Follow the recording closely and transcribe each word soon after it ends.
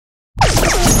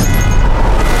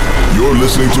You're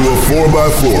listening to a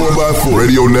 4x4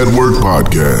 Radio Network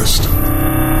podcast.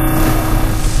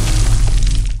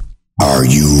 Are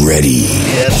you ready?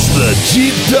 It's the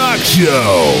Jeep Talk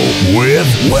Show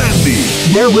with Wendy.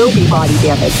 There will be body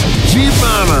damage. Jeep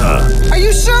Mama. Are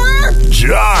you sure?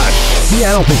 Josh. Yeah,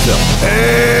 I don't think so.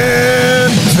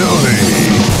 And Tony.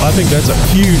 I think that's a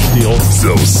huge deal.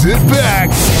 So sit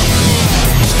back,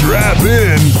 strap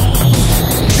in,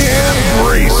 and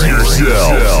brace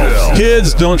yourself.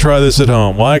 Kids, don't try this at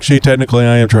home. Well, actually, technically,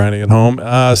 I am trying it at home.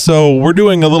 So we're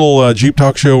doing a little Jeep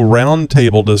Talk Show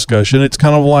roundtable discussion. It's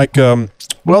kind of like,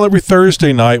 every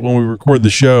Thursday night when we record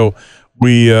the show,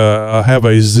 we have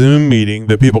a Zoom meeting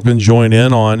that people can join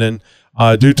in on. And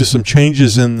due to some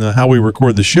changes in how we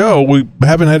record the show, we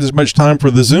haven't had as much time for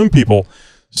the Zoom people.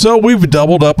 So we've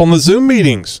doubled up on the Zoom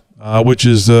meetings, which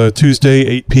is Tuesday,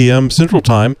 8 p.m. Central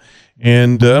Time.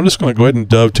 And I'm just going to go ahead and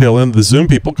dovetail in the Zoom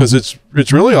people because it's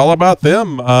really all about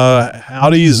them.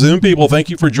 Howdy, Zoom people.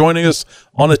 Thank you for joining us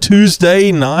on a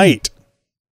Tuesday night.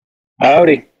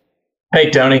 Howdy. Hey,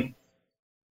 Tony.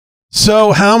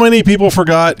 So how many people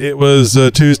forgot it was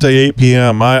Tuesday, 8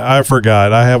 p.m.? I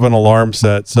forgot. I have an alarm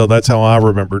set, so that's how I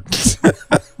remembered.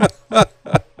 I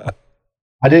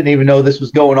didn't even know this was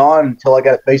going on until I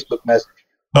got a Facebook message.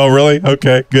 Oh, really?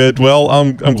 Okay, good. Well,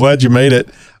 I'm glad you made it.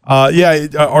 Are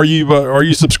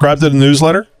you subscribed to the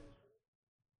newsletter?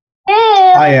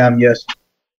 I am, yes.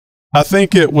 I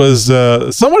think it was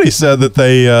somebody said that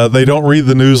they don't read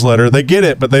the newsletter. They get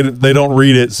it, but they don't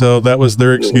read it. So that was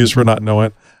their excuse for not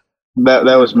knowing. That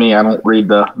was me. I don't read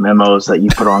the memos that you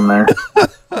put on there.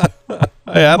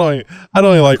 Hey, I don't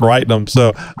even like writing them.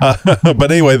 So,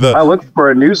 but anyway, I looked for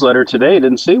a newsletter today.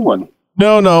 Didn't see one.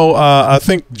 No. I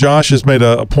think Josh has made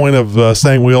a point of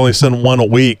saying we only send one a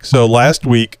week. So last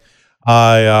week,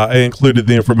 I included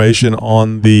the information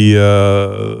on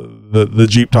the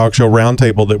Jeep Talk Show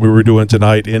roundtable that we were doing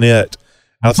tonight in it.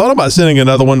 And I thought about sending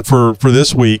another one for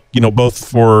this week. Both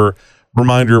for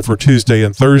reminder for Tuesday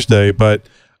and Thursday. But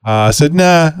I said,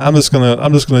 nah, I'm just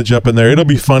gonna jump in there. It'll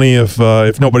be funny if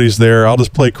nobody's there. I'll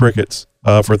just play crickets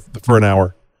for an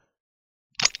hour.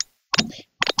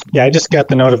 Yeah, I just got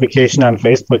the notification on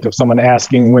Facebook of someone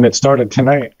asking when it started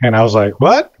tonight. And I was like,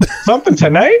 what? Something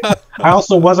tonight? I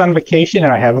also was on vacation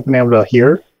and I haven't been able to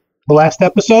hear the last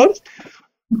episode.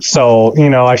 So,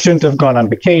 I shouldn't have gone on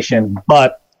vacation,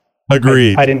 but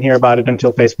agreed. I didn't hear about it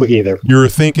until Facebook either. You're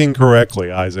thinking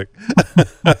correctly, Isaac.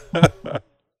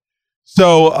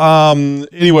 So,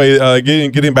 anyway,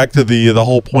 getting back to the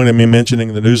whole point of me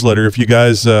mentioning the newsletter, if you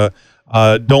guys don't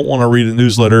want to read a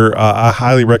newsletter, I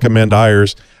highly recommend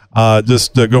ours.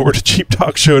 Just go over to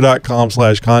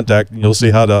cheaptalkshow.com/contact and you'll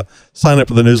see how to sign up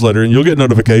for the newsletter and you'll get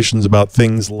notifications about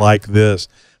things like this.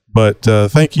 But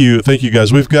thank you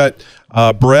guys. We've got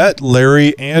Brett,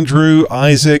 Larry, Andrew,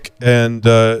 Isaac, and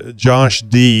Josh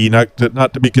D. Not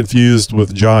to be confused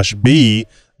with Josh B.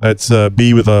 That's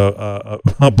B with a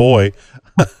boy.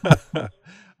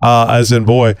 As in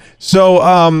boy. So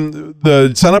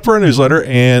sign up for a newsletter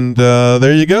and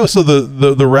there you go. So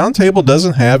the round table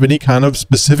doesn't have any kind of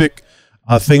specific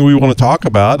thing we want to talk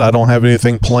about. I don't have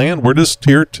anything planned. We're just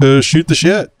here to shoot the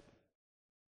shit.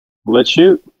 Let's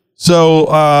shoot. So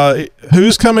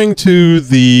who's coming to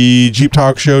the Jeep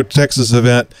Talk Show Texas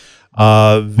event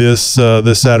this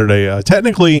Saturday?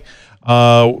 Technically,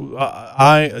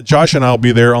 Josh and I will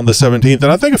be there on the 17th,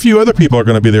 and I think a few other people are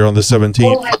going to be there on the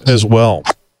 17th as well.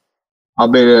 I'll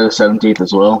be there the 17th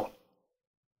as well.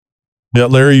 Yeah,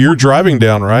 Larry, you're driving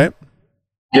down, right?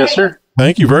 Yes, sir.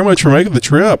 Thank you very much for making the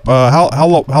trip. How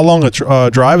long a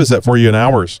drive is that for you in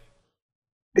hours?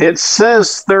 It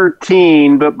says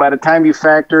 13, but by the time you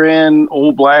factor in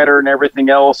old bladder and everything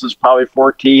else, it's probably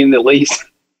 14 at least.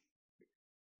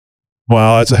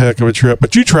 Wow, that's a heck of a trip.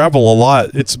 But you travel a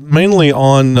lot. It's mainly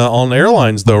on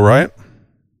airlines, though, right?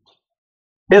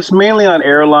 It's mainly on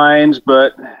airlines,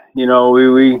 but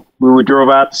we drove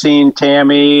out to see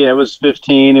Tammy. That was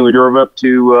 15, and we drove up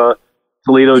to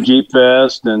Toledo Jeep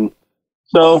Fest, and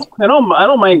so I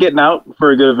don't mind getting out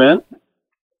for a good event.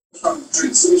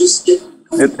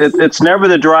 It's never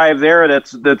the drive there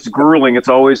that's grueling. It's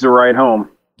always the ride home.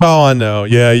 Oh, I know.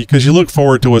 Yeah, because you look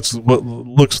forward to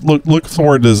look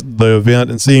forward to the event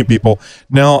and seeing people.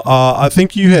 Now, I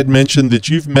think you had mentioned that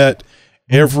you've met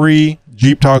every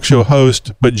Jeep Talk Show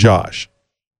host but Josh.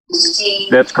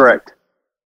 That's correct.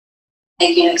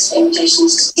 Making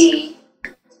expectations to see.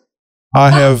 I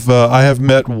have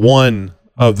met one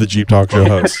of the Jeep Talk Show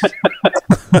hosts.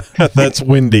 That's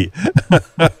Wendy.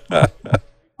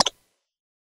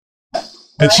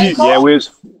 And she, yeah, we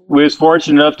was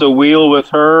fortunate enough to wheel with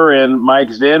her and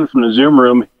Mike Zen from the Zoom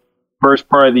room first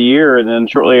part of the year, and then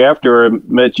shortly after, I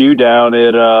met you down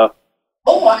at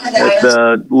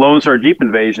the Lone Star Jeep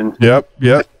Invasion. Yep.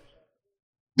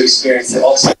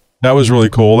 That was really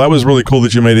cool. That was really cool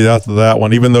that you made it out to that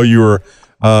one, even though you were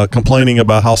complaining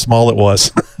about how small it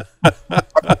was.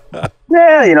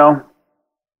 Yeah,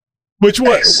 Which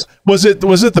was it?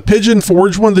 Was it the Pigeon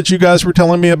Forge one that you guys were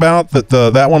telling me about?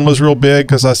 That one was real big,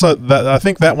 because I saw that. I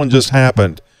think that one just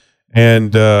happened,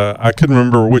 and I couldn't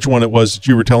remember which one it was that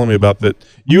you were telling me about. That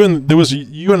you and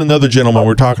another gentleman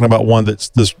were talking about one that's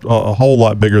this a whole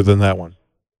lot bigger than that one.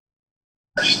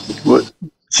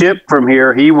 Chip from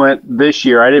here, he went this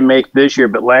year. I didn't make this year,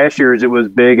 but last year's it was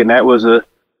big, and that was a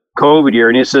COVID year,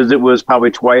 and he says it was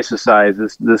probably twice the size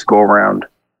this go around.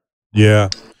 Yeah.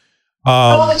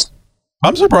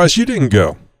 I'm surprised you didn't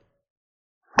go.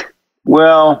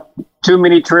 Well, too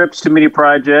many trips, too many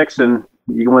projects, and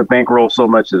you can only bankroll so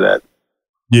much of that.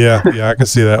 Yeah, I can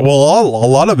see that. Well, a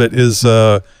lot of it is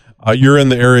you're in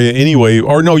the area anyway,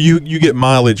 or no, you get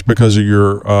mileage because of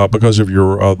your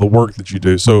the work that you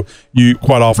do. So you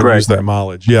quite often use that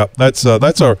mileage. Yeah, that's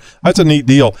a neat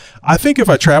deal. I think if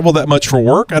I travel that much for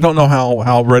work, I don't know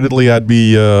how readily I'd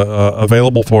be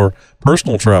available for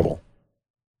personal travel.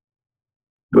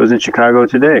 I was in Chicago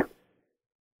today.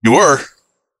 You were?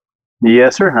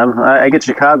 Yes, sir. I get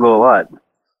Chicago a lot.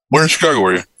 Where in Chicago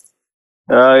were you?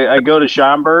 I go to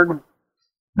Schaumburg.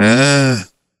 I'll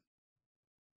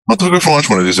go for lunch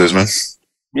one of these days, man.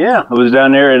 Yeah, I was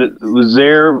down there. It was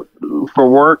there for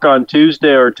work on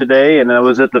Tuesday or today, and I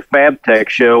was at the Fab Tech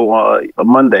show on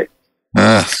Monday.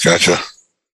 Gotcha.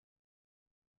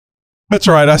 That's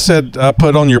right. I said I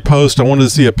put on your post I wanted to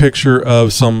see a picture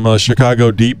of some Chicago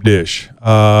deep dish,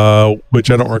 which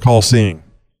I don't recall seeing.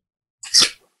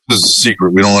 This is a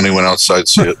secret. We don't want anyone outside to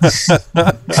see it.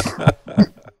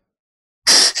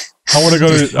 I want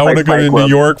to go to New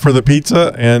York for the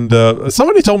pizza, and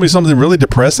somebody told me something really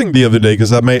depressing the other day,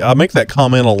 because I make that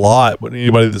comment a lot with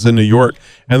anybody that's in New York,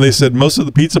 and they said most of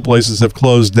the pizza places have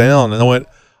closed down, and I went,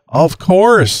 of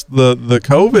course, the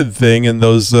COVID thing and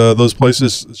those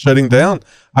places shutting down.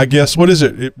 I guess, what is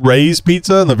it? Ray's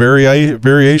Pizza and the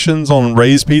variations on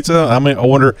Ray's Pizza. I mean, I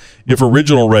wonder if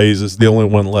Original Ray's is the only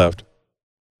one left.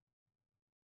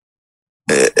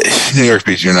 New York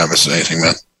Pizza, you're not missing anything,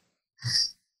 man.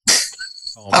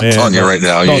 Oh, I'm telling you right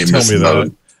now, you ain't missing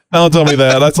nothing. Don't tell me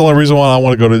that. That's the only reason why I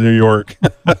want to go to New York.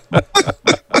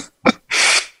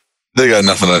 They got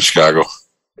nothing on Chicago.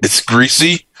 It's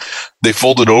greasy. They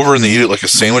fold it over and they eat it like a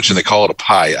sandwich, and they call it a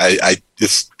pie.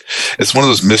 It's one of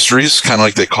those mysteries, kind of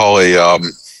like they call a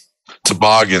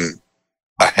toboggan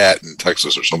a hat in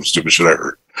Texas or some stupid shit I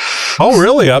heard. Oh,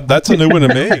 really? That's a new one to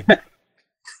me.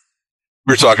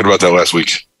 We were talking about that last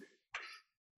week.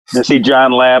 I see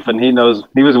John laugh, and he knows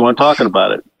he was the one talking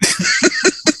about it.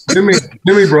 Jimmy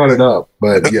brought it up,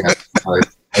 but yeah,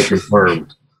 I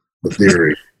confirmed the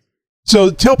theory.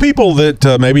 So tell people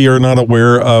that maybe you're not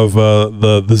aware of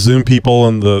the Zoom people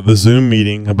and the Zoom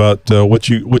meeting about what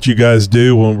you guys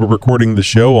do when we're recording the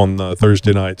show on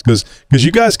Thursday nights, because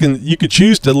you guys you could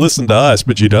choose to listen to us,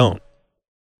 but you don't.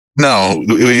 No,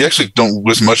 we actually don't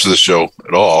listen much to the show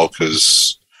at all,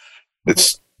 because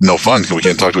it's no fun. We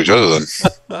can't talk to each other then.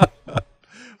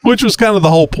 Which was kind of the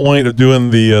whole point of doing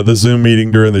the Zoom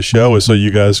meeting during the show, is so you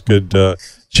guys could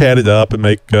chat it up and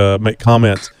make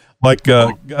comments. Like,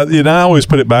 I always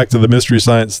put it back to the Mystery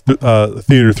Science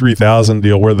Theater 3000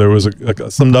 deal, where there was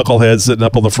some knucklehead sitting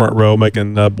up on the front row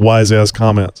making wise ass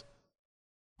comments.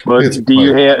 Well, do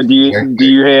you have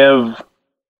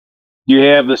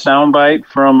the soundbite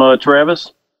from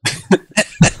Travis?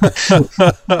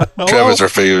 Travis, our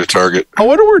favorite target. I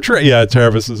wonder where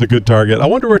Travis is a good target. I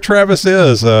wonder where Travis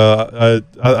is. I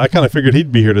kind of figured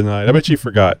he'd be here tonight. I bet you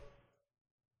forgot.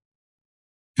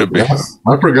 Could be. Yeah,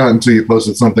 I forgot until you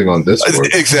posted something on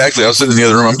Discord. Exactly. I was sitting in the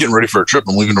other room. I'm getting ready for a trip.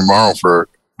 I'm leaving tomorrow for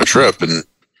a trip, and it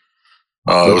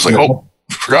was like, oh,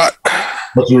 forgot.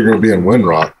 But we were going to be in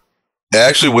Windrock.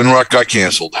 Actually, Windrock got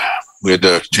canceled. We had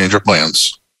to change our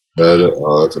plans.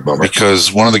 That's a bummer.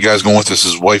 Because one of the guys going with us,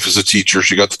 his wife is a teacher.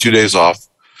 She got the 2 days off.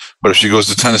 But if she goes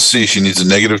to Tennessee, she needs a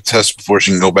negative test before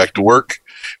she can go back to work.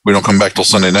 We don't come back till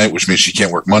Sunday night, which means she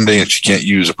can't work Monday, and she can't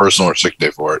use a personal or sick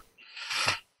day for it.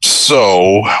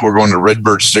 So we're going to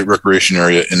Redbird State Recreation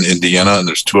Area in Indiana, and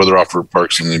there's 2 other off-road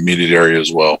parks in the immediate area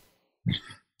as well.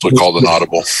 So we called an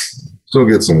audible. Still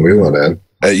get some wheeling in.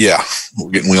 Yeah,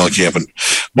 we're getting wheeling camping.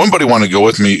 One buddy wanted to go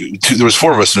with me. There was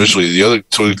 4 of us initially. The other,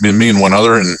 so it'd been me and one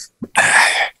other, and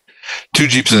 2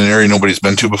 Jeeps in an area nobody's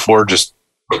been to before. Just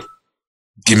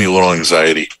give me a little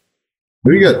anxiety.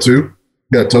 You got 2. You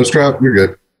got a tow strap. You're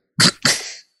good.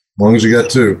 As long as you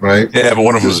got 2, right? Yeah, but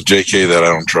one of them was a JK that I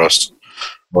don't trust.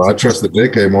 Well, I trust the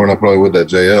JK more than I probably would that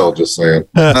JL. Just saying.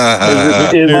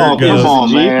 There it goes. Come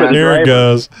on, man. There it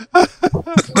goes.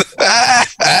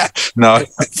 No,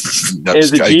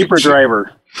 Is the Jeep or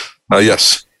driver?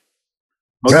 Yes.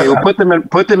 Okay, well put them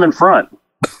in front.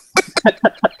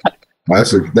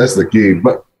 That's the key.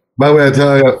 But by the way, I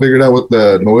tell you, I figured out what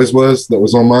the noise was that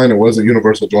was on mine. It wasn't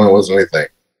universal joint. It wasn't anything.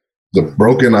 It's a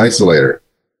broken isolator.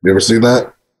 You ever seen that?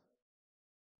 I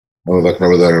don't know if I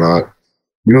covered that or not.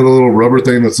 You know the little rubber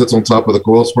thing that sits on top of the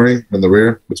coil spring in the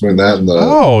rear between that and the.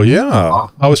 Oh yeah,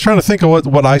 I was trying to think of what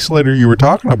isolator you were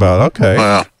talking about.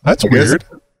 Okay, that's weird.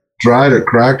 Dried or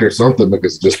cracked or something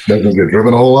because it just doesn't get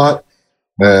driven a whole lot,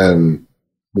 and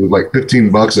it was like $15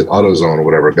 at AutoZone or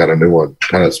whatever. Got a new one.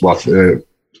 Kind of swapped.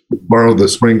 Borrowed the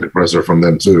spring compressor from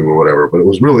them too or whatever. But it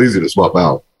was real easy to swap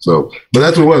out. So, but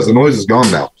that's what it was. The noise is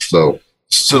gone now. So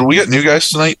do we got new guys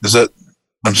tonight? Is that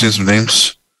I'm seeing some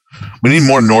names? We need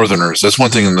more Northerners. That's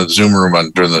one thing in the Zoom room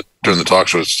during the talk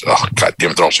shows. Oh, God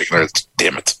damn it! They're all shaking their heads.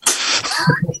 Damn it.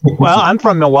 Well, I'm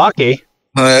from Milwaukee.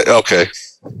 Okay.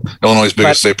 Illinois'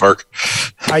 biggest state park.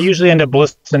 I usually end up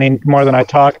listening more than I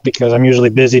talk because I'm usually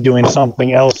busy doing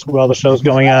something else while the show's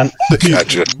going on.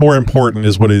 Gotcha. More important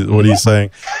is what he's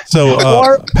saying. So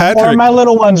Patrick, or my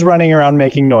little one's running around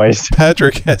making noise.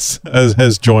 Patrick has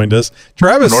joined us.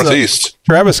 Travis Northeast.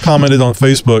 Travis commented on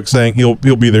Facebook saying he'll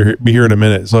be here in a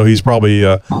minute. So he's probably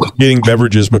getting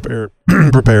beverages prepared.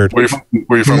 Where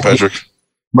you from, Patrick?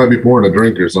 Might be pouring a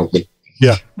drink or something.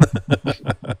 Yeah.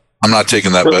 I'm not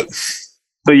taking that bet.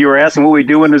 So you were asking what we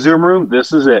do in the Zoom room?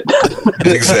 This is it.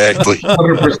 Exactly.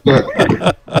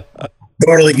 100%.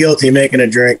 Totally guilty making a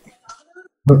drink.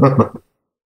 You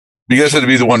guys had to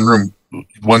be the one room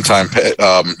one time.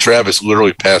 Travis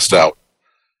literally passed out,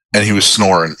 and he was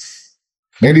snoring.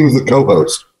 And he was the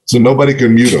co-host, so nobody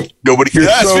could mute him. Nobody could.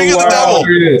 So Speaking of the devil,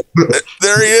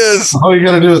 there he is. All you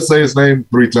got to do is say his name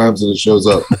 3 times and it shows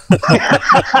up.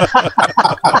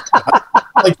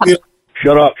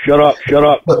 Shut up, shut up, shut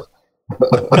up.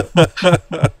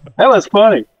 That was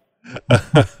funny.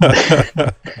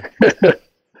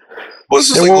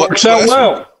 It works out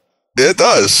well. It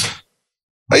does.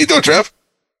 How you doing, Trev?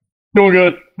 Doing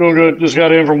good. Just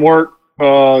got in from work,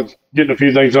 getting a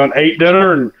few things done. Ate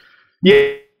dinner, and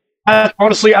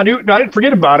honestly, I didn't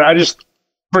forget about it. I just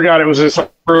forgot it was this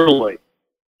early.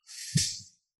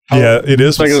 Yeah, it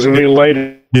is. I think it was going to be late.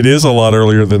 It is a lot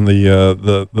earlier than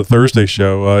the Thursday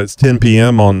show. It's 10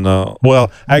 p.m. on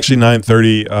actually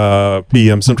 9:30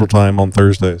 p.m. Central Time on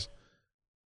Thursdays.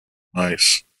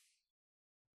 Nice.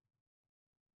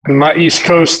 And my East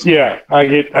Coast, I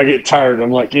get tired.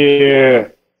 I'm like,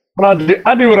 but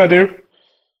I do what I do.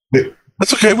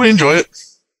 That's okay. We enjoy it.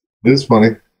 It is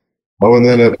funny. Oh, and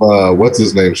then if what's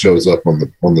his name shows up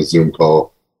on the Zoom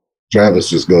call, Travis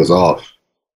just goes off.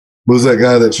 Who's that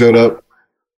guy that showed up?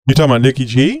 You talking about Nikki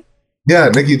G? Yeah,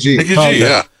 Nikki G. Nikki G,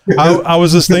 yeah. I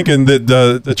was just thinking that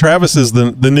the Travis is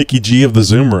the Nikki G of the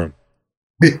Zoom room.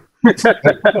 When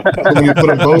you put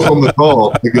them both on the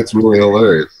call, it gets really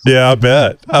hilarious. Yeah,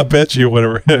 I bet you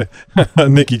whatever.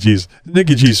 Nikki G's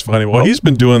funny. Well, he's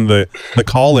been doing the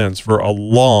call-ins for a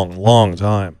long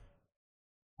time.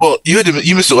 Well, you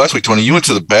missed it last week, Tony. You went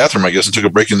to the bathroom, I guess, and took a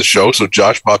break in the show, so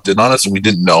Josh popped in on us, and we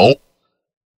didn't know.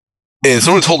 And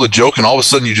someone told a joke, and all of a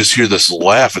sudden you just hear this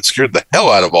laugh. It scared the hell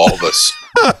out of all of us.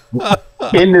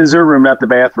 In the Zoom room, not the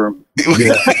bathroom.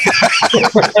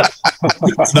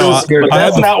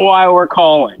 That's not why we're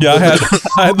calling. Yeah,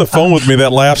 I had the phone with me.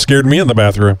 That laugh scared me in the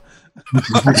bathroom.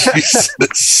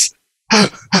 Jesus.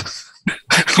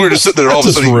 We're just sitting there all of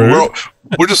a sudden.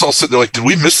 We're just all sitting there like, did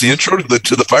we miss the intro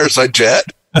to the fireside chat?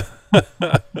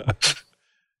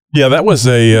 Yeah, that was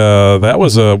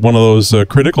one of those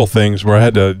critical things where I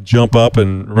had to jump up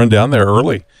and run down there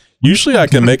early. Usually I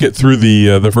can make it through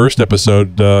the first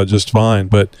episode just fine,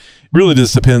 but it really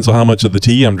just depends on how much of the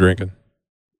tea I'm drinking.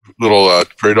 Little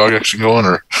prairie dog action going,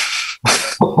 or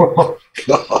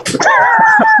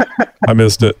I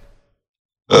missed it.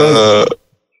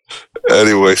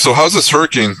 Anyway, so how's this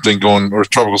hurricane thing going, or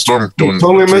tropical storm doing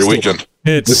totally for your weekend?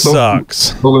 It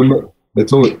sucks. They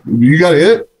told you got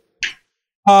hit.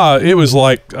 It was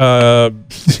like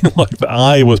the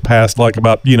eye was past like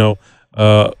about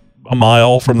a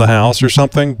mile from the house or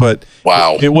something, but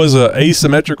wow, it was a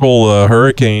asymmetrical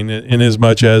hurricane in as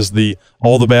much as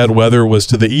all the bad weather was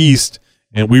to the east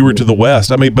and we were to the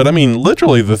west. I mean,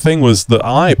 literally the thing was the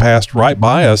eye passed right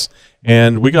by us,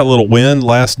 and we got a little wind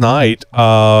last night.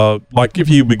 Like if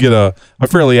you would get a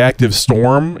fairly active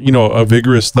storm, a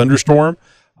vigorous thunderstorm,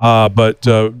 but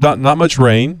not much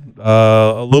rain.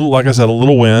 A little, like I said, a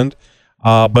little wind.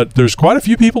 But there's quite a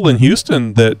few people in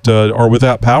Houston that are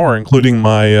without power, including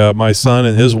my son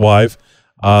and his wife.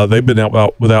 They've been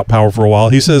out without power for a while.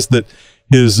 He says that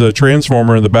his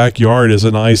transformer in the backyard is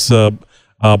a nice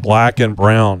black and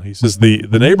brown. He says the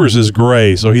neighbor's is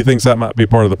gray, so he thinks that might be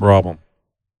part of the problem.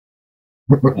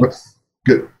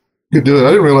 Good deal.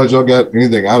 I didn't realize y'all got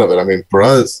anything out of it. I mean, for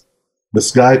us, the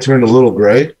sky turned a little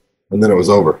gray, and then it was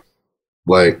over.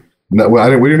 Like, no, we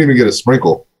didn't even get a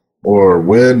sprinkle or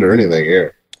wind or anything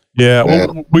here. Yeah,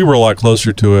 well, we were a lot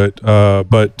closer to it,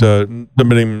 but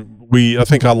I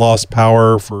think I lost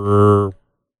power for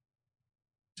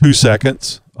 2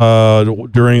 seconds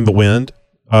during the wind,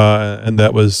 and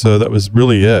that was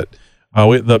really it.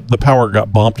 The power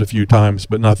got bumped a few times,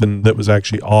 but nothing that was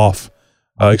actually off,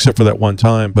 except for that one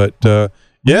time. But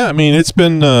yeah, I mean, it's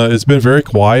been very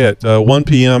quiet. 1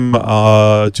 p.m.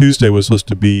 Tuesday was supposed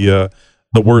to be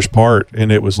the worst part, and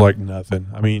it was like nothing.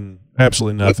 I mean,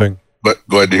 absolutely nothing. But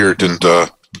glad to hear it didn't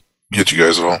hit you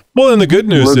guys at all. Well, and the good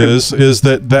news is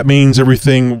that means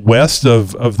everything west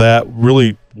of that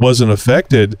really wasn't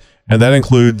affected, and that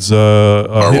includes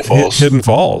Hidden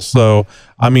Falls. So,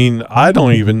 I mean, I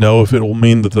don't even know if it will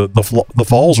mean that the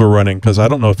falls are running, because I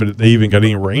don't know if they even got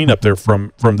any rain up there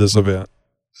from this event.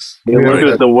 Yeah, look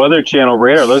at the Weather Channel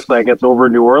radar. Looks like it's over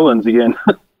New Orleans again.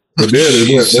 It did.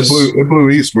 It blew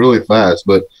east really fast,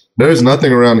 but there's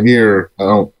nothing around here.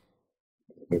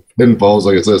 Hidden Falls,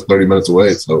 like it says, 30 minutes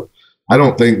away. So I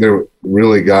don't think they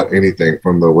really got anything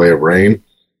from the way of rain.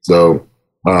 So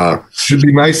should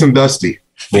be nice and dusty.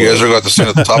 You guys are going to stand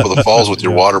at the top of the falls with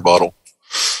your water bottle.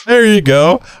 There you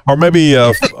go. Or maybe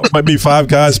 5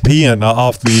 guys peeing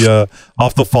off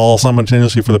the fall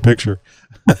simultaneously for the picture.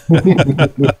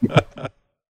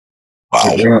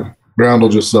 Wow. The ground will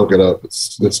just soak it up.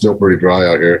 It's still pretty dry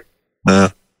out here.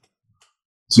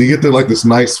 So you get this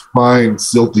nice, fine,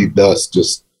 silty dust.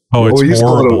 Just it's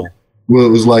horrible.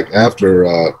 It was like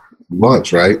after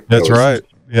lunch, right? That's right.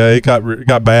 Yeah, it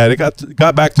got bad. It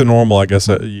got back to normal. I guess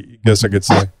I could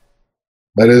say.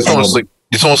 That is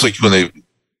it's almost like when they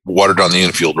water down the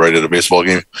infield right at a baseball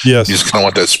game. Yes, you just kind of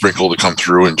want that sprinkle to come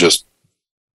through and just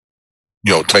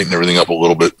tighten everything up a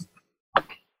little bit.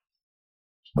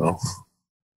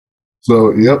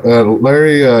 So yep,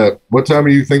 Larry. What time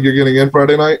do you think you're getting in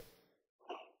Friday night?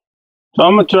 So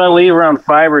I'm going to try to leave around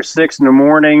 5 or 6 in the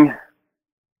morning,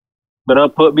 but I'll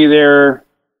put me there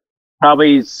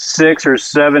probably 6 or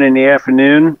 7 in the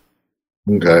afternoon.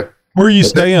 Okay. Where are you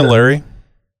staying, Larry?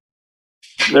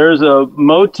 There's a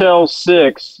Motel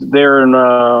 6 there in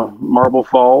Marble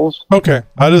Falls. Okay.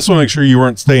 I just want to make sure you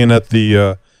weren't staying at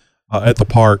the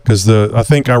park, because I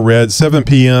think I read 7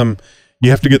 p.m. You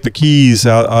have to get the keys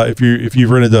out if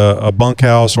you've rented a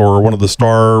bunkhouse or one of the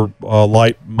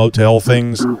Starlight motel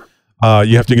things.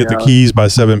 You have to get the keys by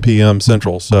 7 p.m.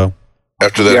 Central. So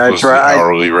after that, goes the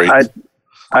hourly rate.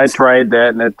 I tried that,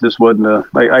 and it just wasn't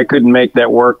I couldn't make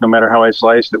that work, no matter how I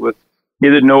sliced it, with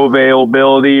either no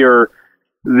availability or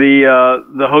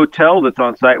the hotel that's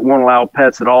on site won't allow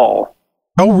pets at all.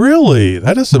 Oh, really?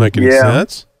 That doesn't make any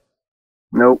sense.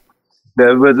 Nope.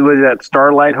 Was that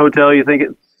Starlight Hotel? You think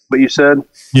what you said?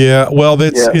 Yeah. Well,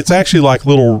 it's actually like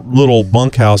little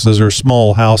bunkhouses or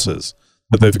small houses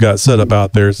that they've got set up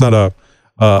out there. It's not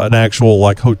an actual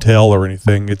like hotel or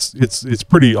anything. It's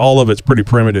pretty. All of it's pretty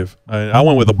primitive. I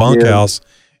went with a bunkhouse,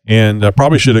 and I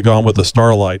probably should have gone with a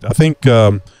Starlight. I think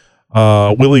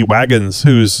Willie Wagons,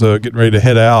 who's getting ready to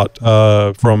head out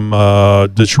from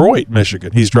Detroit,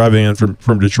 Michigan. He's driving in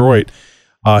from Detroit.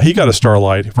 He got a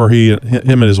Starlight for him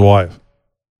and his wife.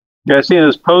 Yeah, I seen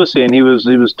his post, and he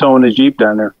was towing the Jeep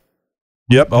down there.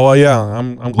 Yep. Oh yeah.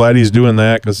 I'm glad he's doing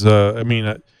that, because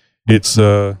it's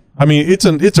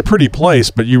a pretty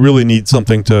place, but you really need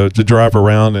something to drive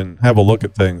around and have a look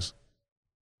at things.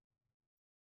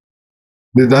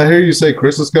 Did I hear you say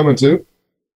Chris is coming too?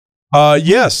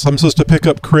 Yes, I'm supposed to pick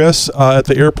up Chris at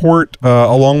the airport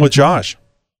along with Josh.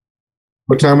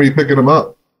 What time are you picking him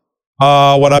up?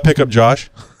 When I pick up Josh.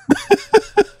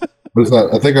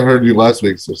 I think I heard you last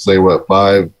week say what,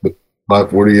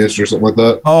 5:40-ish or something like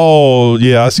that. Oh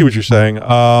yeah, I see what you're saying.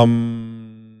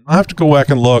 I have to go back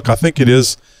and look. I think it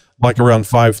is like around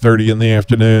 5:30 in the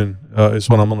afternoon is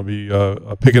when I'm going to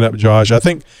be picking up Josh. I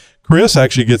think Chris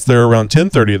actually gets there around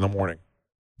 10:30 in the morning.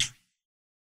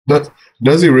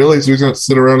 Does he really? So he's going to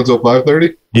sit around until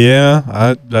 5:30? Yeah,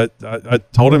 I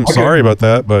told him sorry about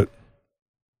that, but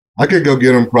I could go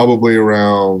get him probably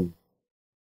around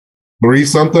 3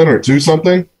 something or 2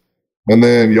 something, and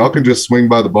then y'all can just swing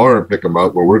by the bar and pick him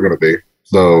up where we're going to be.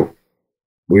 So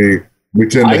we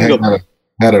tend to hang out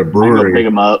at a brewery. Pick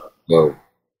him up. So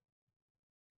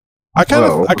I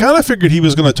kind of figured he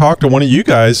was going to talk to one of you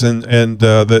guys and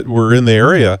that were in the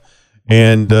area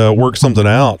and work something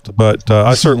out. But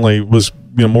I certainly was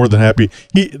more than happy.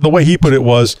 The way he put it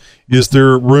was, is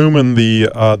there room in the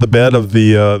bed of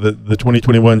the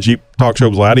 2021 Jeep Talk Show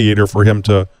Gladiator for him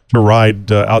to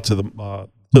ride out to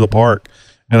the park?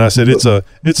 And I said, it's a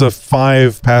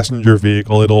 5-passenger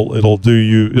vehicle.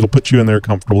 It'll put you in there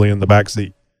comfortably in the back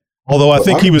seat. Although I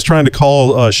think he was trying to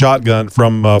call a shotgun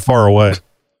from far away.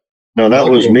 No, that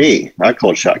was me. I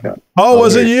called shotgun. Oh,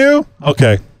 was it you?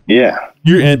 Okay. Yeah.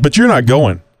 But you're not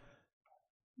going.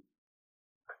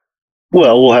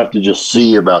 Well, we'll have to just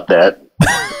see about that.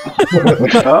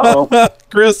 Uh-oh.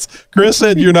 Chris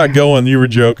said you're not going. You were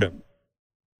joking.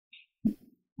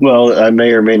 Well, I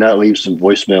may or may not leave some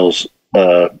voicemails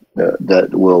that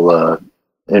will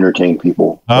entertain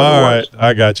people. All right,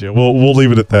 I got you. We'll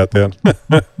leave it at that then.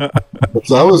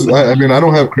 So I mean, I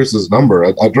don't have Chris's number.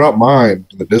 I dropped mine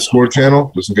in the Discord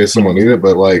channel just in case someone needed it.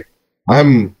 But like, I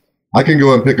can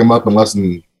go and pick him up in less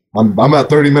than. I'm about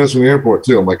 30 minutes from the airport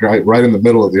too. I'm like right in the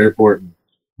middle of the airport in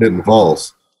Hidden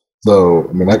Falls. So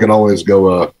I mean, I can always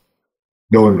go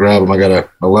and grab him. I got a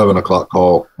 11 o'clock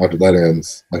call after that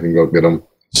ends. I can go get him.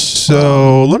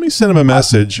 So let me send him a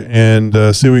message and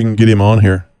see if we can get him on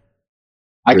here.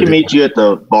 I can meet you at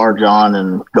the bar, John,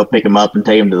 and go pick him up and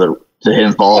take him to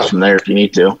Hidden Falls from there if you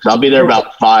need to. So I'll be there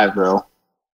about 5 though.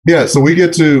 Yeah, so we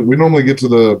normally get to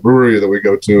the brewery that we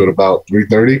go to at about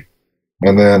 3:30,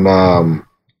 and then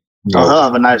I'll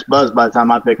have a nice buzz by the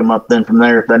time I pick him up. Then from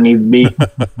there, if that needs to be,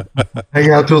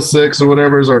 hang out till 6 or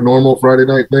whatever is our normal Friday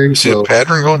night thing. See a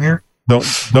pattern going here?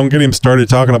 Don't get him started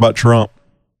talking about Trump.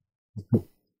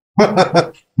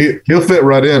 He'll fit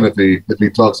right in if he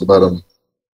talks about him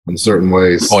in certain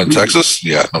ways. Oh, in Texas?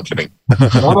 Yeah, no kidding.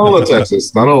 Not all of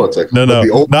Texas. No,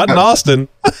 not in Austin.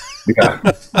 Yeah.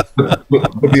 But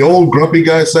the old grumpy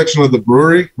guy section of the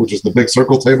brewery, which is the big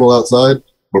circle table outside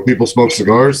where people smoke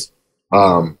cigars,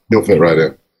 he'll fit right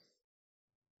in.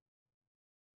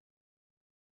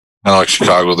 Kind of like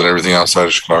Chicago, than everything outside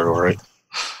of Chicago, right?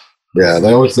 Yeah,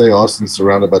 they always say Austin's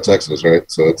surrounded by Texas, right?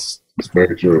 So it's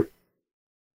very true.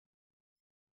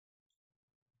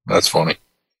 That's funny.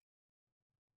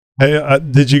 Hey,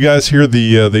 did you guys hear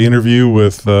the interview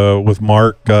with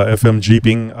Mark FM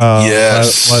Jeeping?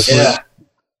 Yes. Last week?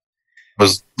 I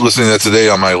was listening to that today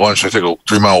on my lunch. I take a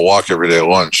 3-mile walk every day at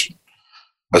lunch.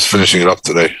 I was finishing it up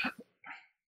today.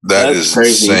 That's is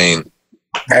crazy. Insane.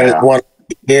 That is one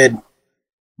kid.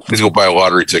 Needs to go buy a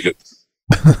lottery ticket.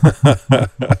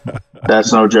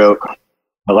 That's no joke.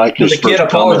 I like this. The kid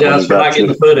apologized for not getting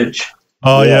the footage.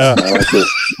 Oh yeah.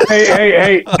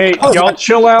 Hey, y'all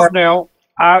chill out now.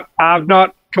 I've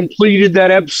not completed that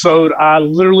episode. I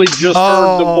literally just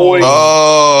heard the boys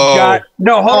got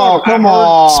no. Hold on, come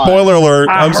on. Spoiler alert!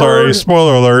 I'm sorry.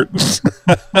 Spoiler alert.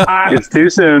 It's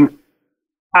too soon.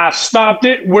 I stopped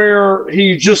it where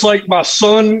he, just like my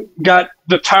son, got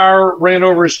the tire ran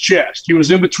over his chest. He was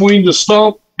in between the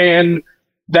stump, and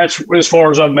that's as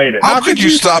far as I've made it. How could you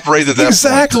stop right at that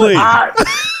exactly. point?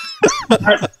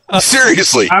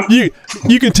 Seriously.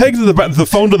 You can take the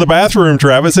phone to the bathroom,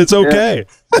 Travis. It's okay.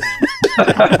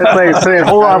 Saying,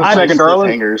 hold on a second,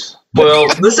 darling. Well,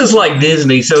 this is like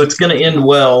Disney, so it's going to end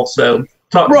well. So,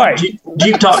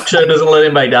 Jeep Talk Show doesn't let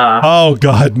anybody die. Oh,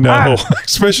 God, no.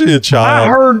 Especially a child. I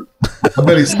heard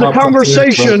the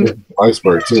conversation.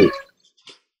 Iceberg, too.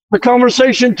 The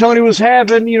conversation Tony was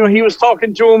having, he was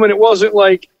talking to him, and it wasn't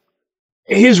like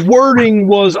his wording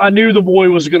was, I knew the boy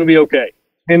was going to be okay.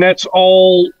 And that's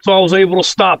all. So I was able to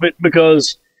stop it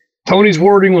because Tony's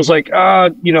wording was like,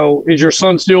 is your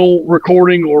son still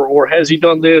recording or has he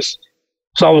done this?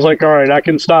 So I was like, all right, I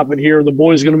can stop it here. The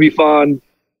boy's going to be fine.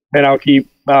 And I'll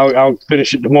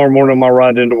finish it tomorrow morning on my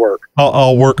ride into work.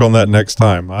 I'll work on that next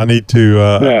time. I need to,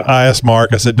 I asked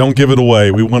Mark, I said, don't give it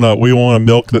away. We want to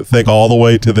milk that thing all the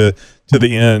way to the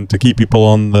end to keep people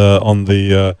on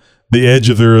the edge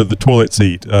of the toilet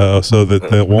seat, so that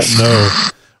they won't know.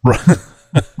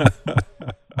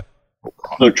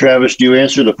 So, Travis, do you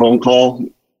answer the phone call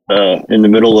in the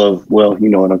middle of, well, you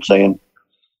know what I'm saying?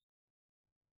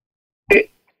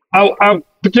 I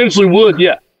potentially would,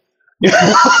 yeah.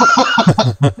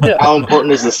 How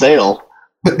important is the sale?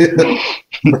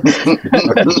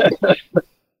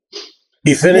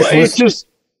 He finished it's just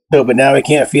but now he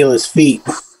can't feel his feet.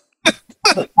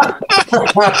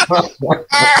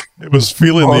 It was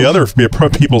feeling the other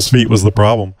people's feet was the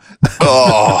problem.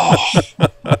 Oh.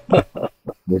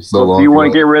 So if you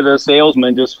want to get rid of the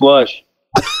salesman, just flush.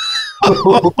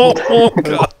 Oh,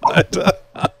 God.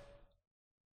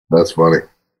 That's funny.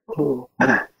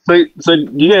 So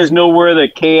do you guys know where the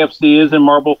KFC is in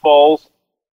Marble Falls?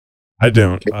 I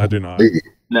do not.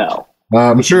 No.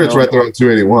 I'm sure it's right there on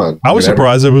 281. I was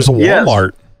surprised it was a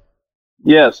Walmart.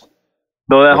 Yes.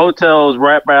 So that hotel is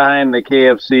right behind the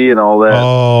KFC and all that.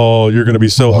 Oh, you're going to be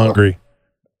so hungry.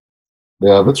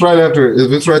 Yeah, if it's right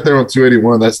there on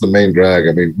 281, that's the main drag.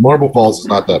 I mean, Marble Falls is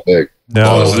not that big.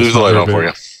 No, let's leave the light on for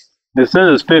you. It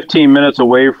says it's 15 minutes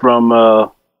away from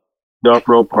the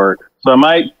off-road park. So I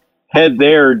might head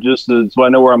there just so I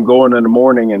know where I'm going in the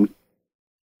morning. And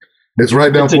it's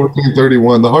right down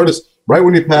 1431. The hardest, right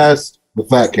when you pass the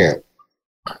fat camp.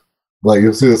 Like,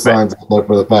 you'll see the signs out there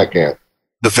for the fat camp.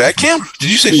 The fat camp? Did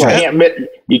you say fat?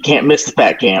 You can't miss the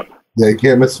fat camp. Yeah, you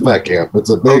can't miss the fat camp. It's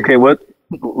a big... Okay,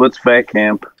 what's fat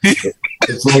camp?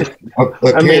 It's like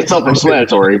I mean, it's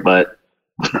self-explanatory, but...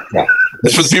 Yeah.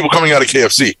 It's for the people coming out of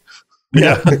KFC.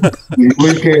 Yeah. You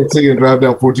leave KFC and drive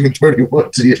down 1431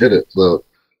 to hit it. So,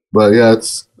 but yeah,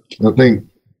 it's, I think,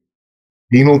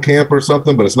 penal camp or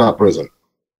something, but it's not prison.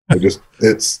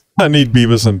 It's... I need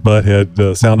Beavis and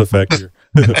Butthead sound effect here.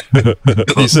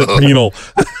 He said penal.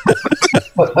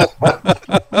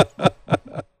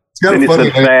 It's got a funny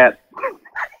name.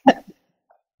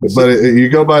 But you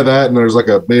go by that, and there's like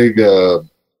a big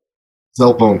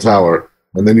cell phone tower,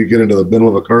 and then you get into the middle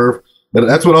of a curve. And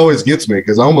that's what always gets me,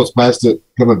 because I almost passed it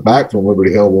coming back from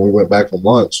Liberty Hill when we went back from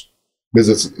lunch,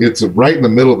 because it's right in the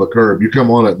middle of a curve. You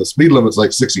come on it, the speed limit's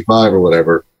like 65 or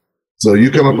whatever. So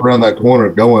you come up around that corner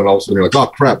going, all of a sudden you're like, oh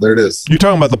crap, there it is. You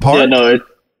talking about the park?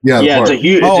 Yeah, no, it's a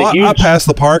huge. I passed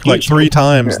the park like 3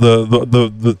 times.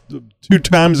 The 2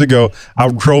 times ago, I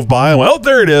drove by and went, oh,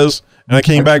 there it is. And I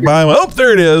came back by and went, oh,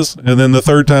 there it is. And then the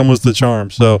 3rd time was the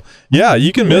charm. So yeah,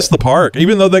 you can miss the park,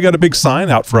 even though they got a big sign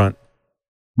out front.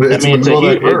 But I mean, it's a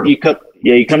huge,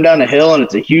 you come down the hill and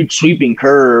it's a huge sweeping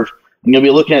curve, and you'll be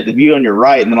looking at the view on your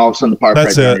right, and then all of a sudden the park's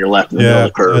right there on your left in the middle of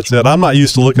the curve. That's it. I'm not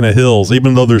used to looking at hills,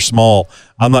 even though they're small.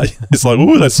 I'm not. It's like,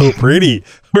 ooh, that's so pretty.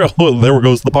 Well, there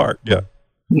goes the park. Yeah.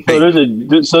 So there's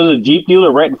a Jeep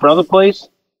dealer right in front of the place.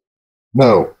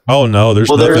 No. Oh no, there's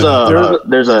there's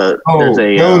a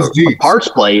parts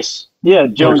place. Yeah,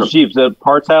 Jones Jeeps, the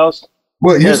parts house.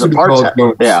 Well, it used to be called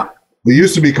Jones. Yeah, it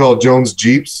used to be called Jones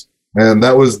Jeeps, and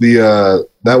that was the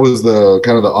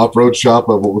kind of the off-road shop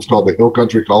of what was called the Hill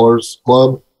Country Callers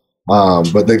Club.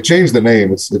 But they've changed the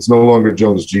name. It's no longer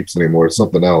Jones Jeeps anymore. It's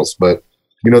something else. But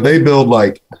they build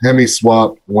like Hemi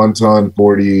swap 1-ton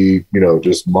 40,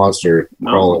 just monster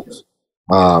crawlers.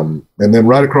 And then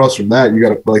right across from that, you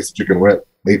got a place that you can rent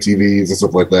ATVs and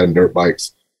stuff like that and dirt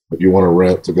bikes if you want to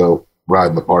rent to go ride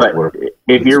in the park.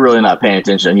 If you're really not paying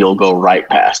attention, you'll go right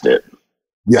past it.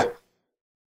 Yeah.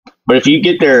 But if you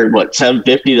get there, 7:50,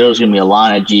 there's going to be a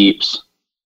line of Jeeps,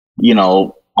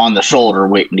 on the shoulder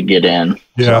waiting to get in.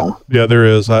 Yeah, yeah, there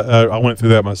is. I went through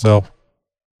that myself.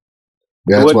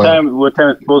 Yeah, what time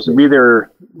is supposed to be there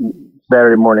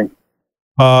Saturday morning?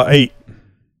 8.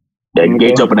 Yeah,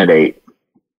 gates open at 8.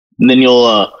 And then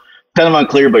you'll, kind of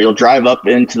unclear, but you'll drive up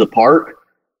into the park.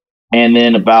 And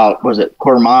then about,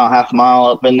 quarter mile, half mile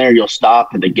up in there, you'll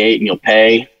stop at the gate and you'll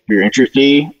pay for your entry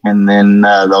fee. And then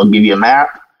they'll give you a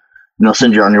map. And they'll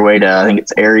send you on your way to, I think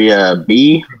it's Area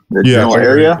B, the general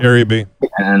area. Area B.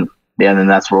 And then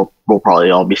that's where we'll probably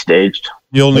all be staged.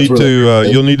 You'll need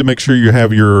to make sure you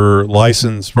have your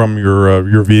license from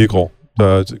your vehicle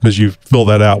because you fill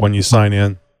that out when you sign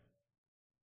in.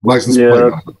 License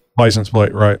plate. License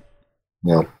plate, right?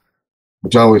 Yeah,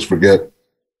 which I always forget.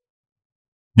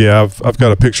 Yeah, I've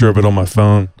got a picture of it on my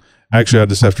phone. Actually, I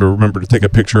just have to remember to take a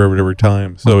picture of it every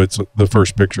time, so it's the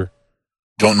first picture.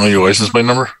 Don't know your license plate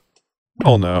number?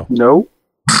 Oh no. No.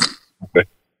 Okay.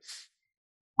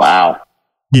 Wow.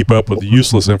 Keep up with the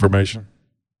useless information.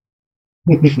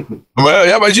 Well,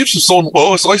 yeah, my Jeep's sold.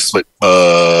 Well, it's a license plate.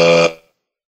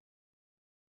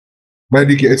 Man,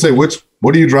 you can say what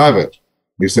are you driving?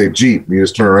 You say Jeep. You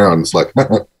just turn around. And it's like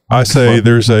I say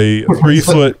there's a 3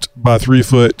 foot by 3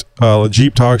 foot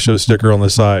Jeep Talk Show sticker on the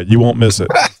side. You won't miss it.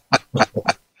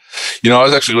 I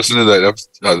was actually listening to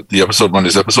that the episode,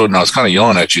 Monday's episode, and I was kind of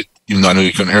yelling at you, even though I knew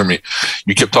you couldn't hear me.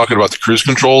 You kept talking about the cruise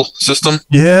control system.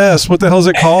 Yes. What the hell is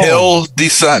it called? Hill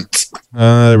descent.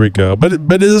 There we go. But it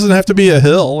doesn't have to be a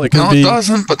hill. It can be. It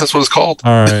doesn't. But that's what it's called.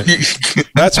 All right.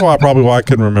 That's probably why I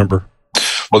couldn't remember.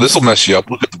 Well, this will mess you up.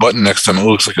 Look at the button next time. It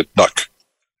looks like a duck.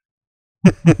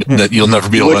 That you'll never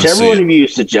be able to see. Whichever one of you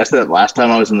suggested that last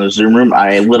time I was in the Zoom room,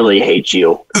 I literally hate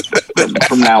you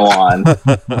from now on.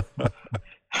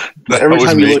 Every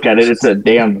time you look at it, it's a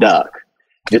damn duck.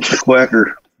 It's a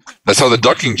quacker. That's how the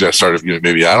ducking just started.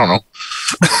 Maybe, I don't know.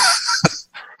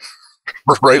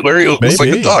 Right, Larry? It looks like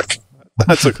a duck.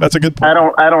 That's a good point.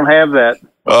 I don't have that.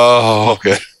 Oh,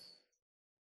 okay.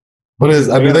 What is?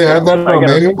 Do they have that on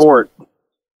manual? Sport.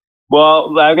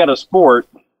 Well, I've got a sport,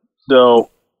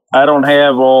 so I don't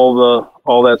have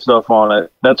all that stuff on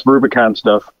it. That's Rubicon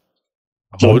stuff.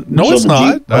 Oh, no, so it's the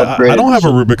not. Jeep I don't have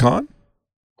a Rubicon.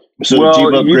 So the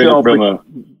Jeep well, you upgraded don't,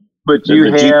 from but the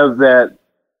you Jeep- have that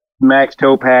max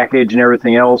tow package and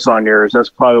everything else on yours. That's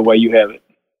probably why you have it.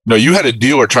 No, you had a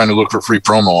dealer trying to look for free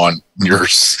promo on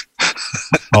yours.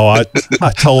 Oh,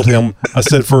 I told him, I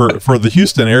said for the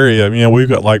Houston area, we've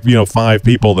got 5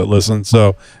 people that listen.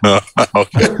 So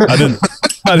Okay.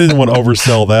 I didn't want to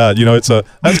oversell that.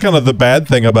 That's kind of the bad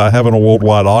thing about having a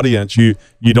worldwide audience. You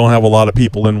don't have a lot of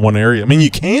people in one area. I mean,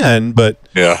 you can, but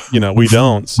Yeah. we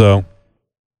don't. So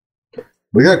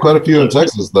We got quite a few in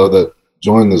Texas though that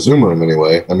joined the Zoom room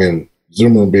anyway. I mean,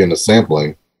 Zoom room being a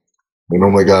sampling, we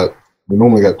normally got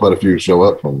quite a few show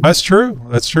up from. that's true.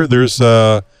 That's true. There's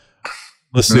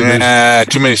let's see.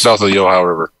 Too many south of the Ohio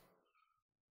River.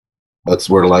 That's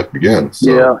where life begins.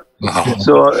 So. Yeah. No.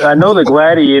 So I know the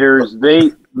Gladiators,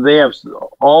 they have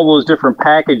all those different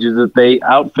packages that they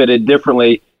outfitted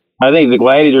differently. I think the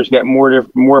Gladiators got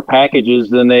more packages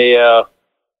than a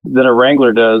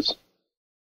Wrangler does.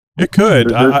 It could.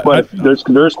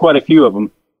 There's quite a few of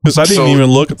them. Because I didn't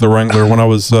even look at the Wrangler when I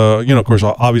was, of course,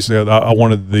 obviously I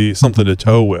wanted something to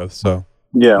tow with. So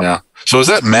Yeah. So is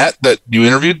that Matt that you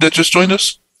interviewed that just joined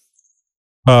us?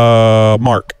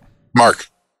 Mark.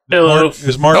 Hello.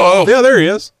 Is Mark? Hello. Yeah, there he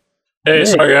is. Hey,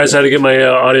 sorry guys, I had to get my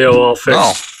audio all fixed.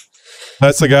 Oh.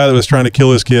 That's the guy that was trying to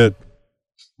kill his kid.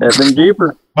 F&G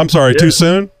Jeeper. I'm sorry, too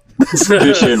soon?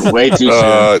 Too soon. Way too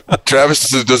soon. Travis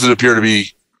doesn't appear to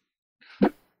be.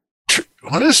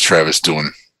 What is Travis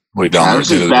doing? Way down I was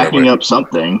there. just backing up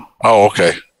something. Oh,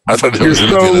 okay. I thought it was You're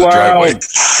in the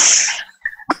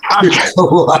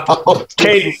so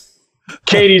driveway.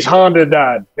 Katie's Honda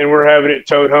died, and we're having it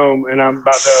towed home, and I'm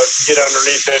about to get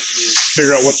underneath it and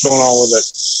figure out what's going on with it.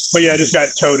 But yeah, I just got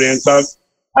it towed in, so I'm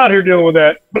out here dealing with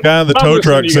that. Guy in the I'm tow listening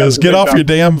truck to you guys says, at "Get the off same your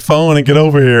time. damn phone and get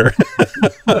over here."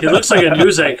 He looks like a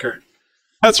news anchor.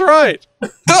 That's right.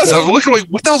 It does. I was looking like,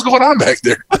 what the hell's going on back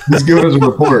there? He's giving us a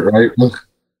report, right?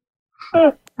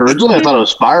 Originally, I thought it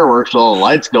was fireworks, all the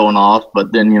lights going off,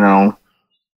 but then,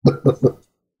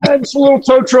 It's a little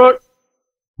tow truck.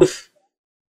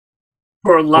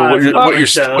 Or live. What you're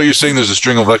saying? There's a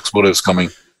string of expletives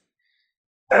coming.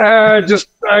 I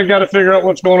got to figure out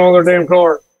what's going on with their damn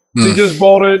car. She just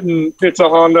bought it, and it's a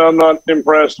Honda. I'm not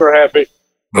impressed or happy.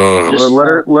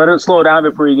 Let it slow down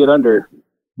before you get under it.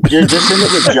 Just send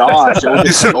it with Josh.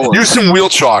 Use some wheel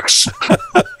chocks.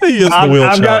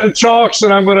 I've got the chalks,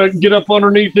 and I'm going to get up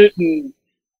underneath it and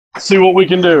see what we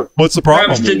can do. What's the problem?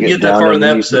 Travis didn't get that far in the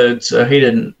episode, so he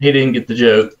didn't get the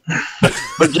joke.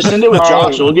 But just send it with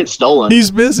Josh; it'll get stolen. He's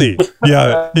busy.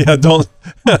 Yeah. Don't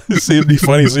see. It'd be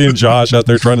funny seeing Josh out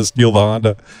there trying to steal the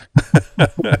Honda.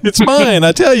 It's mine.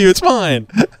 I tell you, it's mine.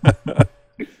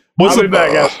 I'll be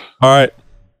back, guys. All right.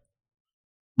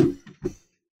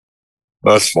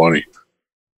 That's funny.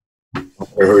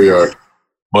 Here we are.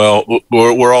 Well,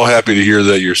 we're all happy to hear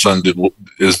that your son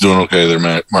is doing okay there,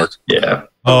 Mark. Yeah.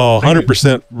 Oh,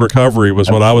 100% recovery was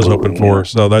what I was hoping for.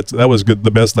 So that was good. The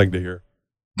best thing to hear.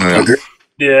 Yeah.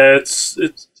 Yeah,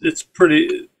 it's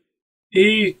pretty.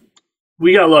 We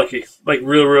got lucky, like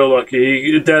real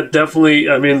lucky. That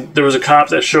definitely. I mean, there was a cop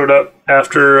that showed up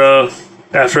after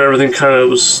everything kind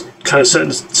of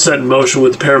set in motion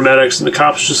with the paramedics, and the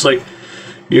cops just like,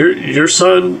 your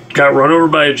son got run over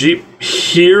by a Jeep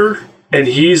here, and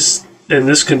he's in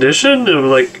this condition. And we're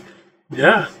like,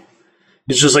 yeah.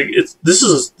 He's just like, this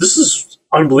is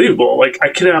unbelievable. Like, I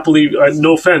cannot believe.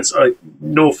 No offense, I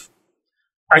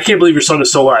can't believe your son is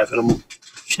still alive. And I'm,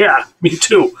 yeah, me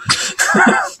too.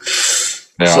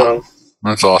 Yeah, so,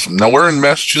 that's awesome. Now, where in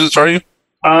Massachusetts are you?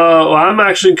 Well, I'm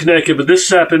actually in Connecticut, but this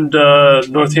happened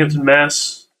Northampton,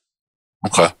 Mass.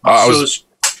 Okay, I was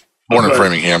born in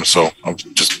Framingham, so I'm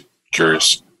just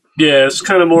curious. Yeah, it's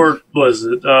kind of more. What is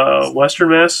it? Western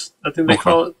Mass, I think they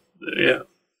call it. Yeah,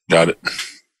 got it.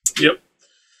 Yep.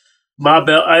 Ma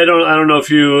Bell. I don't know if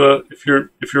you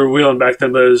wheeling back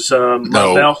then, but it was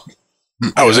Ma Bell.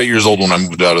 I was 8 years old when I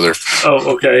moved out of there.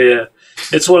 Oh, okay, yeah.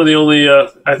 It's one of the only. I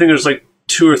think there's like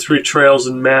 2 or 3 trails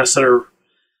in Mass that are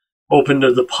open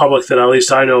to the public that at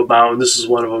least I know about, and this is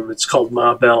one of them. It's called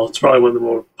Ma Bell. It's probably one of the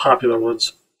more popular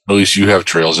ones. At least you have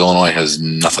trails. Illinois has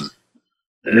nothing.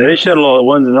 They shut a lot of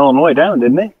ones in Illinois down,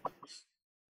 didn't they?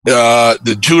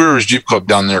 The Two Rivers Jeep Club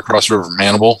down there across the river from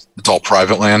Hannibal, it's all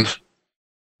private land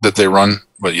that they run,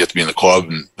 but you have to be in the club.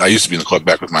 And I used to be in the club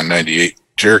back with my 98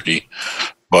 Cherokee,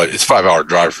 but it's a 5-hour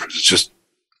drive. It's just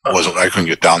I couldn't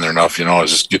get down there enough. I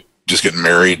was just getting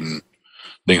married and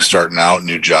things starting out,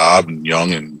 new job and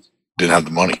young, and didn't have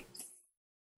the money.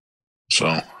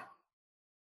 So,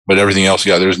 but everything else,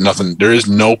 yeah, there's nothing. There is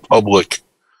no public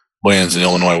lands in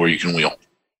Illinois where you can wheel.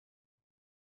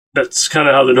 that's kind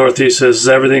of how the Northeast is.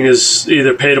 Everything is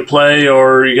either pay to play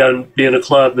or you got to be in a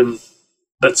club, and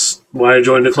that's why I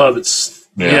joined the club. It's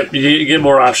you get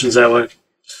more options that way.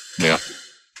 Yeah.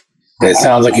 It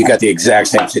sounds like you got the exact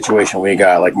same situation we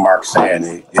got, like Mark's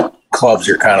saying. Clubs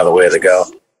are kind of the way to go.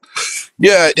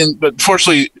 Yeah, but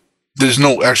fortunately, there's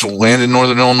no actual land in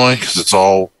Northern Illinois because it's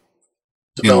all,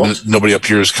 nobody up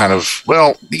here is kind of,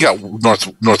 well, you got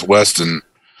Northwest,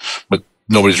 but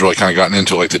nobody's really kind of gotten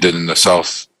into it like they did in the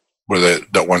South where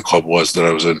that one club was that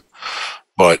I was in.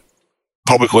 But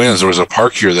public lands, there was a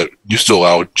park here that used to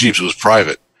allow Jeeps. It was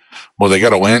private. Well, they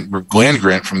got a land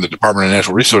grant from the Department of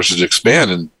Natural Resources to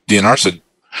expand, and DNR said,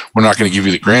 we're not going to give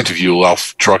you the grant if you allow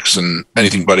trucks and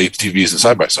anything but ATVs and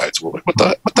side-by-sides. We're like, what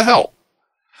the hell?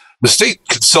 The state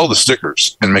could sell the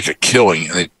stickers and make a killing,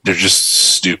 and they're just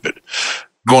stupid.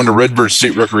 Going to Redbird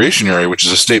State Recreation Area, which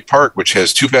is a state park, which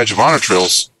has 2 Badge of Honor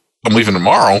trails. I'm leaving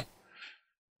tomorrow.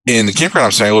 In the campground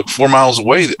I'm saying, look, 4 miles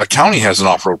away, a county has an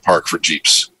off-road park for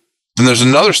Jeeps. Then there's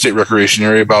another state recreation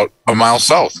area about a mile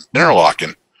south, Interlochen.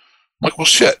 I'm like, well,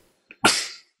 shit.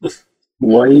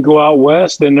 Well, you go out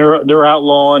west, and they're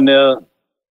outlawing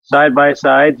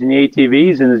side-by-sides and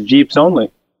ATVs, and it's Jeeps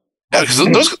only. Yeah, because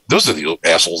those are the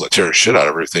assholes that tear the shit out of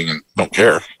everything and don't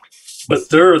care. But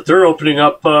they're opening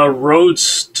up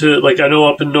roads to, like, I know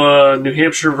up in New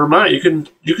Hampshire, Vermont, you can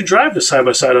drive the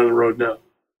side-by-side on the road now.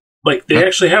 Like, they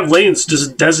actually have lanes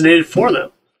just designated for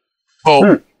them.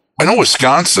 Well, I know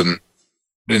Wisconsin,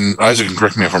 and Isaac can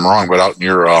correct me if I'm wrong, but out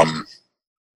near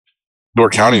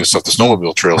Door County and stuff, the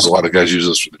snowmobile trails, a lot of guys use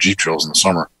those for the Jeep trails in the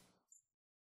summer.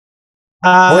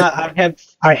 I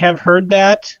have heard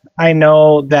that. I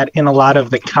know that in a lot of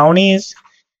the counties,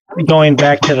 going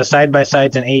back to the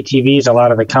side-by-sides and ATVs, a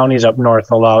lot of the counties up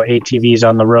north allow ATVs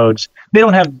on the roads. They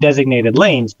don't have designated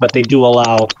lanes, but they do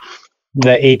allow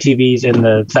the ATVs and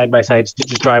the side-by-sides to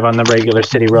just drive on the regular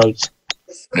city roads.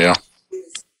 Yeah.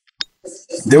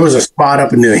 There was a spot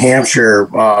up in New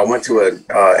Hampshire. I went to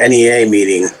a NEA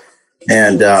meeting,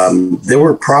 and there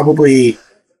were probably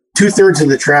 2/3 of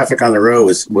the traffic on the road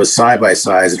was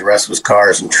side-by-sides, and the rest was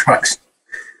cars and trucks.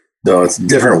 So it's a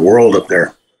different world up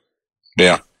there.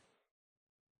 Yeah.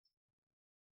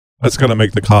 That's going to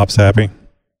make the cops happy.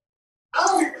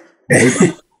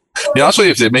 Yeah, honestly,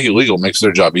 if they make it legal, it makes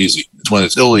their job easy. It's when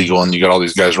it's illegal and you got all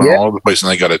these guys running all over the place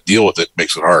and they got to deal with it,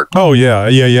 makes it hard. Oh,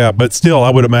 yeah. But still, I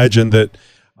would imagine that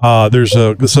there's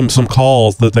some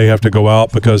calls that they have to go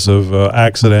out because of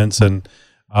accidents and,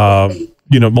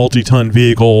 multi-ton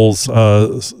vehicles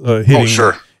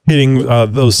hitting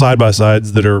those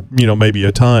side-by-sides that are, maybe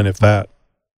a ton, if that.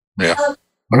 Yeah.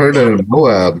 I heard that in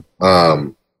Moab. I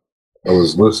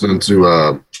was listening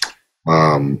to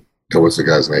what's the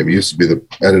guy's name? He used to be the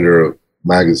editor of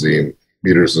magazine,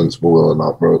 Peterson's Four-Wheel and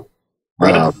Off-Road.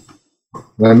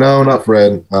 No, not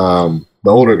Fred. The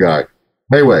older guy,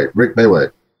 Rick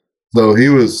Bayway. So he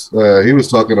was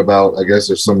talking about, I guess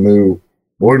there's some new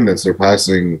ordinance they're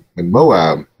passing in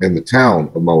Moab, in the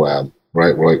town of Moab,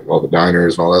 right, where like all the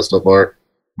diners and all that stuff are,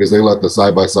 because they let the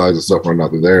side-by-sides and stuff run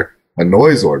out through there. A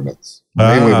noise ordinance.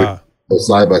 Mainly the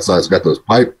side-by-sides got those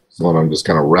pipes on them, just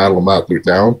kind of rattle them out through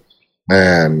town.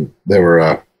 And they were,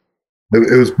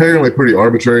 it was apparently pretty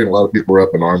arbitrary, and a lot of people were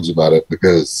up in arms about it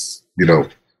because,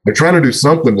 they're trying to do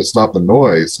something to stop the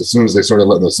noise as soon as they started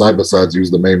letting the side-by-sides use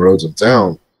the main roads in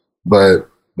town. But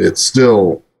it's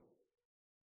still,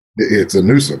 it's a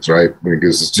nuisance, right?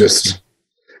 Because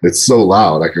it's so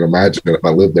loud. I can imagine if I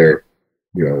lived there,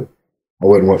 I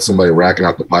wouldn't want somebody racking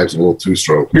out the pipes in a little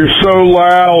two-stroke. You're so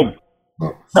loud.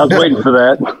 Oh. I was waiting for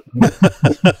that.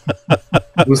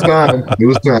 It was time.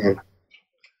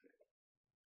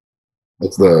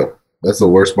 That's the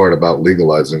worst part about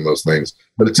legalizing those things.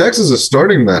 But Texas is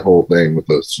starting that whole thing with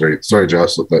the straight. Sorry,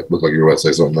 Josh, looked like you were about to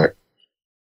say something there.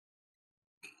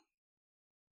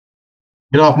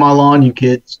 Get off my lawn, you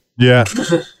kids. Yeah.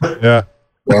 Yeah.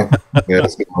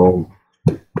 Let's get home.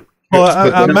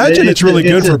 Well, I imagine it's really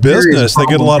good for business. They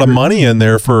get a lot of money in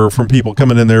there from people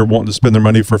coming in there wanting to spend their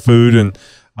money for food and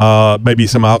maybe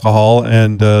some alcohol,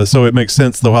 and so it makes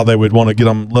sense though how they would want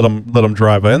to let them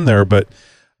drive in there. But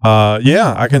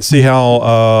I can see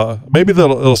how maybe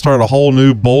it'll start a whole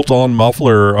new bolt-on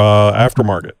muffler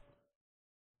aftermarket.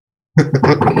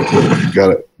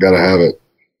 Gotta have it.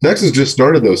 Texas just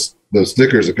started those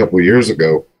stickers a couple of years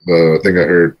ago. I think I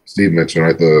heard Steve mention,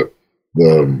 right, the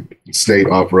state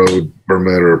off-road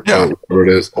permit or whatever it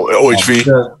is. OHV.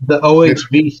 The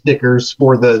OHV stickers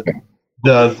for the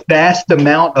vast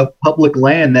amount of public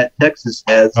land that Texas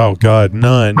has. Oh God,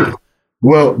 none.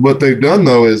 Well, what they've done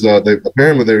though is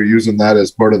they're using that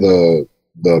as part of the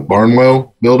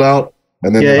Barnwell build out,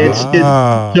 And then it's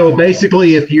so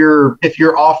basically if your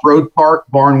off-road park,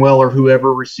 Barnwell or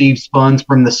whoever receives funds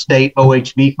from the state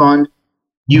OHV fund,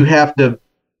 you have to,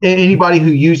 anybody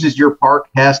who uses your park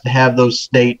has to have those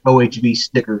state OHV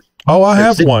stickers. Oh, I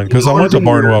have one because I went to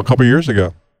Barnwell a couple years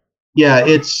ago. Yeah,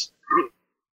 it's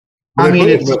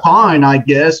fine, I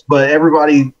guess, but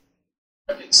everybody,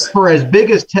 for as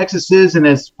big as Texas is and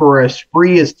for as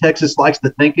free as Texas likes to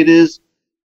think it is,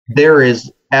 there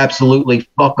is absolutely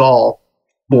fuck all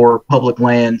for public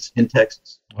lands in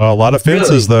Texas. A lot of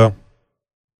fences, though.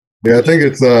 Yeah, I think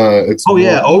it's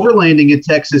overlanding in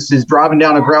Texas is driving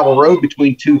down a gravel road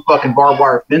between two fucking barbed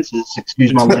wire fences.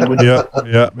 Excuse my language.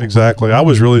 Yeah, exactly. I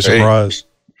was really surprised.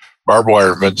 Barbed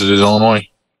wire invented in Illinois.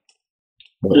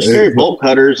 Just carry bolt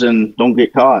cutters and don't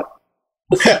get caught.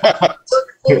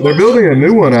 They're building a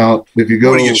new one out. If you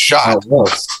go get shot,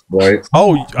 west, right?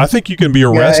 Oh, I think you can be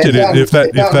arrested if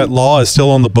that law is still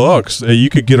on the books. You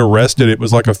could get arrested. It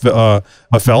was like a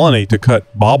felony to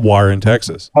cut barbed wire in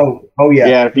Texas. Oh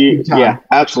yeah. Yeah,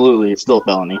 absolutely. It's still a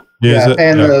felony. Yeah,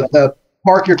 and the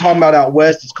park you're talking about out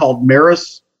west is called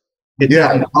Maris. It's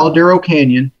in Caldero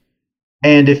Canyon.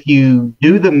 And if you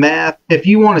do the math, if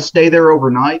you want to stay there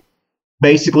overnight,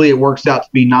 basically it works out to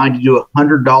be $90 to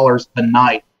 $100 a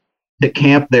night to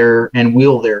camp there and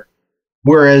wheel there.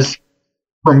 Whereas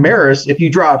from Maris, if you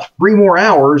drive 3 more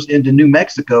hours into New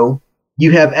Mexico,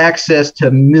 you have access to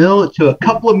a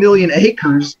couple of million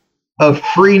acres of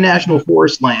free national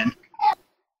forest land.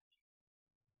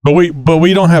 But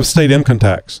we don't have state income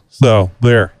tax, so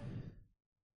there.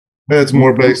 Yeah, it's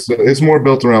more based. It's more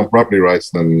built around property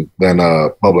rights than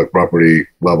public property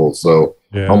level. So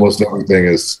almost everything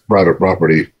is private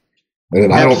property.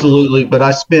 And absolutely, but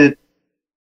I spent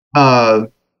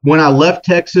when I left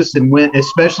Texas and went,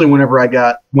 especially whenever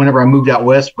I moved out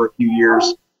west for a few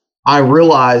years, I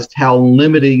realized how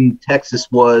limiting Texas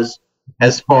was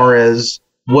as far as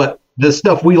what the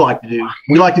stuff we like to do.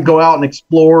 We like to go out and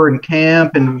explore and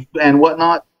camp and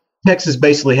whatnot. Texas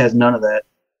basically has none of that.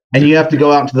 And you have to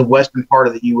go out into the western part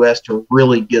of the U.S. to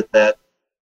really get that.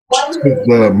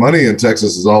 The money in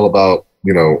Texas is all about,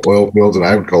 oil fields and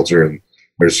agriculture, and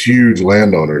there's huge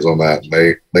landowners on that.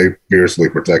 They fiercely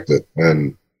protect it,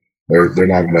 and they're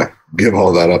not going to give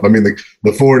all that up. I mean,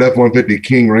 the Ford F-150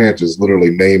 King Ranch is literally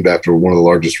named after one of the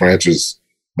largest ranches,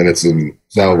 and it's in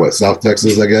South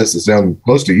Texas, I guess. It's down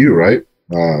close to you, right?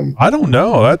 I don't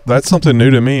know. That's something new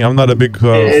to me. I'm not a big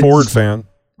Ford fan.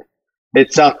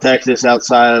 It's South Texas,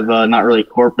 outside of not really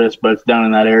Corpus, but it's down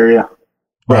in that area.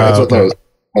 Right, that's what that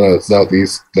was,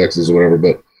 southeast Texas or whatever.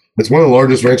 But it's one of the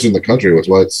largest ranches in the country. That's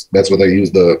what they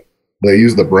use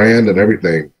the brand and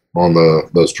everything on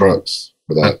those trucks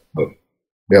for that. But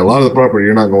yeah, a lot of the property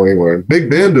you're not going anywhere. And Big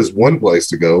Bend is one place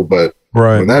to go, but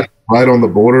when that's right on the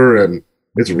border and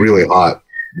it's really hot.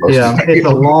 It's a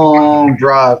long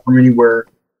drive from anywhere.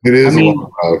 It is. A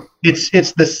long drive.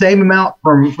 It's the same amount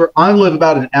I live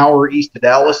about an hour east of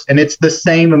Dallas, and it's the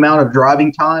same amount of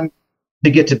driving time to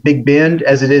get to Big Bend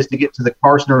as it is to get to the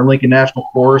Carson or Lincoln National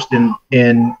Forest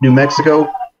in New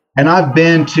Mexico. And I've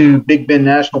been to Big Bend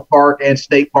National Park and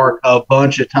State Park a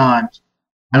bunch of times.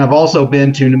 And I've also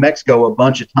been to New Mexico a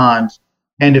bunch of times.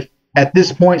 And if at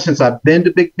this point, since I've been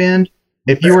to Big Bend,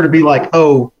 if you were to be like,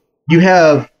 oh, you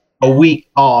have a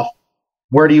week off,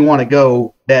 where do you want to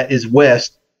go that is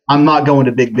west? I'm not going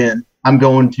to Big Bend. I'm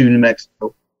going to New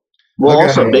Mexico. Well,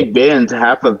 also Big Bend,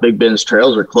 half of Big Bend's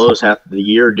trails are closed half of the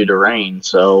year due to rain.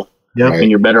 So, and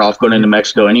you're better off going into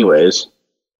Mexico anyways.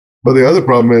 But the other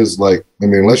problem is,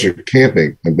 unless you're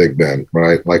camping in Big Bend,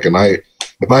 right?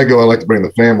 If I go, I like to bring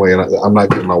the family, and I'm not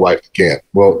getting my wife to camp.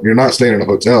 Well, you're not staying in a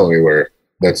hotel anywhere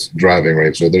that's driving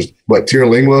range. So there's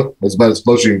Tiralingua. That's about as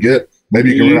close as you can get.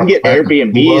 Maybe you can get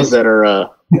Airbnbs that are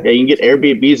you can get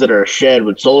Airbnbs that are a shed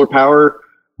with solar power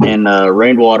and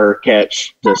rainwater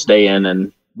catch to stay in,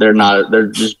 and they're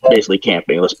just basically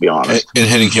camping, let's be honest. And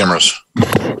hidden cameras.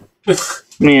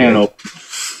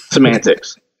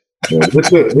 Semantics. Yeah,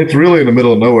 it's really in the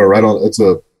middle of nowhere, right on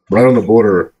the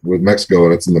border with Mexico,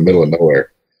 and it's in the middle of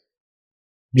nowhere.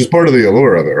 Which is part of the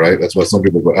allure of it, right? That's why some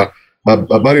people go. A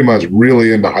buddy of mine's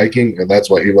really into hiking, and that's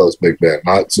why he loves Big Bend.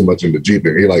 Not so much into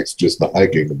jeeping. He likes just the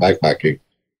hiking, the backpacking,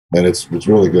 and it's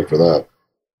really good for that.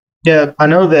 Yeah, I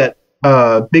know that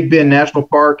Big Bend National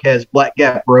Park has Black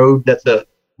Gap Road. That's a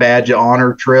badge of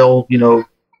honor trail.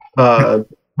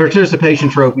 Participation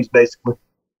trophies, basically.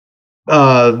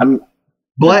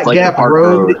 Black Gap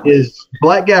Road is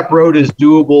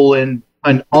doable in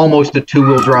an almost a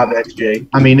 2-wheel drive XJ.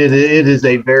 I mean, it is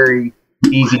a very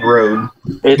easy road.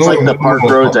 It's like the park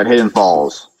roads at Hidden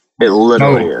Falls. It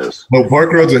literally is. No,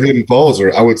 park roads at Hidden Falls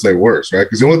are, I would say, worse, right?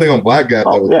 Because the only thing on Black Gap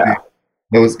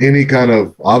there was any kind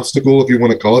of obstacle, if you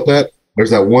want to call it that,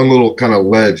 there's that one little kind of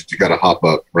ledge you got to hop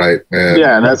up, right? And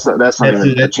and that's not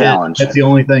even a challenge. That's the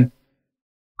only thing.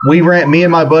 Me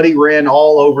and my buddy ran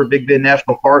all over Big Bend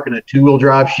National Park in a 2-wheel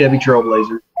drive Chevy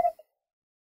Trailblazer.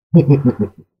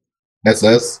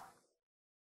 SS.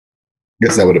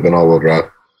 Guess that would have been all-wheel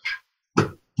drive.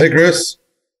 Hey, Chris.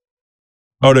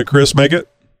 Oh, did Chris make it?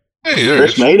 Hey,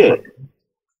 Chris made it.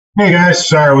 Hey guys,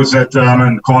 sorry I was at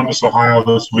in Columbus, Ohio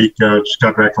this week. Just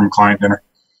got back from client dinner.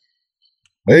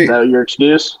 Hey, is that your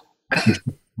excuse?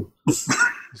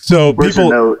 So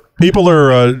people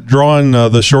are drawing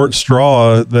the short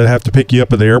straw that have to pick you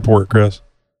up at the airport, Chris.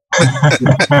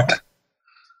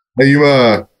 Hey,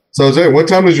 so what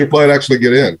time does your flight actually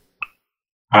get in?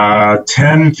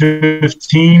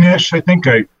 10:15-ish, I think.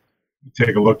 I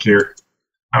take a look here.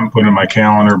 I'm putting in my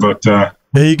calendar, but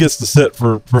he gets to sit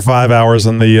for 5 hours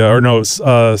in the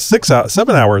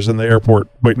 7 hours in the airport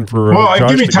waiting for. Well, it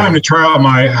give me time to try out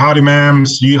my howdy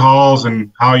ma'ams, yeehaws, and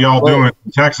how y'all doing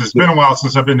in Texas. It's been a while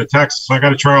since I've been to Texas, so I got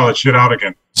to try all that shit out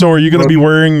again. So, are you going to be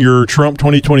wearing your Trump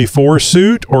 2024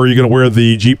 suit, or are you going to wear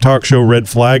the Jeep Talk Show red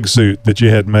flag suit that you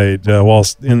had made while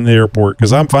in the airport?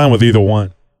 Because I'm fine with either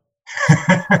one.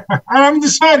 I haven't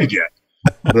decided yet.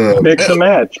 Mix and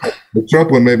match. The Trump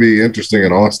one may be interesting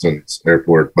in Austin's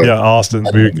airport, but Austin,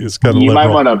 it's kind of. You might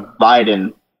want a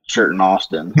Biden shirt in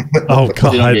Austin. Oh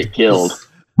God, you don't get killed.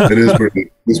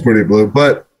 It's pretty blue.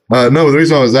 But no, the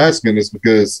reason I was asking is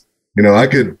because I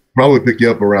could probably pick you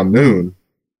up around noon,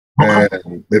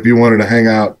 and if you wanted to hang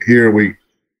out here,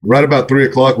 right about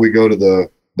 3:00 we go to the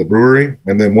brewery,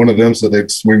 and then one of them said they'd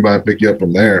swing by and pick you up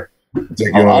from there.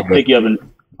 I'll pick you up and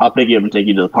take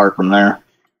you to the park from there.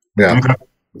 Yeah, okay.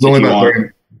 It's only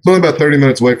about 30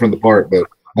 minutes away from the park, but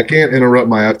I can't interrupt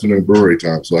my afternoon brewery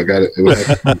time, so I got it. It would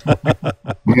have to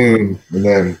be noon, and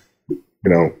then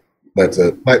that's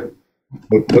it. I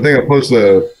think I posted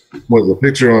a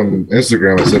picture on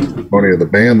Instagram. I said funny of the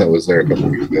band that was there a couple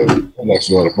weeks ago. It was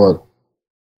actually a lot of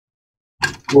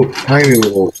fun. Tiny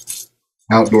little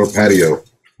outdoor patio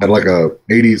had like a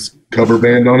 80s cover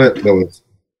band on it that was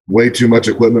way too much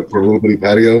equipment for a little bitty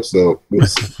patio, so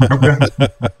it's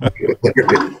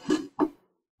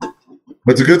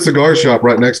a good cigar shop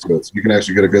right next to it, so you can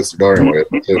actually get a good cigar in it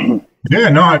too. Yeah,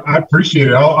 no, I appreciate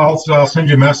it. I'll send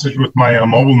you a message with my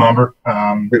mobile number.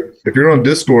 If you're on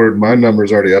Discord, my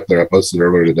number's already up there. I posted it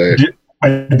earlier today.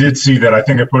 I did see that. I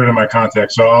think I put it in my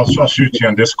contact, so I'll shoot you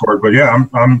on Discord. But yeah,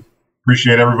 I'm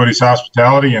appreciate everybody's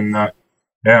hospitality, and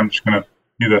I'm just gonna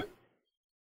be the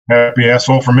happy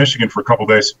asshole from Michigan for a couple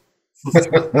days.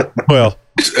 Well,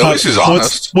 at least he's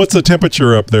honest. What's the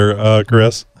temperature up there,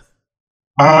 Chris?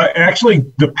 Actually,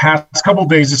 the past couple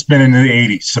days it's been in the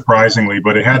 80s, surprisingly,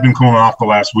 but it had been cooling off the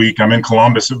last week. I'm in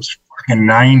Columbus; it was fucking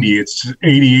 90. It's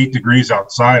 88 degrees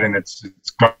outside, and it's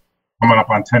coming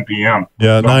up on 10 p.m.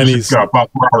 Yeah, so 90s.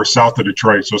 About 4 hours south of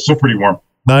Detroit, so it's still pretty warm.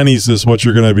 90s is what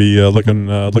you're going to be looking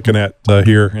at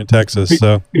here in Texas.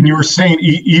 So, and you were saying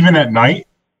even at night?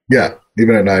 Yeah,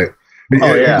 even at night.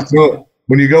 Oh yeah. So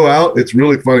when you go out, it's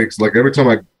really funny because like every time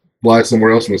I fly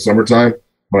somewhere else in the summertime,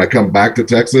 when I come back to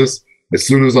Texas, as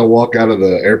soon as I walk out of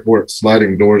the airport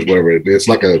sliding doors, whatever it is, it's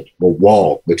like a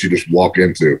wall that you just walk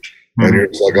into, and you're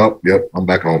just like, oh, yep, I'm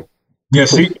back home. Yeah,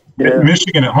 see, in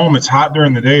Michigan at home, it's hot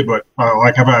during the day, but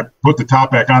like I put the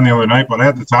top back on the other night, but I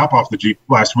had the top off the Jeep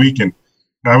last week, and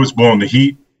I was blowing the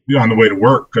heat on the way to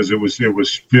work because it was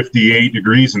 58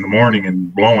 degrees in the morning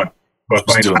and blowing, but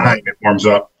by night it warms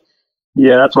up.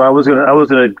 Yeah, that's why I was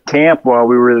gonna camp while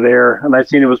we were there, and I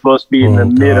seen it was supposed to be in the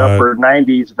mid upper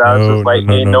 90s. And I was just like,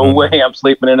 no way, I'm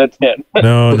sleeping in a tent.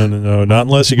 No, not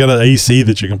unless you got an AC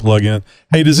that you can plug in.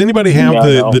 Hey, does anybody have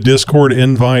the Discord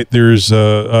invite? There's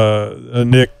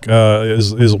Nick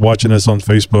is watching us on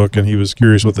Facebook, and he was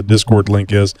curious what the Discord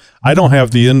link is. I don't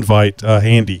have the invite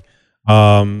handy,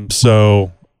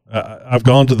 so I've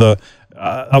gone to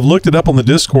I've looked it up on the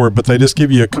Discord, but they just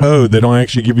give you a code. They don't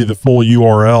actually give you the full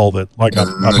URL that I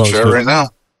posted right now.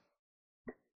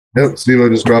 Yep, Steve, I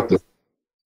just dropped it.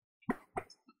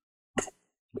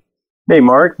 Hey,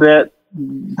 Mark, that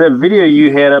video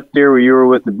you had up there where you were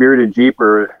with the bearded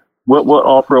Jeeper, what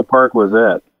off-road park was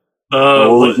that?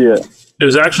 It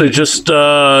was actually just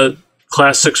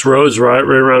Class 6 roads right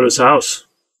around his house.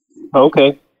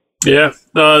 Okay. Yeah.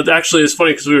 Actually, it's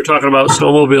funny because we were talking about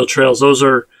snowmobile trails. Those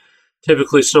are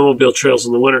typically snowmobile trails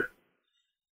in the winter.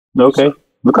 Okay.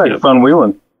 Look like fun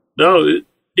wheeling. No,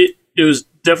 it was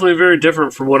definitely very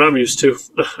different from what I'm used to.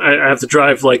 I have to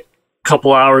drive like a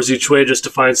couple hours each way just to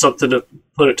find something to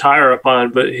put a tire up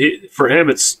on. But for him,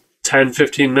 it's 10,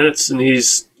 15 minutes, and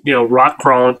he's rock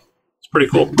crawling. It's pretty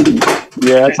cool.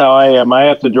 Yeah, that's how I am. I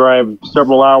have to drive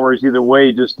several hours either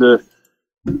way just to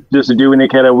do any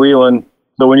kind of wheeling.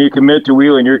 So when you commit to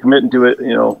wheeling, you're committing to it,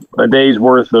 a day's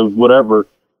worth of whatever.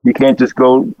 You can't just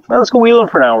go, let's go wheeling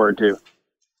for an hour or two.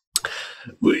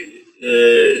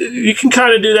 You can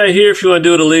kind of do that here if you want to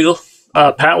do it illegal.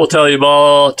 Pat will tell you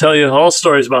all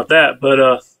stories about that, but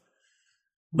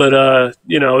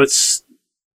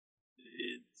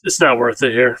it's not worth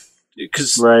it here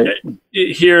because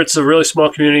here it's a really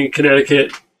small community in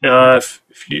Connecticut.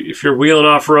 If you're wheeling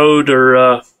off road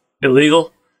or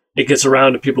illegal, it gets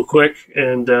around to people quick,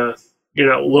 and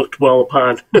you're not looked well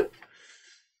upon.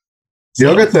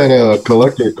 Y'all got that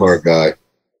collector car guy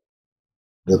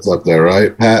that's up there,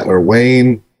 right? Pat or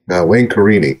Wayne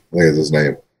Carini, I think is his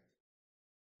name.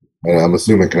 I'm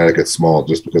assuming Connecticut's small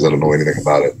just because I don't know anything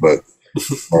about it, but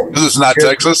because it's not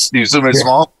Texas, you assume it's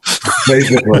small.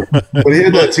 Basically, but he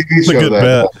had that TV show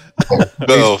that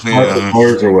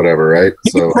cars or whatever, right?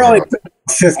 You could probably put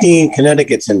 15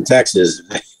 Connecticut's in Texas.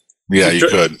 Yeah, you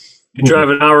could. You drive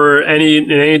an hour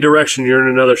in any direction, you're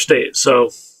in another state. So,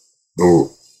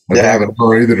 if I have an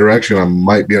hour either direction, I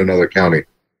might be in another county.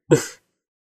 I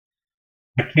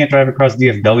can't drive across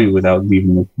DFW without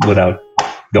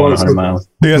going 100 miles.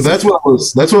 Yeah, so that's what I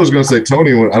was going to say,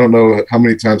 Tony. I don't know how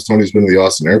many times Tony's been to the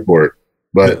Austin airport,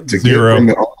 but to get from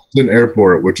the Austin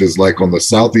airport, which is like on the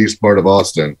southeast part of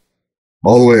Austin,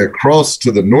 all the way across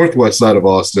to the northwest side of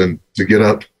Austin to get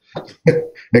up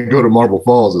and go to Marble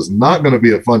Falls is not going to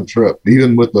be a fun trip,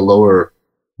 even with the lower,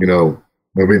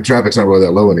 traffic's not really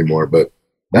that low anymore, but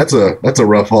that's a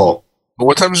rough haul.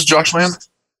 What time is Josh land?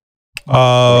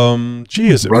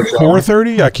 Is it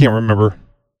 4:30? I can't remember.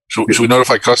 Should we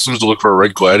notify Customs to look for a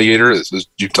red Gladiator that says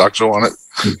Jeep Talk Show on it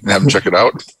and have them check it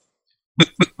out?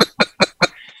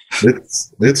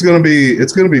 It's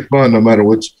gonna be fun no matter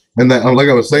which. And that, like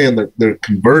I was saying, they're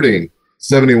converting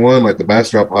 71, like the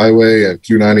Bastrop Highway and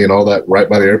 290 and all that, right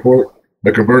by the airport.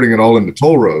 They're converting it all into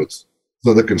toll roads.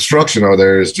 So the construction over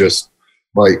there is just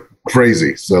like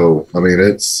crazy. So I mean,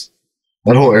 that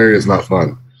whole area is not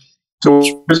fun. So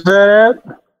where's that at?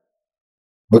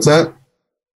 What's that?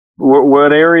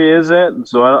 What area is that?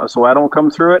 So I don't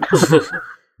come through it.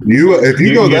 If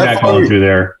you go that far through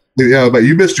there, yeah, but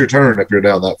you missed your turn if you're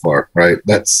down that far, right?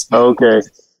 That's okay.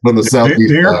 From the southeast.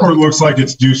 The airport looks like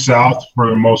it's due south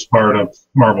for the most part of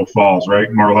Marble Falls,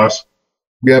 right? More or less.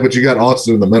 Yeah, but you got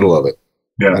Austin in the middle of it.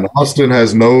 Yeah, and Austin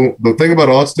has the thing about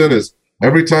Austin is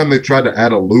every time they try to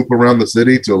add a loop around the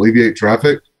city to alleviate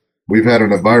traffic, we've had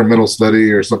an environmental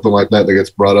study or something like that gets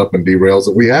brought up and derails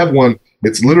it. We have one.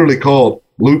 It's literally called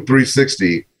Loop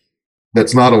 360.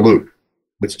 That's not a loop.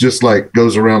 It's just like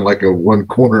goes around like a one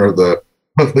corner of the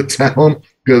town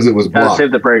because it was blocked.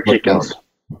 Save the prairie chickens.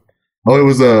 Oh, it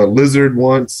was a lizard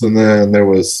once, and then there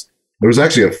was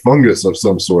actually a fungus of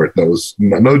some sort that was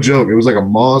no joke. It was like a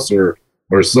moss or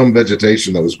some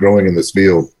vegetation that was growing in this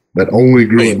field that only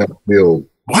grew in that field.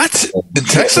 What? In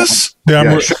Texas?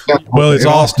 Yeah, it's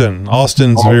Austin.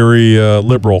 Austin's very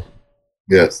liberal.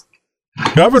 Yes.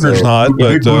 Governor's not,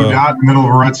 but blue dot in the middle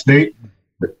of a red state.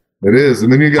 It is,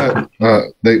 and then you got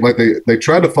they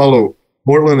tried to follow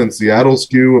Portland and Seattle's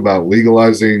cue about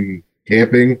legalizing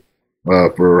camping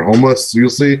for homeless. You'll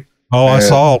see. Oh, I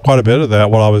saw quite a bit of that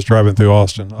while I was driving through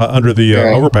Austin under the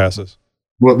overpasses.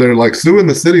 Well, they're like suing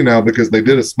the city now because they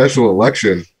did a special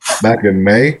election back in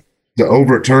May to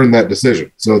overturn that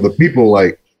decision. So the people,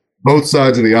 like both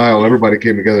sides of the aisle, everybody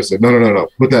came together and said, no,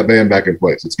 put that ban back in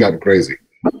place. It's gotten crazy.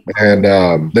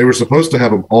 And they were supposed to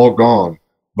have them all gone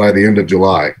by the end of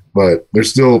July, but there's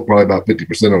still probably about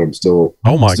 50% of them still.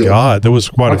 Oh my God, there was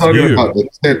quite a few. About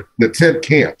the tent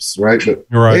camps, right? But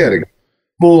you're right. They had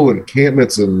full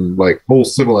encampments and like whole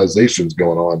civilizations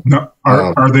going on. No,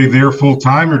 are they there full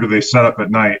time or do they set up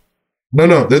at night?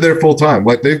 No, they're there full time.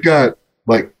 Like they've got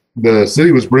like the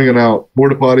city was bringing out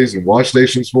porta potties and wash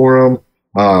stations for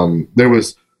them. There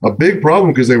was a big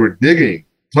problem because they were digging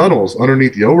tunnels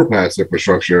underneath the overpass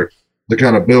infrastructure to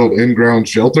kind of build in-ground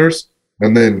shelters,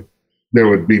 and then there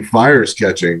would be fires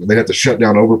catching, and they had to shut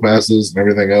down overpasses and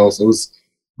everything else. It was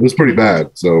pretty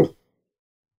bad. So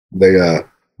they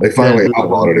finally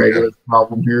outlawed it again.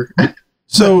 Problem here.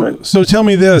 So tell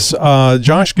me this.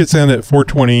 Josh gets in at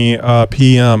 4:20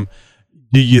 p.m.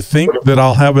 Do you think that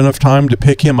I'll have enough time to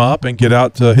pick him up and get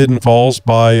out to Hidden Falls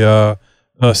by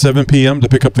 7 p.m. to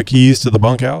pick up the keys to the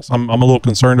bunkhouse? I'm a little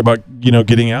concerned about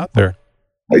getting out there.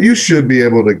 You should be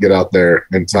able to get out there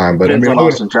in time, but it's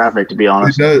Austin traffic, to be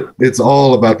honest. It's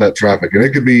all about that traffic, and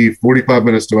it could be 45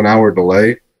 minutes to an hour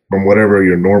delay from whatever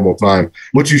your normal time.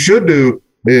 What you should do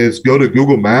is go to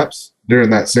Google Maps during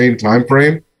that same time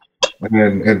frame,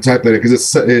 and type that in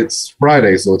because it's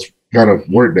Friday, so it's kind of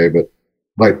work day, but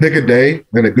like pick a day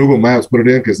and at Google Maps, put it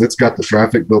in because it's got the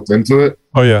traffic built into it.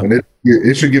 Oh yeah, and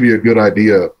it should give you a good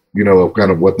idea, of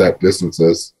kind of what that distance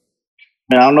is.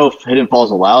 I don't know if Hidden Falls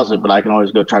allows it, but I can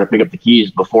always go try to pick up the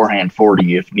keys beforehand for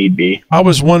you if need be. I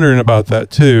was wondering about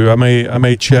that too. I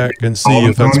may check and see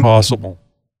if that's possible.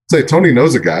 Say Tony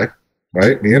knows a guy,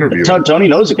 right? The interview. Tony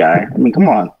knows a guy. I mean, come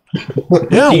on.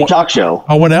 Yeah, Deep Talk Show.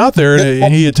 I went out there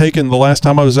and he had taken the last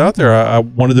time I was out there. I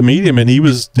wanted to meet him and he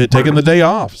had taken the day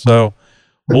off. So,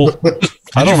 well,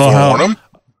 I don't know how.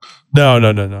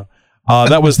 No.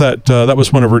 That was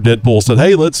whenever Deadpool said,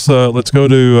 "Hey, let's go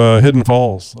to Hidden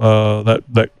Falls."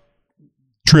 That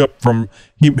trip from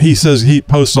he says he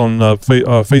posts on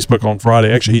Facebook on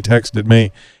Friday. Actually, he texted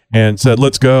me and said,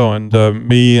 "Let's go." And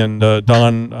me and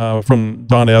Don from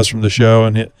Don S from the show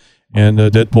and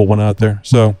Deadpool went out there.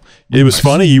 So it was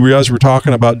funny. You guys were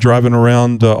talking about driving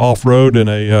around off road in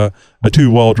a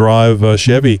 2-wheel drive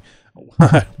Chevy.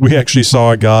 We actually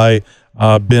saw a guy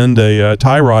bend a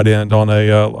tie rod end on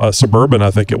a Suburban,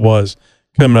 I think it was,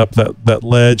 coming up that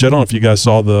ledge. I don't know if you guys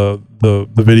saw the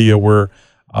video where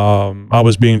I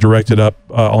was being directed up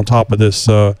on top of this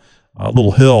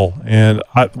little hill, and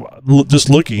just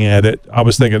looking at it, I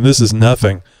was thinking this is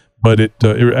nothing, but it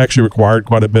actually required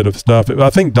quite a bit of stuff. I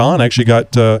think Don actually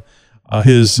got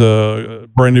his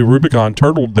brand new Rubicon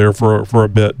turtled there for a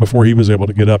bit before he was able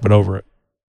to get up and over it.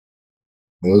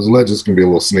 Those ledges can be a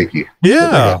little sneaky.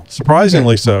 Yeah,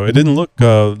 surprisingly so. It didn't look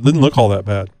all that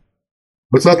bad.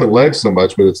 But it's not the ledge so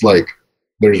much, but it's like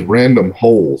there's random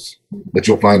holes that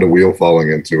you'll find a wheel falling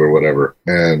into or whatever.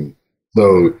 And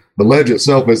so the ledge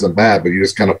itself isn't bad, but you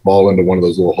just kind of fall into one of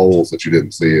those little holes that you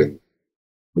didn't see, and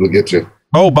it'll get you.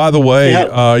 Oh, by the way,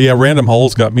 random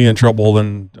holes got me in trouble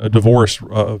and a divorce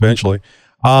eventually.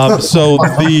 So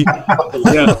but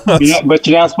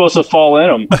you're not supposed to fall in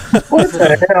them. What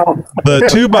the hell? The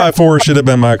 2x4 should have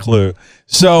been my clue.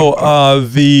 So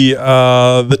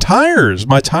the tires,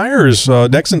 my tires,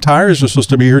 Nexen tires are supposed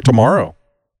to be here tomorrow.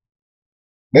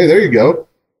 Hey, there you go.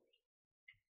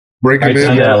 Breaking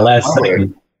in last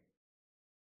second.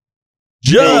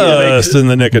 Just in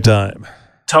the nick of time.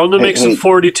 Tell them to make some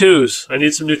 42s. I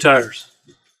need some new tires.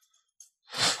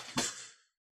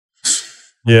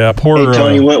 Yeah, poor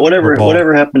Tony.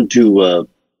 Whatever happened to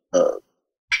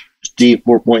Steve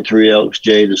 4.3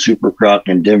 LXJ, the Super Croc,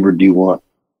 and Denver D1?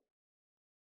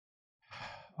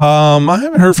 I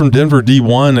haven't heard from Denver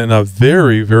D1 in a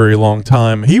very, very long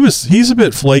time. He's a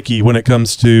bit flaky when it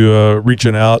comes to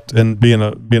reaching out and being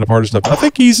a part of stuff. I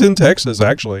think he's in Texas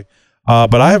actually,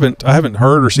 but I haven't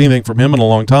heard or seen anything from him in a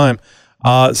long time.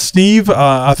 Steve,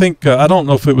 I think, I don't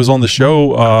know if it was on the show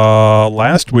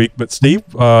last week, but Steve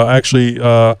actually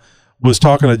was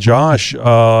talking to Josh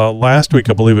last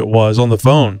week, I believe it was, on the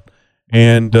phone.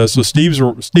 And so Steve's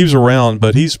around,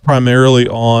 but he's primarily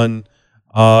on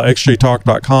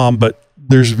xjtalk.com, but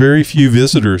there's very few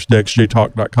visitors to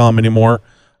xjtalk.com anymore.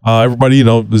 Everybody,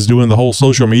 is doing the whole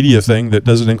social media thing that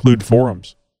doesn't include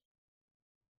forums.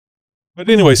 But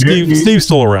anyway, Steve's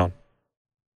still around.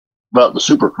 About the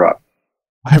Super Croc.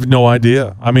 I have no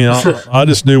idea. I mean, I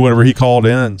just knew whenever he called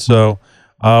in. So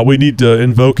we need to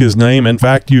invoke his name. In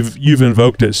fact, you've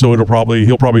invoked it, so he'll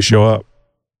probably show up.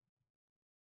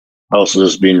 Oh, so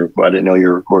this is being recorded. I didn't know you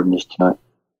were recording this tonight.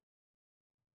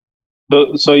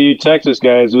 So you Texas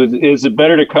guys, is it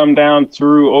better to come down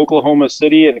through Oklahoma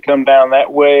City and come down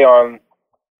that way on,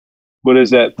 what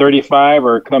is that, 35,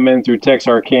 or come in through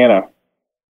Texarkana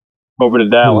over to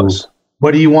Dallas? Ooh.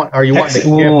 What do you want? Are you wanting to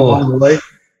camp along the way?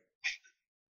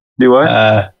 Do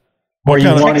what?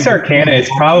 Texarkana is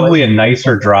probably a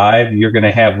nicer drive. You're going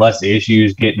to have less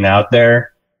issues getting out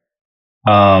there.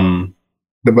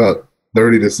 About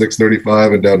 30 to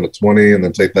 635 and down to 20, and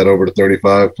then take that over to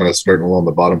 35, kind of starting along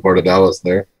the bottom part of Dallas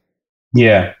there.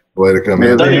 Yeah. Way to come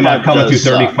in. You're not coming through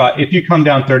 35. If you come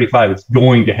down 35, it's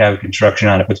going to have construction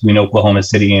on it between Oklahoma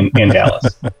City and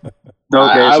Dallas.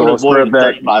 I would avoid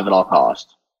 35 at all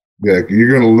costs. Yeah, you're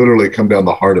going to literally come down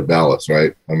the heart of Dallas,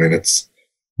 right? I mean,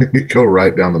 you go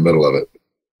right down the middle of it.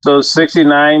 So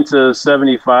 69 to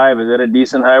 75, is that a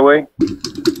decent highway?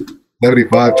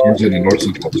 75 turns into North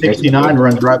Central. 69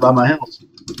 runs right by my house.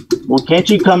 Well, can't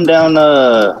you come down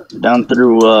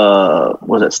through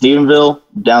was it Stephenville,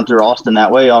 down through Austin that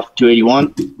way off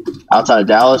 281 outside of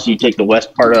Dallas? You take the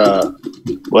west part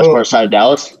side of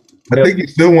Dallas. I think you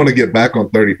still want to get back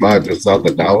on 35 just south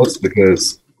of Dallas,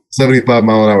 because 75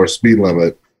 mile an hour speed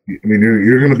limit. I mean,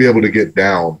 you're going to be able to get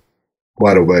down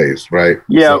quite a ways, right?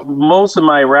 Yeah, so most of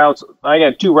my routes, I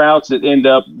got two routes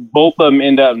that both of them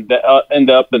end up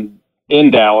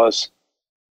in Dallas,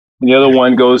 and the other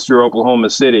one goes through Oklahoma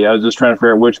City. I was just trying to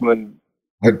figure out which one.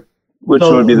 Which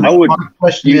one would be the? I would. My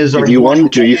question is, if you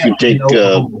wanted to, you could take.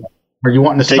 Are you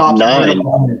wanting to take stop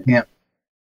 9? Camp?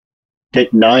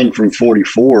 Take 9 from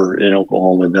 44 in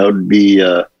Oklahoma. That would be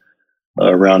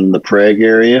around the Prague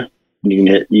area. You can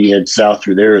head south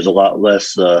through there. Is a lot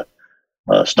less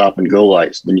stop and go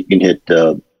lights. Then you can hit.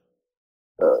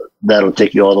 That'll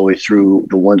take you all the way through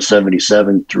the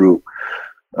 177 through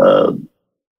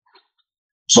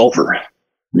Sulphur.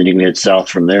 Then you can head south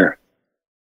from there.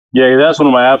 Yeah, that's one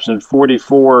of my options.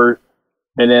 44,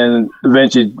 and then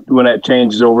eventually when that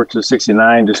changes over to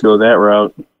 69, just go that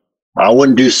route. I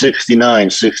wouldn't do 69.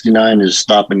 69 is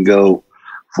stop and go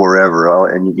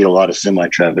forever, and you get a lot of semi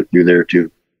traffic through there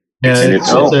too. Yeah, and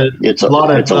it's a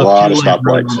lot of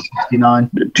stoplights. 69.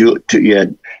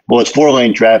 Well, it's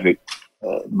 4-lane traffic,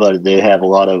 but they have a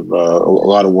lot of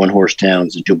one horse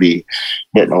towns that you'll be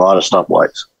hitting a lot of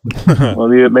stoplights. Well,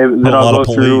 maybe then I'll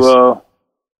go through.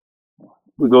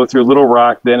 We go through Little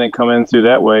Rock then and come in through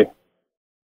that way.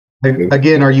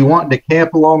 Again, are you wanting to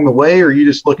camp along the way, or are you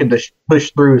just looking to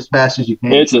push through as fast as you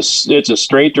can? It's a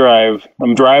straight drive.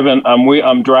 I'm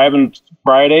driving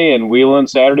Friday and wheeling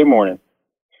Saturday morning.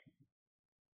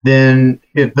 Then,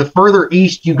 if the further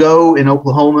east you go in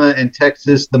Oklahoma and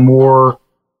Texas, the more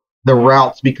the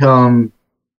routes become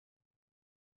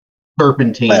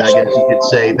serpentine, I guess you could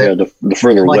say. Yeah, the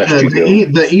further west you go.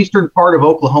 The eastern part of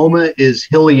Oklahoma is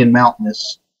hilly and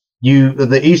mountainous.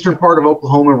 The eastern part of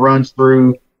Oklahoma runs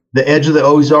through the edge of the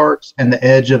Ozarks and the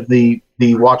edge of the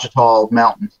Ouachita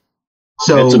Mountains.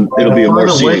 So it'll be a more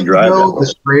scenic drive. The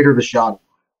straighter the shot.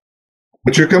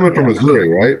 But you're coming from Missouri,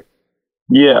 right?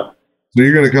 Yeah. So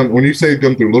you're going to come, when you say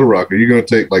come through Little Rock, are you going to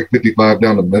take like 55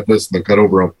 down to Memphis and then cut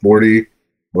over on 40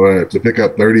 or to pick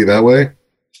up 30 that way?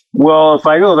 Well, if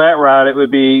I go that route, it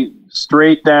would be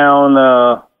straight down.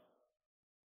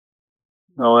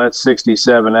 That's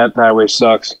 67. That highway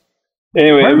sucks.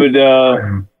 Anyway, it would.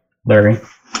 Larry.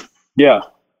 Yeah.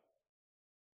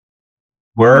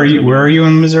 Where are you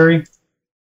in Missouri?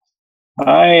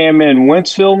 I am in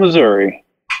Wentzville, Missouri.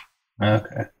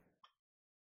 Okay.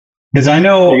 Because I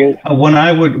know when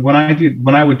I would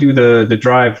do the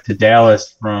drive to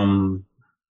Dallas from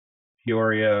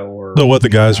Peoria or. So what the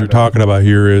guys are talking about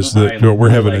here is that we're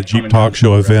having a Jeep Talk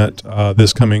Show event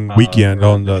this coming weekend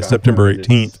on September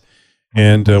 18th,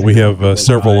 and we have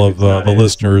several of the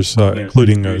listeners,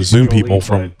 including Zoom people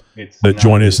that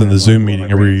join us in the Zoom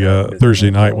meeting every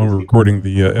Thursday night when we're recording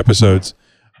the episodes.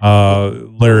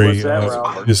 Larry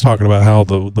is talking about how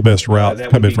the best route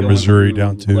coming from Missouri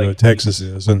down to Texas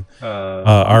is, and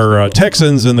our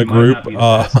Texans in the group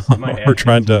are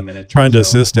trying to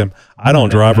assist him. I don't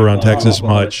drive around Texas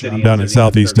much. I'm down in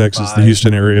Southeast Texas, the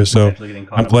Houston area, so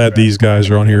I'm glad these guys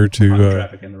are on here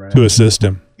to assist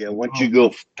him. Yeah, once you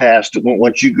go,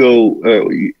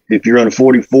 if you're on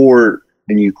 44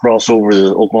 and you cross over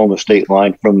the Oklahoma state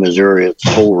line from Missouri, it's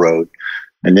a toll road.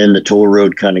 And then the toll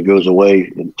road kind of goes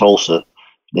away in Tulsa.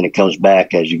 Then it comes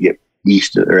back as you get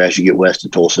east or as you get west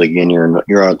of Tulsa again.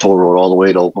 You're on a toll road all the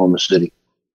way to Oklahoma City.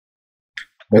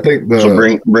 I think so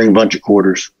bring a bunch of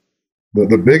quarters.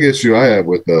 The big issue I have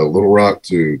with the Little Rock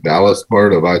to Dallas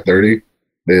part of I-30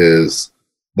 is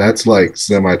that's like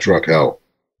semi-truck hell,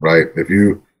 right? If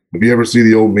you ever see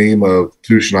the old meme of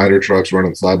two Schneider trucks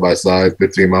running side by side,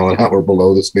 15 mile an hour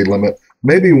below the speed limit,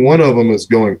 maybe one of them is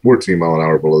going 14 mile an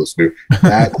hour below the speed.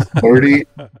 That 30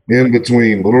 in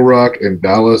between Little Rock and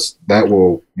Dallas,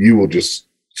 you will just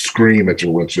scream at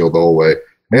your windshield the whole way.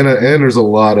 And there's a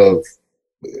lot of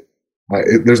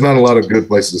there's not a lot of good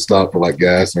places to stop for like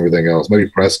gas and everything else. Maybe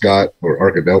Prescott or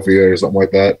Arkadelphia or something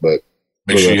like that. But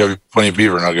make sure you have plenty of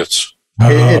beaver nuggets.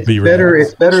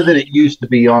 It's better than it used to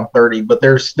be on 30, but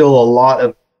there's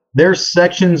still there's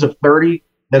sections of 30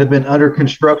 that have been under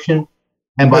construction.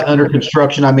 And by under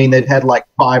construction, I mean they've had like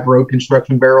 5 road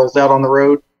construction barrels out on the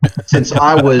road since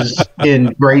I was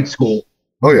in grade school.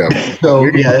 Oh yeah. So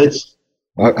yeah,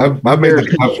 I've made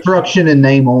the construction in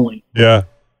name only. Yeah.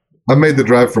 I made the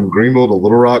drive from Greenville to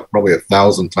Little Rock probably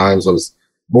 1,000 times. I was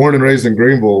born and raised in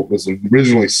Greenville, was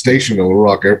originally stationed in Little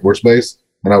Rock Air Force Base,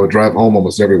 and I would drive home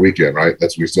almost every weekend, right?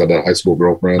 That's when we still had that high school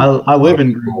girlfriend. I live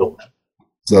in Greenville.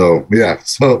 So yeah.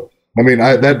 So I mean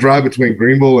that drive between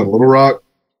Greenville and Little Rock,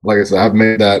 like I said, I've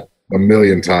made that a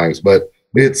million times, but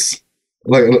it's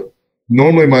like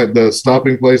normally the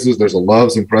stopping places, there's a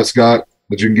Love's in Prescott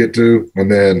that you can get to. And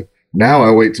then now I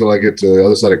wait till I get to the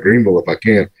other side of Greenville if I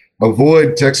can.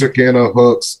 Avoid Texarkana,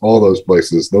 Hooks, all those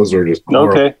places. Those are just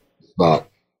okay. Stop.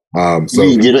 So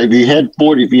if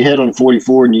you head on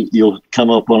 44 and you'll come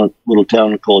up on a little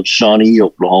town called Shawnee,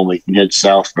 Oklahoma. You can head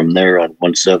south from there on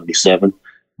 177.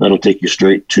 That'll take you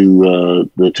straight to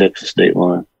the Texas state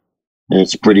line. And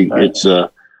it's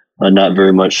not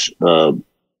very much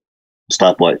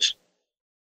stoplights.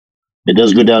 It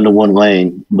does go down to one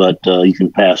lane, but you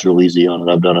can pass real easy on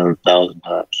it. I've done it 1,000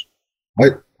 times.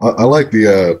 I like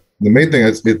the main thing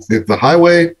is if the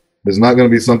highway is not going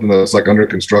to be something that's like under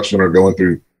construction or going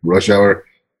through rush hour,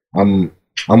 I'm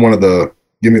one of the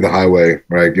give me the highway,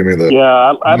 right? Give me the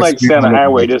I'd like to stay on the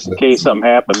highway just in case something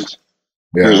happens.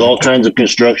 Yeah. There's all kinds of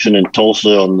construction in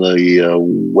Tulsa on the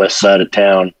west side of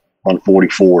town on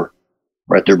 44,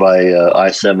 right there by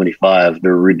I-75.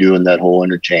 They're redoing that whole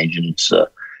interchange, and it's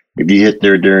if you hit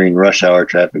there during rush hour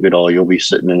traffic at all, you'll be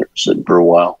sitting for a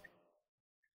while.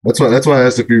 That's why I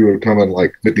asked if you were coming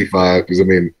like 55, because I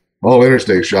mean, all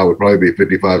interstate shot would probably be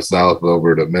 55 south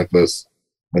over to Memphis,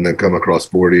 and then come across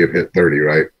 40 and hit 30,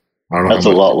 right? I don't know. That's a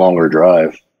lot longer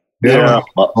drive. Yeah,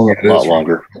 a lot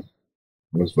longer.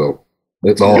 So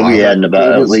it's all. You'll be adding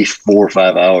about at least 4 or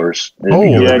 5 hours.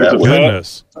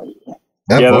 Goodness.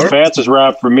 The fastest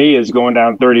route for me is going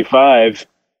down 35.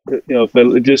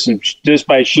 Just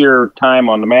by sheer time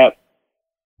on the map.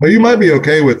 Well, you might be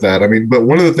okay with that. I mean, but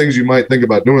one of the things you might think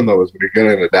about doing though is when you get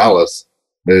into Dallas,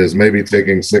 is maybe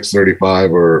taking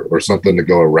 635 or something to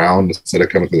go around instead of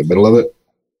coming through the middle of it,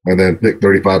 and then pick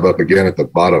 35 up again at the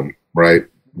bottom, right?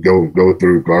 Go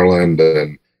through Garland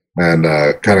and kind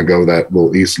of go that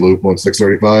little east loop on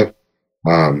 635,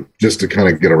 just to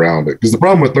kind of get around it. Because the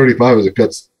problem with 35 is it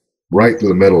cuts right through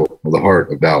the middle of the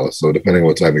heart of Dallas. So depending on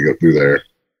what time you go through there.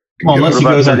 Well, unless he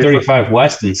goes on 35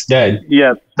 West instead.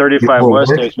 Yeah, 35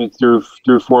 West takes me through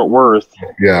Fort Worth.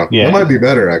 Yeah, that might be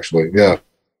better actually. Yeah.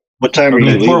 What time are you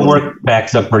leaving? Fort Worth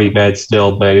backs up pretty bad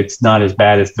still, but it's not as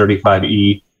bad as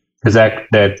 35E because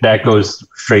that goes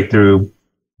straight through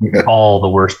all the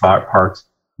worst parts.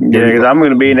 Yeah, because I'm going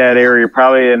to be in that area,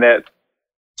 probably in that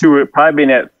 3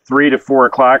 to 4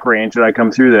 o'clock range that I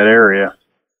come through that area.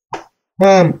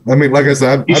 I mean, like I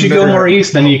said, you should go more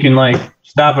east, then you can like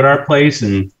stop at our place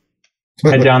and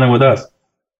head down there with us.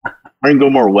 I can go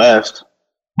more west.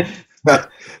 There's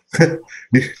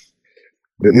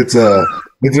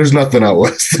nothing out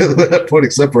west at that point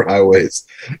except for highways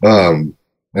and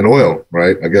oil,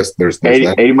 right? I guess there's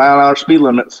 80 mile an hour speed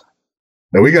limits.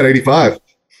 Now we got 85,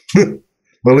 at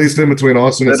least in between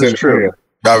Austin and San Antonio.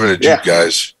 Driving a Jeep,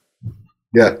 guys.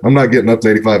 Yeah, I'm not getting up to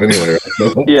 85 anyway. Right?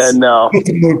 So yeah, no. That's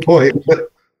a moot point.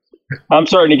 I'm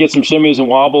starting to get some shimmies and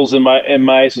wobbles in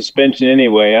my suspension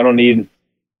anyway. I don't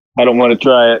want to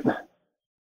try it.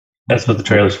 That's what the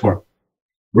trailer's for.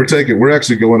 We're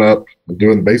actually going up and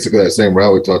doing basically that same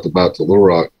route we talked about to Little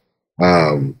Rock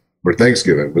for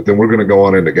Thanksgiving, but then we're going to go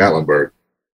on into Gatlinburg.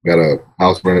 Got a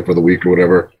house rented for the week or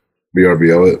whatever,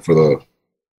 VRBO it for the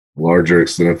larger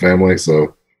extended family.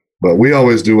 So, but we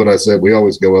always do what I said. We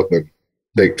always go up and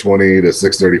take 20 to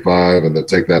 635 and then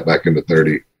take that back into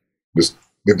 30.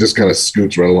 It just kind of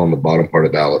scoots right along the bottom part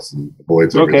of Dallas and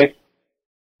avoids everything. Okay.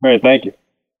 All right. Thank you.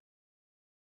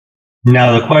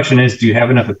 Now the question is, do you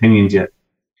have enough opinions yet?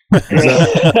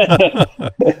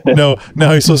 No,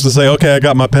 now he's supposed to say, okay, I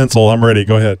got my pencil. I'm ready.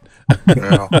 Go ahead.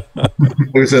 Like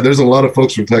I said, there's a lot of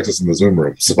folks from Texas in the Zoom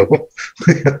room. So,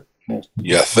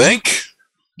 you think?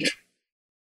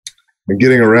 And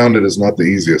getting around it is not the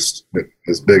easiest,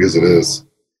 as big as it is.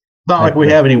 It's not like we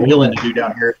have any wheeling to do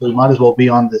down here, so we might as well be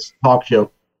on this talk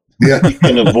show. Yeah, you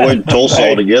can avoid Tulsa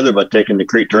altogether by taking the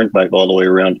Creek Turnpike all the way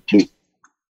around too.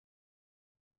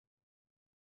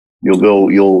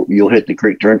 You'll hit the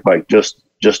Creek Turnpike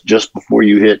just before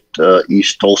you hit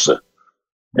East Tulsa,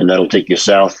 and that'll take you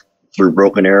south through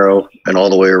Broken Arrow and all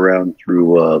the way around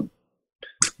through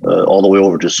all the way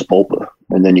over to Sapulpa,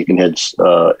 and then you can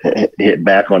hit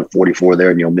back on 44 there,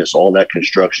 and you'll miss all that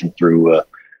construction through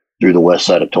the west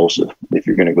side of Tulsa if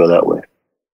you're going to go that way.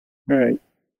 All right,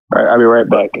 I'll be right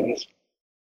back, guys.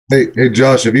 Hey,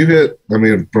 Josh, have you hit? I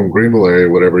mean, from Greenville area,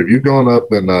 whatever. Have you gone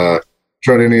up and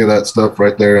tried any of that stuff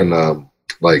right there in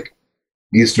like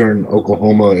eastern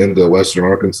Oklahoma into western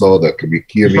Arkansas? That could be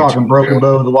Kiamichi. You're talking Broken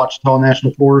Bow, the Ouachita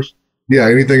National Forest. Yeah,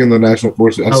 anything in the National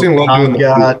Forest. I've seen a lot. I've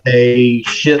got a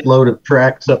shitload of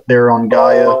tracks up there on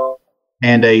Gaia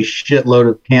and a shitload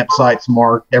of campsites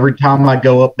marked. Every time I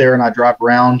go up there and I drive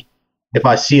around, if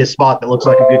I see a spot that looks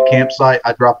like a good campsite,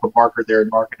 I drop a marker there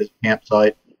and mark it as a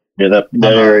campsite. Yeah,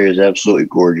 that area is absolutely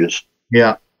gorgeous.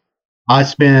 Yeah. I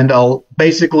spend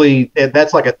basically,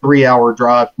 that's like a 3-hour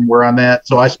drive from where I'm at.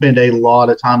 So I spend a lot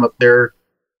of time up there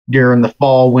during the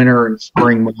fall, winter, and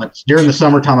spring months. During the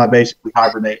summertime, I basically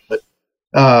hibernate. But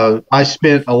I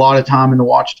spent a lot of time in the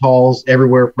Ouachitas,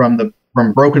 everywhere from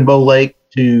Broken Bow Lake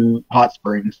to Hot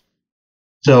Springs.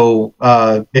 So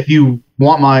if you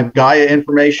want my Gaia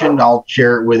information, I'll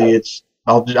share it with you.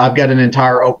 I've got an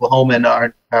entire Oklahoma and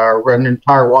an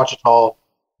entire Ouachita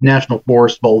National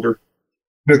Forest folder.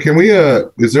 Can we?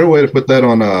 Is there a way to put that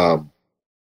on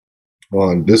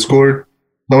Discord,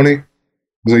 Tony?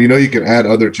 So you can add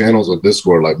other channels on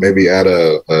Discord, like maybe add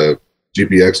a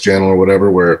GPX channel or whatever,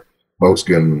 where folks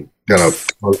can kind of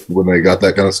post when they got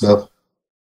that kind of stuff.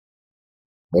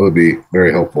 That would be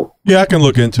very helpful. Yeah, I can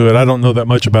look into it. I don't know that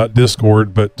much about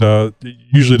Discord, but it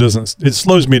usually doesn't. It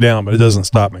slows me down, but it doesn't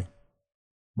stop me.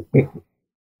 No,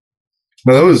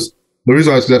 that was the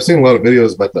reason I've seen a lot of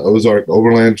videos about the Ozark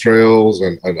Overland Trails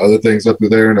and other things up through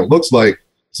there, and it looks like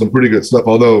some pretty good stuff,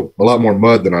 although a lot more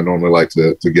mud than I normally like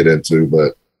to get into.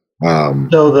 But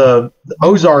so the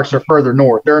Ozarks are further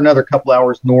north. They're another couple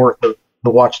hours north of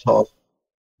the Ouachitas.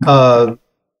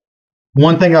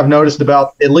 One thing I've noticed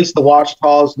about at least the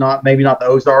Ouachitas, maybe not the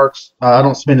Ozarks. I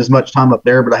don't spend as much time up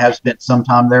there, but I have spent some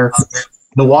time there.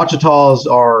 The Ouachitas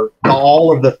are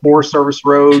all of the Forest Service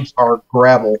roads are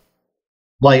gravel.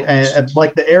 Like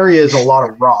the area is a lot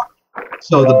of rock.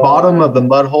 So the bottom of the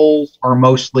mud holes are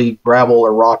mostly gravel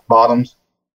or rock bottoms.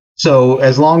 So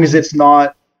as long as it's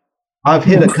not, I've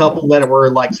hit a couple that were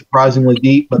like surprisingly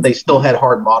deep, but they still had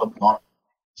hard bottoms on them.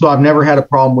 So I've never had a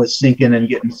problem with sinking and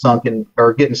getting sunken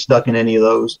or getting stuck in any of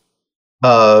those.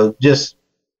 Just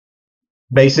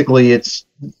basically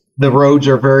the roads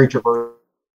are very traverse.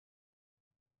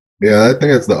 Yeah, I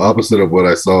think it's the opposite of what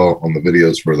I saw on the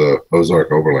videos for the Ozark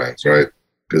Overlands, right?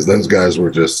 Because those guys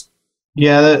were just...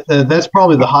 Yeah, that's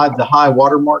probably the high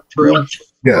watermark trail.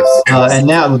 Yes. And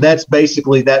now that's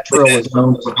basically, that trail is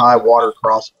known for high water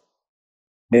crossing.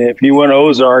 If you went to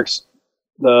Ozarks,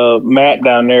 Matt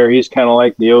down there, he's kind of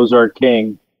like the Ozark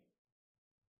King.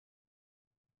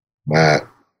 Matt,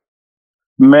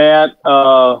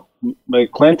 McClintock,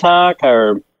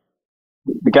 or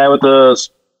the guy with the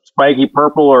spiky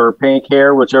purple or pink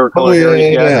hair, whichever color hair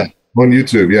he's got. Yeah. On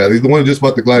YouTube, yeah. He's the one who just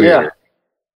bought the Gladiator. Yeah.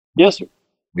 Yes, sir.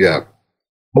 Yeah.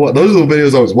 Well, those are the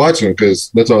videos I was watching, because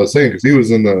that's what I was saying, because he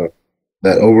was in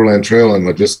that Overland Trail,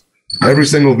 and just every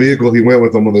single vehicle he went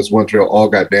with on this one trail all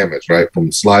got damaged, right?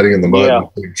 From sliding in the mud,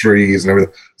 and trees and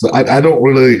everything. So I don't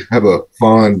really have a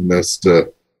fondness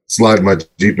to slide my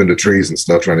Jeep into trees and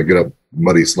stuff trying to get up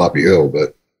muddy, sloppy hill.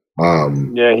 But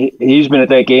yeah, he's been at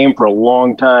that game for a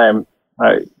long time.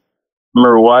 I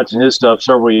remember watching his stuff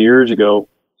several years ago.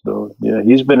 So yeah,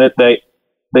 he's been at that.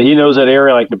 But he knows that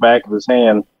area like the back of his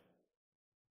hand.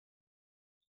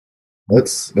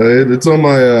 It's on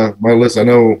my list. I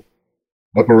know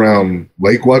up around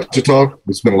Lake Ouachita,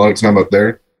 we spent a lot of time up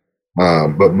there,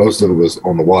 but most of it was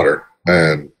on the water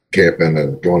and camping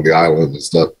and going to the islands and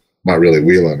stuff. Not really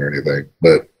wheeling or anything,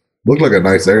 but looked like a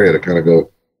nice area to kind of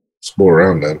go explore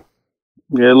around in.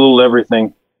 Yeah, a little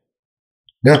everything.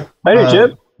 Yeah. Hey,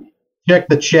 Chip. Check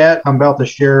the chat. I'm about to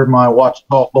share my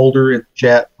Ouachita folder in the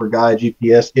chat for Gaia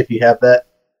GPS if you have that.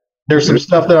 There's some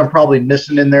stuff that I'm probably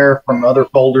missing in there from other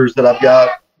folders that I've got.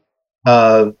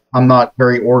 I'm not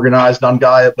very organized on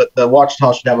Gaia, but the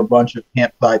Ouachita should have a bunch of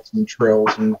campsites and trails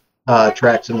and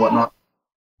tracks and whatnot.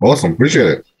 Awesome.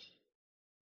 Appreciate it.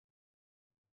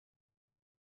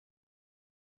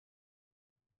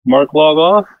 Mark log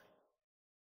off?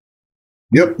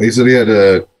 Yep. He said he had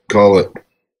to call it.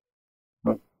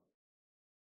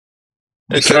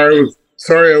 Sorry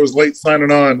I was late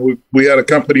signing on. We had a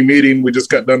company meeting. We just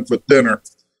got done for dinner.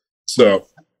 So.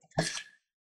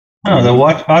 Oh, the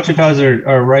Ouachitas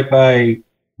are right by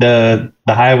the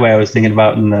highway I was thinking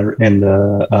about in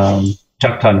the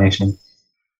Choctaw Nation.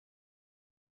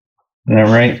 Isn't that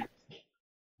right?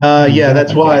 Yeah,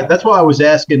 that's why I was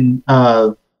asking.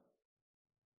 Who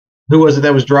was it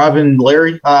that was driving,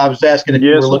 Larry? I was asking if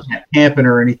you were looking at camping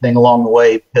or anything along the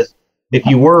way, because if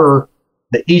you were,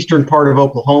 the eastern part of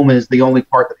Oklahoma is the only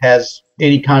part that has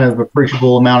any kind of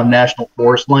appreciable amount of national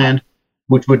forest land,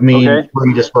 which would mean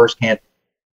free dispersed camping.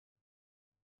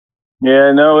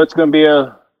 Yeah, no, it's going to be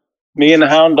me and the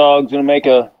hound dog's going to make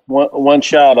a one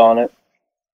shot on it.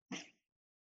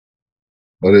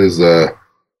 That is,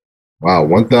 wow,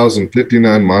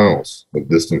 1,059 miles of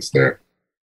distance there.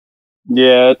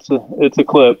 Yeah, it's a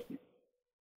clip.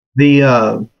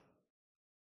 The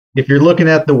if you're looking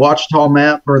at the Ouachita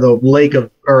map or the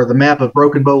map of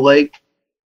Broken Bow Lake,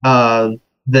 the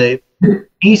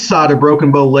east side of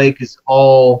Broken Bow Lake is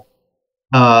all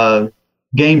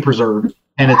game preserve,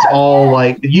 and it's all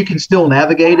like you can still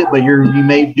navigate it, but you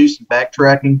may do some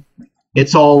backtracking.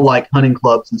 It's all like hunting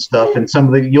clubs and stuff, and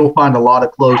you'll find a lot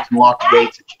of closed and locked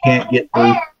gates that you can't get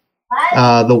through.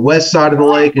 The west side of the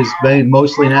lake is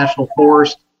mostly national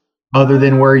forest, other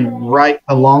than where you right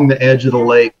along the edge of the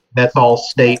lake. That's all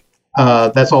state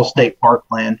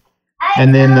parkland.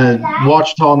 And then the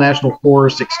Ouachita National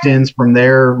Forest extends from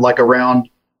there, like around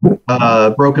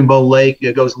Broken Bow Lake.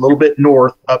 It goes a little bit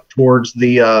north up towards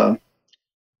the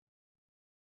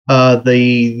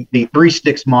Three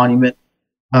Sticks Monument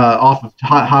off of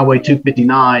Highway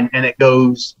 259, and it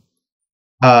goes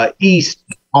east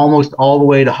almost all the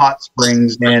way to Hot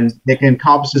Springs, and it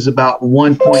encompasses about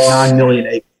 1.9 million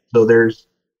acres. So there's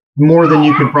more than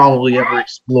you can probably ever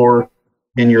explore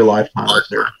in your lifetime up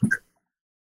there.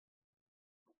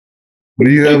 What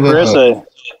do you have? Chris,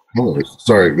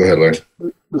 Sorry, go ahead, Larry.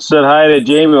 Said hi to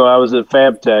Jamie while I was at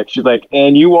FabTech. She's like,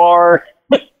 and you are?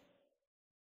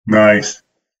 Nice.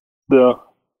 So.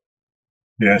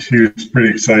 Yeah, she was pretty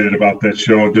excited about that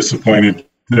show. Disappointed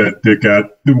that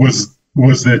it was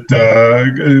the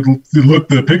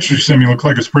picture you sent me looked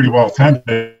like it's pretty well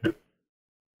attended.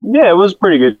 Yeah, it was a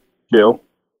pretty good show.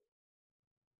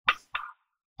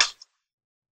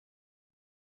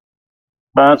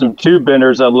 Found some tube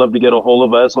benders I'd love to get a hold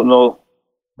of. I just don't know.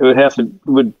 I'd have to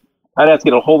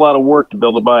get a whole lot of work to be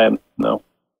able to buy them. No.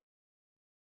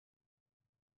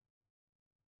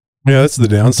 Yeah, that's the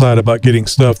downside about getting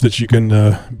stuff that you can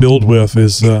build with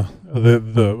is the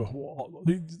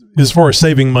as far as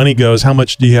saving money goes, how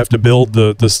much do you have to build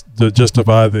to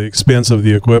justify the expense of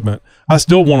the equipment? I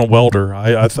still want a welder.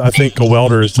 I think a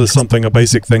welder is just a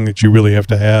basic thing that you really have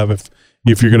to have if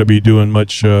you're going to be doing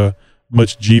much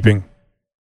jeeping.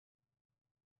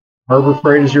 Harbor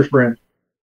Freight is your friend.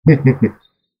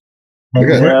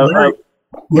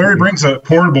 Larry brings a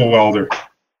portable welder.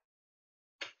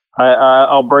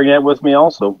 I'll bring that with me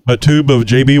also. A tube of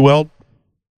JB Weld?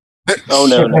 Oh,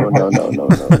 no.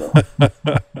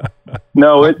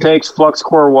 No, it takes flux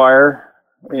core wire,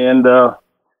 and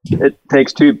it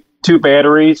takes two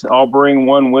batteries. I'll bring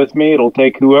one with me. It'll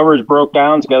take whoever's broke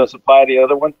down's got to supply the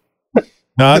other one.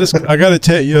 Now, I got to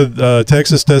tell you,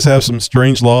 Texas does have some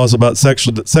strange laws about sex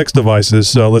devices.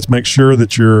 So let's make sure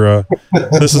that you're.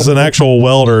 This is an actual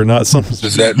welder, not some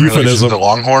euphemism. The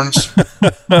Longhorns.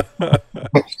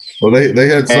 Well, they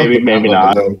had something. Maybe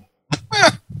not.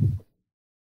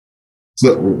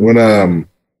 So when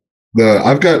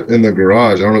I've got in the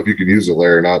garage, I don't know if you can use it,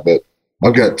 Larry, or not, but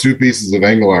I've got 2 pieces of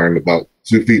angle iron about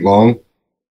 2 feet long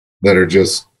that are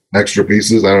just extra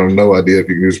pieces. I don't have no idea if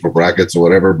you can use for brackets or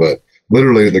whatever, but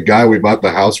literally the guy we bought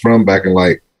the house from back in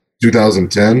like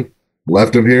 2010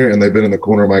 left them here, and they've been in the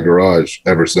corner of my garage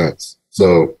ever since.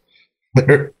 So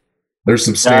there's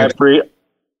some standard.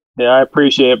 I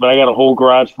appreciate it, but I got a whole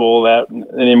garage full of that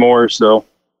anymore. So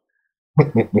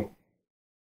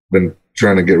been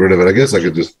trying to get rid of it. I guess I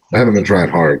haven't been trying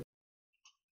hard.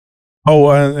 Oh,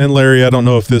 and Larry, I don't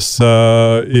know if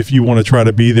if you want to try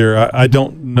to be there. I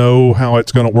don't know how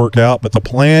it's going to work out, but the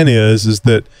plan is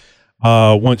that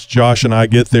once Josh and I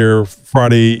get there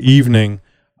Friday evening,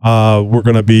 we're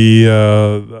going to be,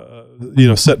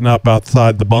 setting up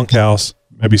outside the bunkhouse,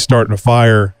 maybe starting a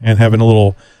fire and having a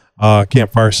little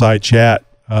campfire side chat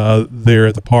there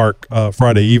at the park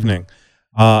Friday evening.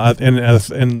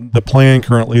 And the plan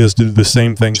currently is to do the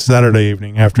same thing Saturday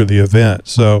evening after the event.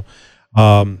 So,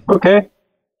 okay.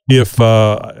 If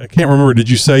I can't remember, did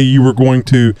you say you're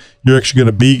actually going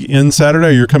to be in Saturday,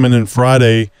 or you're coming in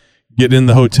Friday, get in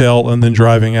the hotel, and then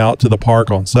driving out to the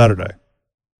park on Saturday?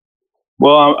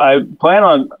 Well, I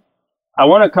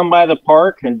want to come by the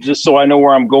park, and just so I know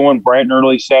where I'm going bright and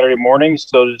early Saturday morning.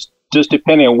 So just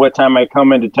depending on what time I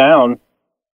come into town,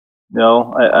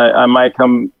 I might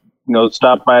come,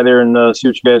 stop by there and see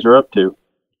what you guys are up to.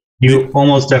 You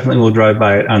almost definitely will drive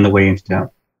by it on the way into town.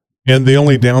 And the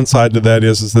only downside to that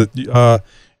is that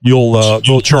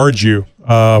they'll charge you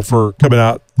for coming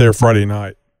out there Friday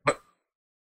night.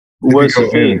 What's the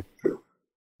fee?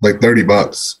 Like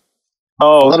 $30.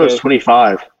 Oh, I thought it was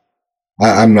 25.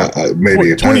 I'm not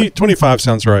maybe 25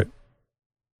 sounds right.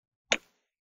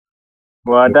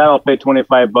 Well, I doubt I'll pay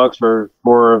 $25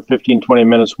 for 15, 20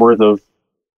 minutes worth of.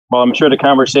 Well, I'm sure the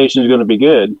conversation is going to be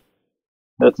good.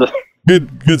 That's a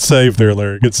good save there,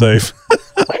 Larry. Good save.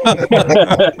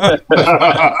 Yeah,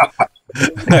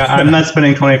 I'm not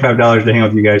spending $25 to hang out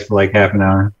with you guys for like half an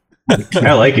hour.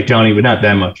 I like you, Tony, but not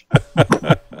that much.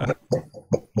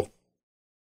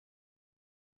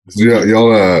 So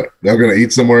y'all gonna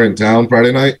eat somewhere in town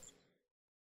Friday night?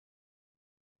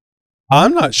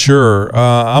 I'm not sure.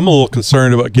 I'm a little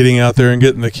concerned about getting out there and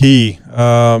getting the key.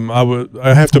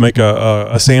 I have to make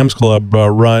a Sam's Club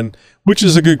run, which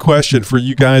is a good question for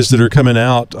you guys that are coming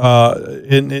out.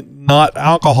 Not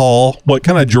alcohol. What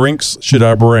kind of drinks should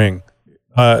I bring?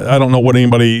 I don't know what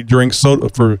anybody drinks soda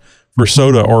for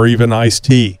soda or even iced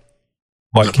tea,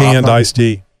 like canned iced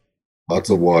tea. Lots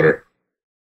of water.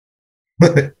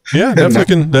 Yeah,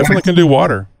 definitely can do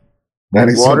water.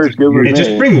 Water's good with me.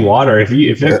 Just bring water.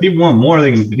 If people want more,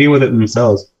 they can deal with it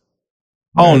themselves.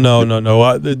 Oh, no.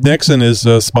 Nixon is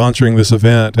sponsoring this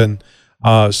event, and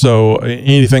so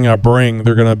anything I bring,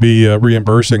 they're going to be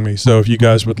reimbursing me. So if you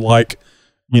guys would like,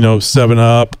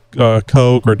 7-Up,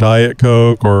 Coke or Diet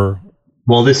Coke or...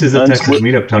 Well, this is a Texas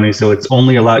meetup, Tony, so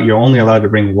you're only allowed to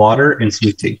bring water and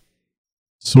sweet tea.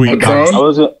 Sweet tea.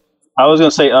 I was going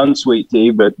to say unsweet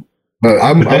tea, but...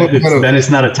 then it's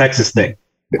not a Texas thing.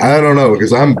 I don't know,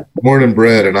 because I'm born and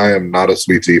bred, and I am not a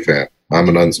sweet tea fan. I'm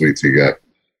an unsweet tea guy.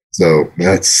 So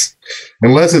that's,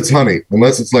 unless it's honey,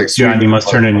 unless it's like sweet. John, you must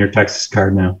turn in your Texas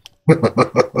card now.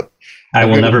 I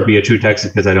will never be a true Texan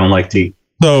because I don't like tea.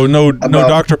 So no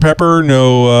Dr. Pepper,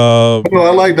 no. Well,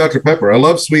 I like Dr. Pepper. I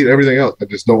love sweet everything else. I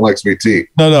just don't like sweet tea.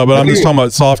 No, but I'm just talking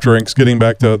about soft drinks. Getting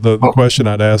back to the question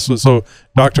I'd asked. So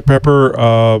Dr. Pepper,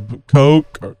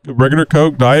 Coke, regular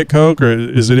Coke, Diet Coke, or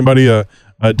is anybody a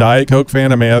Diet Coke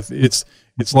fan? I mean, it's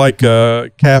like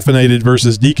caffeinated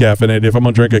versus decaffeinated. If I'm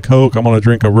gonna drink a Coke, I'm gonna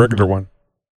drink a regular one.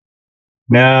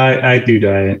 No, I do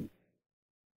diet.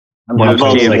 One of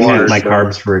like half my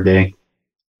carbs for a day.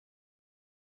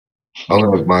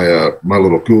 I'll have my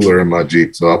little cooler in my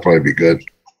Jeep, so I'll probably be good.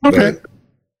 Okay.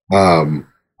 But,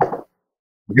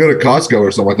 go to Costco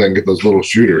or something like that and get those little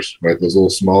shooters, right? Those little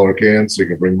smaller cans, so you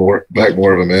can bring more of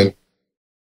them in.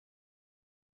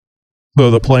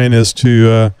 So the plan is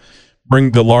to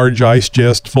bring the large ice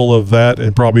chest full of that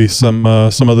and probably some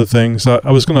other things.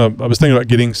 I was thinking about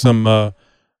getting some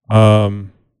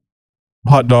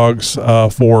hot dogs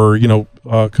for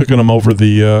cooking them over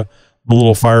the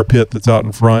little fire pit that's out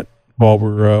in front while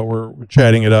we're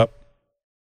chatting it up.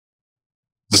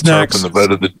 Just snacks in the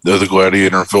bed of the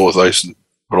Gladiator and fill with ice and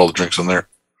put all the drinks in there.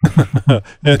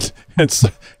 and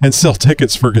sell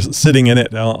tickets for sitting in it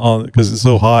because it's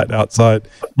so hot outside.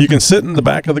 You can sit in the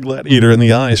back of the Gladiator in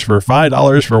the ice for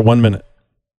 $5 for 1 minute.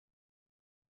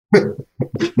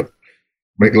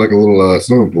 Make it like a little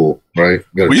swimming pool, right?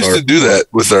 We used to do that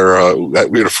with our.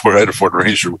 I had a Ford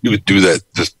Ranger. We would do that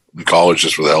just in college,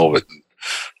 just for the hell of it. And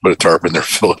put a tarp in there,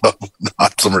 fill it up on a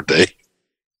hot summer day.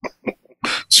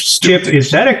 Chip,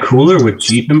 is that a cooler with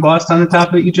Jeep embossed on the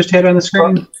top that you just had on the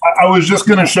screen? I was just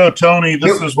going to show Tony.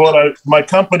 This is what my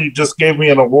company just gave me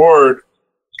an award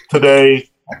today.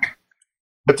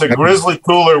 It's a Grizzly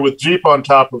cooler with Jeep on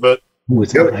top of it. Ooh,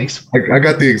 it's nice. I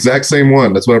got the exact same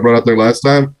one. That's what I brought out there last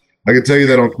time. I can tell you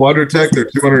that on Quadratech, they're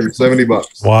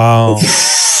 $270. Wow,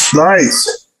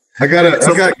 nice. I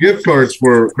got gift cards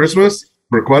for Christmas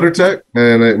for Quadratech,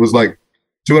 and it was like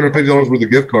 $250 worth of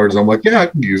gift cards. I'm like, yeah, I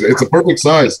can use it. It's a perfect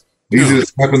size, easy to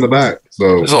snap in the back.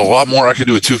 So there's a lot more I could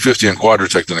do with 250 on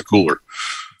Quadratech than a cooler.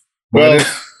 Well,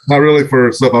 not really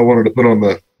for stuff I wanted to put on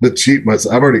the cheap. I've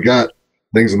already got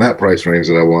things in that price range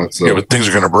that I want. So yeah, but things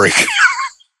are going to break.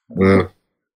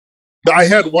 I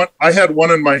had one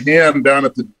in my hand down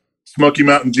at the Smoky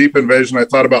Mountain Jeep Invasion. I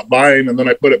thought about buying, and then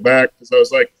I put it back because I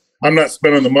was like, I'm not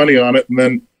spending the money on it. And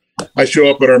then I show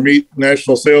up at our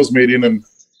national sales meeting, and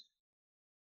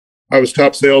I was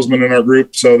top salesman in our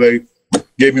group, so they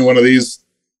gave me one of these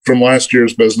from last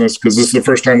year's business because this is the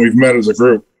first time we've met as a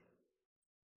group.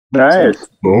 Nice.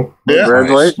 Cool. Yeah.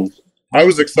 Congratulations. I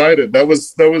was excited. That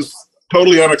was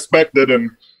totally unexpected, and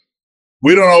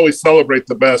we don't always celebrate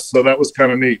the best, so that was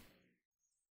kind of neat.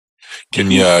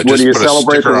 Can you just put a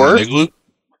sticker on an igloo?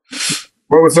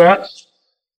 What was that?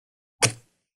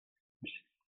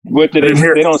 What did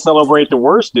they don't celebrate the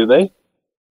worst, do they?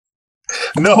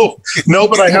 No,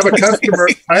 but I have a customer.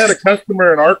 I had a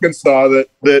customer in Arkansas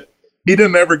that he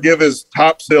didn't ever give his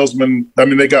top salesman. I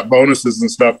mean, they got bonuses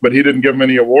and stuff, but he didn't give them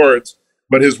any awards.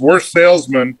 But his worst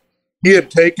salesman, he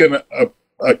had taken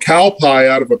a cow pie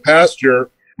out of a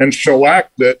pasture and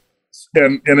shellacked it,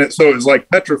 and so it was like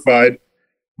petrified.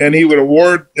 And he would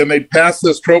award, and they'd pass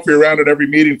this trophy around at every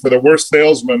meeting for the worst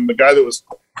salesman, the guy that was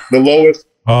the lowest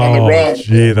on the rung.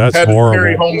 Gee, that's had horrible. To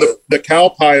carry home the cow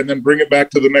pie and then bring it back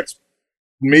to the next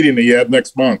meeting he had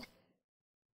next month.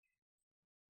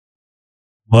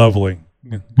 Lovely.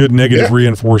 Good negative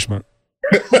reinforcement.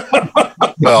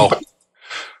 Well,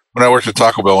 when I worked at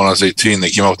Taco Bell when I was 18, they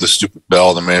came out with this stupid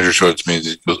bell. The manager showed it to me.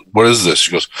 He goes, "What is this?"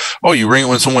 She goes, "Oh, you ring it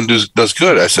when someone does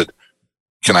good." I said,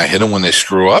 "Can I hit them when they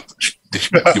screw up?"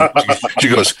 She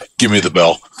goes, "Give me the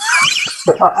bell."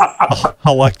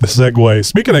 I like the segue.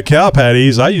 Speaking of cow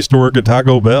patties, I used to work at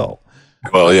Taco Bell.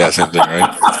 Well, yeah, same thing,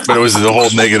 right? But it was the whole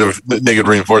negative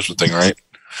reinforcement thing, right?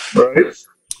 Right.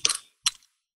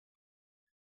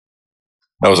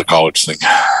 That was a college thing.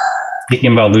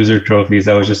 Speaking about loser trophies,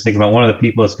 I was just thinking about one of the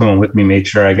people that's coming with me made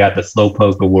sure I got the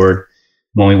Slowpoke Award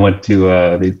when we went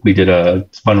to, we did a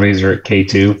fundraiser at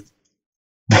K2.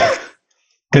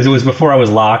 Because it was before I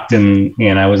was locked and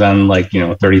I was on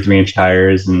 33-inch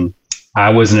tires and I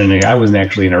wasn't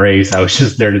actually in a race. I was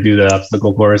just there to do the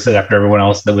obstacle course after everyone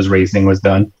else that was racing was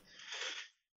done.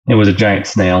 It was a giant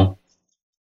snail.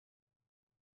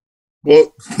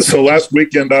 Well, so last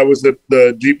weekend I was at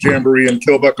the Jeep Jamboree in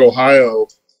Kilbuck, Ohio,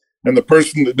 and the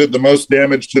person that did the most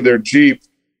damage to their Jeep,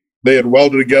 they had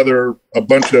welded together a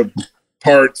bunch of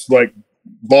parts like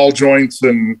ball joints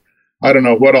and I don't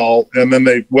know what all, and then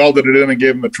they welded it in and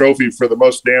gave them a trophy for the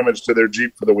most damage to their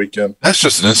Jeep for the weekend. That's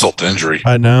just an insult to injury.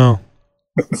 I know.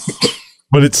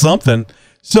 But it's something.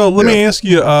 So let me ask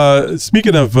you,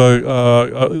 speaking of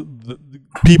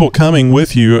people coming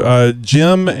with you,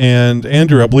 Jim and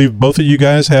Andrew, I believe both of you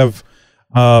guys have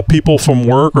people from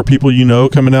work or people you know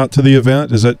coming out to the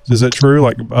event. Is that true?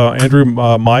 Like Andrew,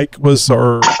 Mike was,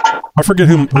 or I forget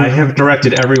who. I have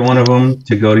directed every one of them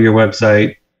to go to your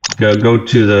website, go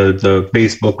to the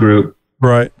Facebook group,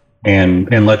 right,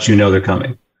 and let you know they're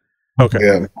coming. Okay.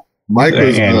 Yeah. Mike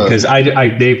was because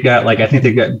they've got like, I think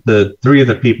they've got the 3 of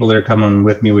the people that are coming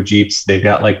with me with Jeeps. They've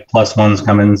got like +1s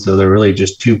coming, so they're really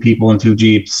just 2 people and 2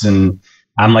 Jeeps. And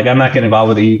I'm like, I'm not getting involved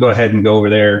with it. You go ahead and go over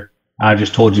there. I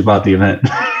just told you about the event.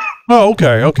 Oh,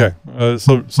 okay.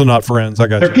 So not friends. I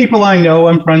got you. They're people I know.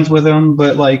 I'm friends with them,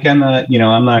 but like I'm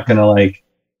not gonna like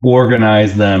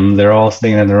organize them. They're all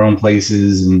staying in their own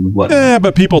places and whatnot. Yeah,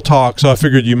 but people talk, so I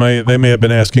figured they may have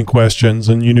been asking questions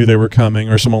and you knew they were coming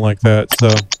or something like that.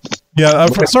 So yeah,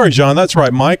 sorry, John. That's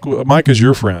right. Mike is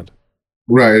your friend,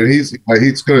 right? And he's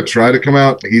going to try to come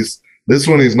out. He's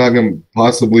not going to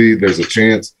possibly. There's a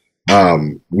chance.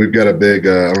 We've got a big.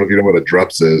 I don't know if you know what a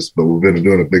drups is, but we've been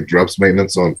doing a big drups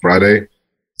maintenance on Friday.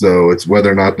 So it's whether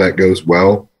or not that goes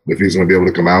well, if he's going to be able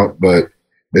to come out. But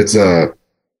it's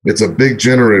a big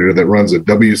generator that runs a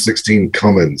W16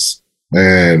 Cummins,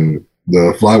 and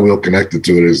the flywheel connected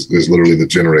to it is literally the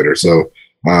generator. So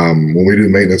when we do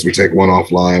maintenance, we take one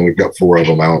offline. We've got 4 of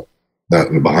them out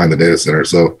behind the data center.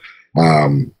 So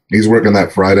he's working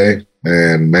that Friday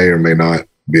and may or may not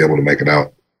be able to make it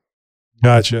out.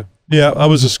 Gotcha. Yeah, I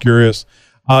was just curious.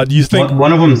 Do you think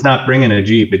one of them's not bringing a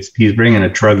Jeep? He's bringing a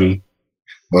Truggy.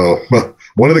 Oh,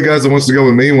 one of the guys that wants to go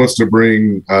with me wants to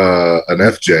bring an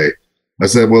FJ. I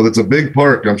said, well, it's a big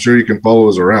park. I'm sure you can follow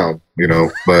us around,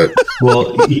 but.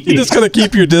 Well, you're just going to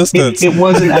keep your distance. It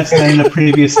was an S9 in a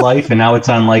previous life, and now it's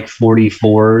on like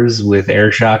 44s with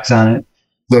air shocks on it.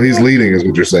 So he's leading, is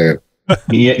what you're saying.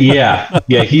 Yeah.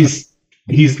 He's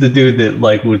the dude that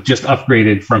like was just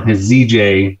upgraded from his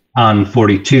ZJ on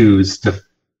 42s to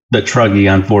the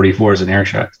Truggy on 44s and air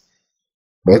shocks.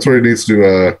 That's where he needs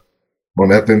to, on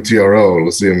FMTRO,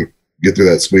 let's see him get through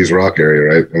that Squeeze Rock area,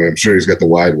 right? I mean, I'm sure he's got the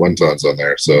wide 1-tons on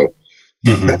there, so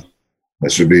that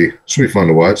should be fun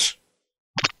to watch.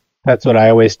 That's what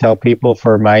I always tell people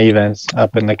for my events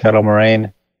up in the Kettle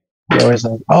Moraine. They're always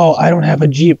like, "Oh, I don't have a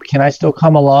Jeep. Can I still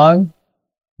come along?"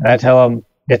 And I tell them,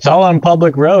 "It's all on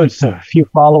public roads, so if you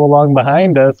follow along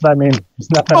behind us, I mean,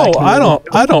 there's nothing." Oh, I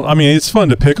don't. I mean, it's fun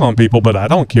to pick on people, but I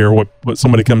don't care what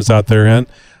somebody comes out there in.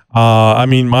 I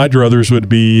mean, my druthers would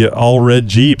be all red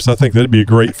Jeeps. I think that'd be a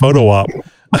great photo op.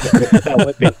 That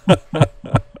would be.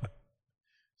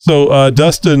 So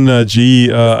Dustin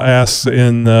G asks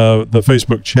in the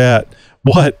Facebook chat,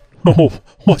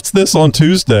 what's this on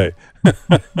Tuesday?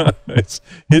 It's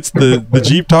the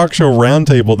Jeep Talk Show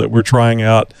Roundtable that we're trying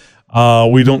out.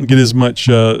 We don't get as much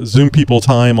Zoom people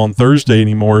time on Thursday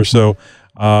anymore, so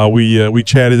we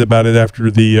chatted about it after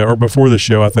or before the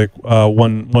show. I think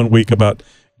one week about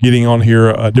getting on here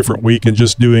a different week and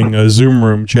just doing a Zoom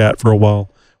room chat for a while,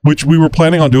 which we were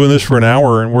planning on doing this for an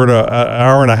hour, and we're at an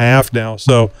hour and a half now.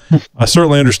 So I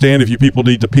certainly understand if you people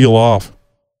need to peel off.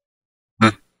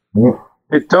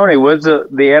 Hey, Tony, what's the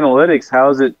analytics?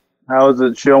 How is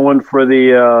it showing for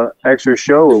the extra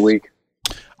show a week?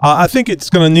 I think it's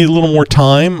going to need a little more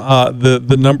time. The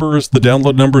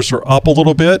download numbers are up a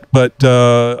little bit, but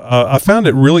I found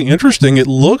it really interesting. It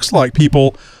looks like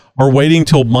people are waiting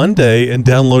till Monday and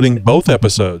downloading both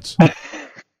episodes.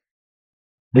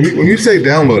 When you say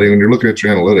downloading, when you're looking at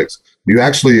your analytics, do you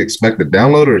actually expect a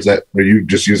download, or are you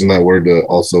just using that word to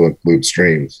also include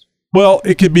streams? Well,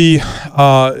 it could be.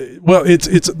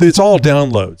 It's all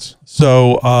downloads.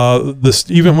 So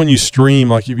even when you stream,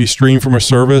 like if you stream from a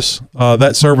service,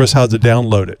 that service has to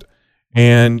download it,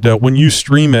 and when you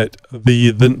stream it,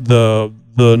 the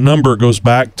number goes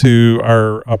back to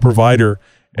our provider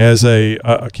as a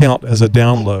account as a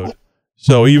download.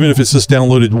 So even if it's just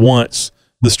downloaded once,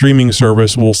 the streaming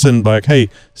service will send back, "Hey,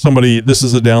 somebody, this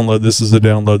is a download, this is a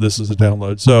download, this is a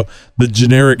download." So the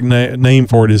generic name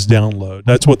for it is download.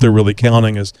 That's what they're really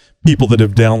counting, as people that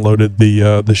have downloaded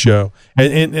the show.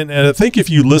 And I think if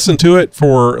you listen to it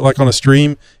for, like on a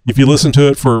stream, if you listen to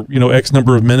it for X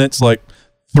number of minutes, like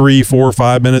 3, 4,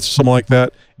 5 minutes, something like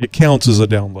that, it counts as a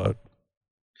download.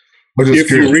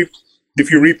 If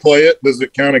you replay it, does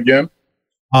it count again?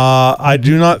 I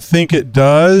do not think it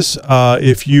does.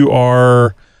 If you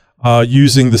are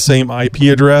using the same IP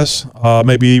address,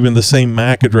 maybe even the same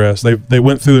MAC address, they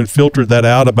went through and filtered that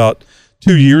out about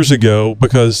 2 years ago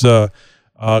because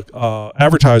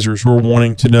advertisers were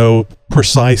wanting to know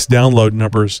precise download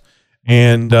numbers,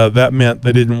 and that meant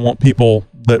they didn't want people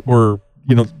that were,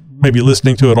 maybe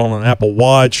listening to it on an Apple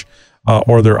Watch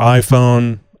or their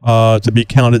iPhone to be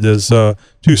counted as 2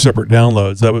 separate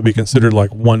downloads. That would be considered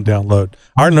like one download.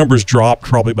 Our numbers dropped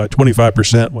probably by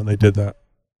 25% when they did that.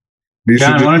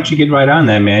 John, why don't you get right on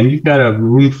that, man? You've got a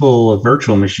room full of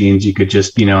virtual machines. You could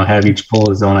just, have each pull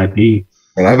his own IP.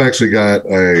 And I've actually got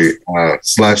a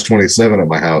 /27 at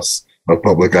my house of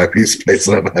public IP space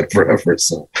that I've had forever.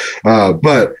 So, with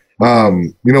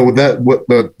that, what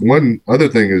the one other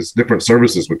thing is, different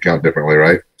services would count differently,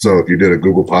 right? So if you did a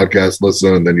Google Podcast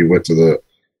listen and then you went to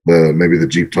the maybe the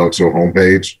Jeep Talk Show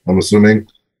homepage, I'm assuming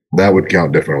that would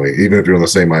count differently. Even if you're on the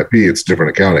same IP, it's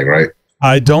different accounting, right?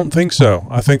 I don't think so.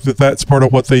 I think that's part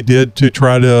of what they did to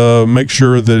try to make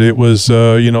sure that it was,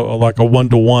 like a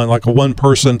 1-to-1, like a 1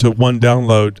 person to 1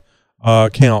 download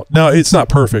count. Now, it's not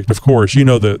perfect, of course.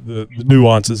 The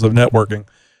nuances of networking.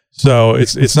 So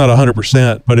it's not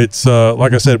 100%, but it's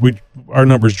like I said, our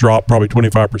numbers dropped probably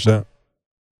 25%.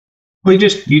 Well, you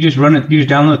just run it. You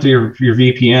just download through your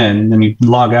VPN, and then you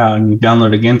log out, and you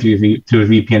download again through a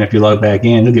VPN. If you log back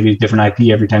in, they'll give you a different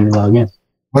IP every time you log in.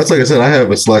 That's like I said, I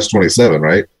have a /27,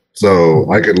 right?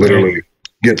 So I could literally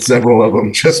get several of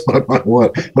them just by my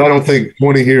one. But I don't think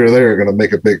 20 here or there are going to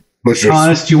make a big push.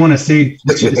 Honest, you want to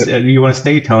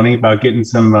stay, Tony, about getting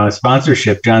some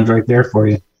sponsorship? John's right there for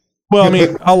you. Well, I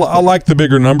mean, I like the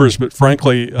bigger numbers, but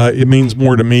frankly, it means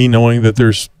more to me knowing that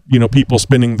there's people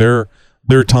spending their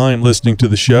time listening to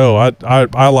the show.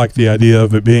 I like the idea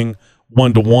of it being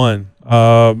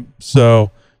 1-to-1.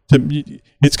 So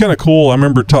it's kind of cool. I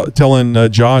remember telling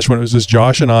Josh when it was just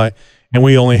Josh and I, and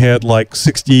we only had like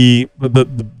 60. The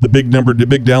big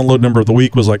download number of the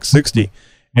week was like 60.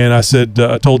 And I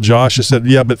told Josh, I said,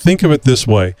 yeah, but think of it this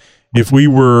way. If we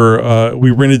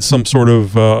rented some sort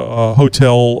of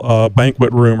hotel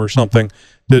banquet room or something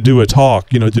to do a talk,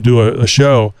 to do a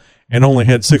show, and only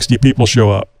had 60 people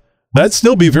show up, that'd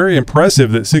still be very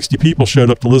impressive that 60 people showed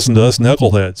up to listen to us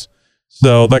knuckleheads.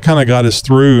 So that kind of got us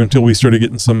through until we started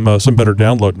getting some better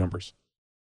download numbers.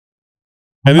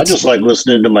 And I just like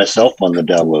listening to myself on the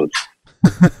downloads.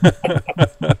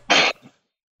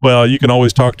 Well, you can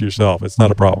always talk to yourself. It's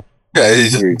not a problem. Yeah,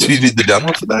 do you need the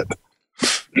download for that?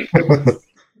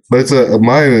 But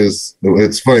mine is,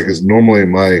 it's funny because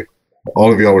normally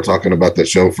all of y'all were talking about the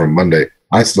show from Monday.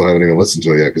 I still haven't even listened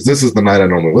to it yet because this is the night I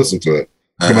normally listen to it.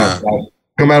 Come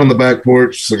out on the back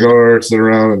porch, cigar, sit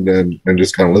around and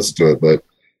just kind of listen to it. But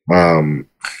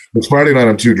it's Friday night.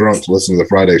 I'm too drunk to listen to the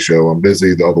Friday show. I'm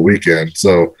busy all the weekend.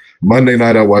 So Monday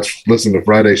night I listen to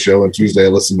Friday's show, and Tuesday I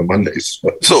listen to Monday's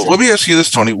show. So let me ask you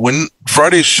this, Tony. When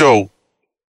Friday's show,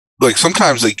 like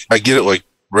sometimes I get it like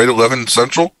right 11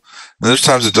 Central, and there's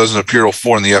times it doesn't appear till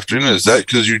 4 in the afternoon. Is that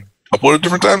because you upload at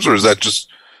different times, or is that just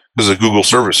because of Google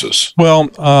services? Well,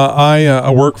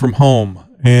 I work from home,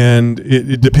 and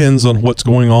it depends on what's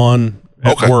going on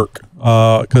at work,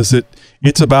 because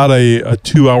it's about a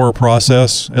 2-hour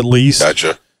process at least.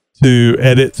 Gotcha. To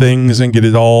edit things and get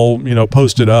it all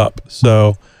posted up.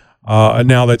 So and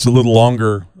now that's a little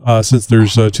longer since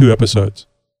there's 2 episodes.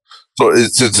 So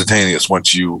it's instantaneous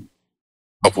once you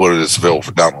upload it. It's available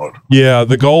for download. Yeah,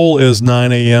 the goal is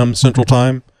 9 a.m. Central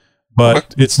Time,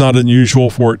 but it's not unusual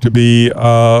for it to be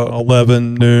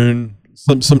 11 noon,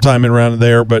 sometime around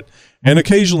there. And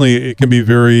occasionally it can be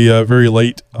very very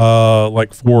late,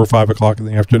 like 4 or 5 o'clock in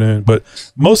the afternoon. But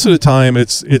most of the time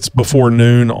it's before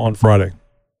noon on Friday.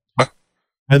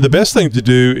 And the best thing to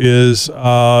do is,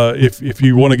 if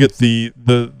you want to get the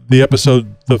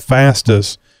episode the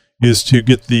fastest, is to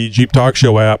get the Jeep Talk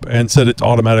Show app and set it to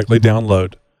automatically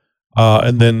download,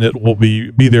 and then it will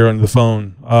be there on the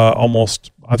phone.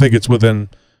 Almost, I think it's within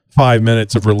 5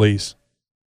 minutes of release.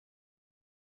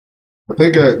 I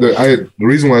think the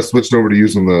reason why I switched over to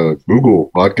using the Google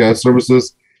podcast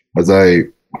services is I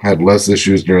had less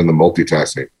issues during the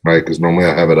multitasking, right? Because normally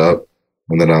I have it up,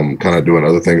 and then I'm kind of doing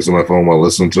other things on my phone while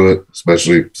listening to it,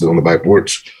 especially sitting on the back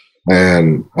porch.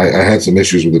 And I had some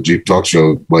issues with the Jeep Talk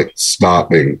Show, like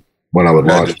stopping when I would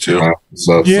launch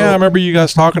stuff. Yeah, I remember you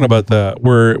guys talking about that,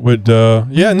 where it would,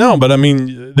 but I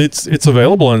mean, it's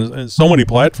available in so many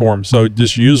platforms. So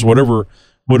just use whatever's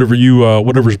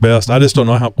best. I just don't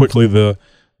know how quickly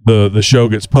the show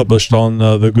gets published on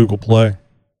the Google Play.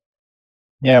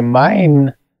 Yeah,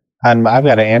 mine I've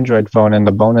got an Android phone, and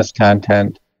the bonus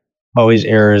content always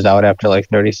errors out after like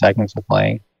 30 seconds of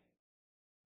playing.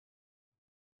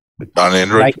 On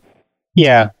Android?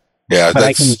 Yeah. Yeah, but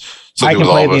that's I can with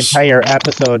play all the of us. entire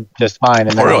episode just fine,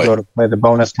 and then Really? I'll go to play the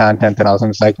bonus content, and all of a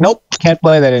sudden it's like, nope, can't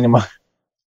play that anymore.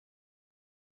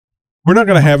 We're not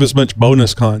going to have as much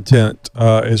bonus content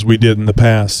as we did in the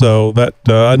past, so that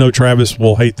I know Travis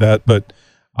will hate that, but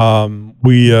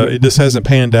it just hasn't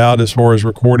panned out as far as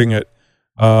recording it.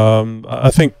 I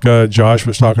think Josh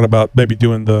was talking about maybe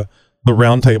doing the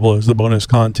roundtable as the bonus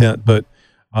content, but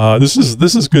this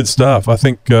is good stuff. I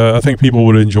think people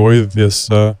would enjoy this.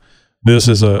 This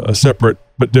is a separate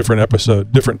but different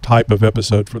episode, different type of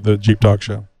episode for the Jeep Talk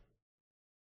Show.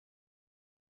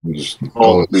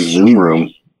 The Zoom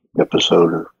room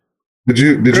episode. Or Did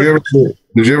you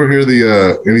ever hear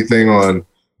the anything on?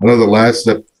 I know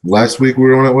the last week we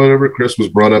were on it. Whatever Chris was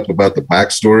brought up about the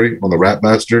backstory on the Rat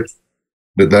Bastard.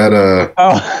 Did that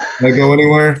that go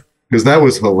anywhere? Because that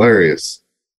was hilarious.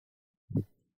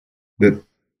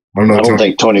 I don't know. I don't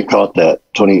think Tony caught that.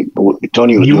 Tony was You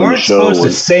doing the weren't show. supposed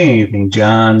to say anything,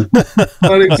 John. He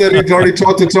said he'd already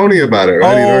talked to Tony about it,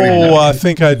 right? I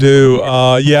think I do.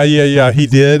 Yeah, he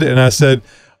did. And I said,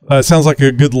 it sounds like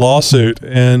a good lawsuit.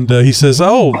 And he says,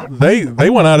 they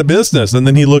went out of business. And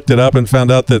then he looked it up and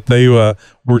found out that they were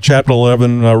Chapter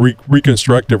 11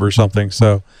 reconstructive or something.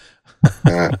 So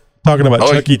talking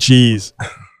about Chuck E. Cheese.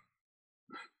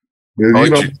 You don't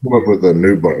come up with a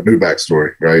new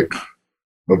backstory, right?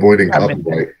 Avoiding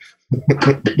copyright.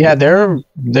 Yeah,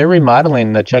 they're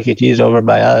remodeling the Chuck E. Cheese over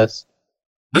by us.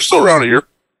 They're still around here.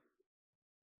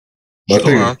 I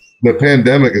think the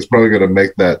pandemic is probably going to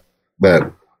make that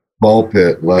ball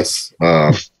pit less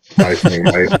enticing,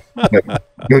 right?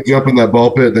 Go jump in that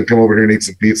ball pit, then come over here and eat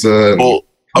some pizza. Well,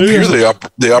 up here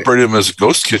they operate them as a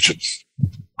ghost kitchen.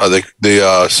 They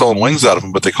selling wings out of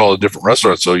them, but they call it a different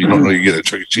restaurant, so you don't know you get a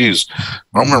Chuck E. Cheese. I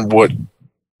don't remember what.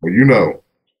 Well, you know.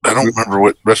 I don't remember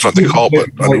what restaurant they call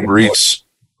it, but on Uber Eats.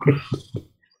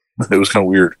 It was kind of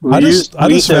weird. I just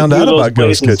found out about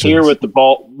ghost kitchens here with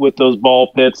those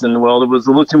ball pits, and well, there was a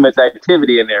little too much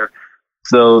activity in there,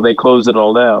 so they closed it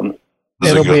all down.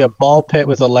 It'll be a ball pit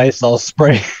with a Lysol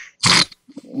spray.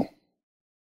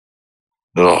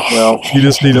 Well, you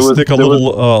just need to stick a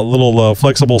little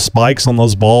flexible spikes on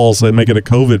those balls and make it a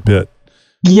COVID pit.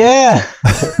 Yeah.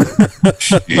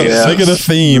 Make it a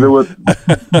theme.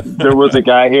 There was a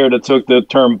guy here that took the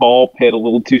term ball pit a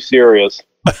little too serious.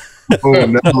 Oh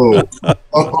no!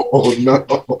 Oh no!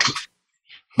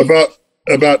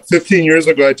 About 15 years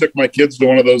ago, I took my kids to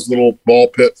one of those little ball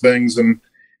pit things, and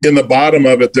in the bottom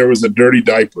of it, there was a dirty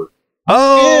diaper.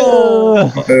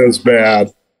 Oh, it was bad.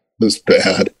 It was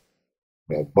bad.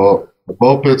 Yeah, the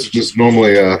ball pits are just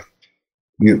normally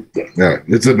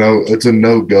it's a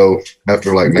no go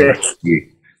after like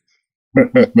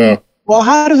no. Well,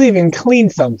 how does he even clean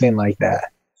something like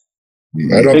that?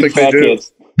 I don't think they do.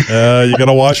 You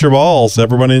gotta wash your balls.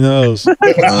 Everybody knows. Like,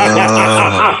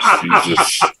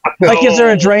 is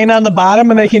there a drain on the bottom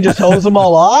and they can just hose them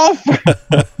all off?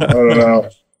 I don't know.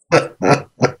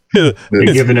 You're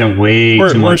giving him way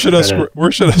too much.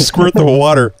 Where should I squirt the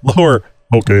water? Lower.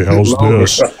 Okay, how's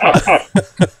this?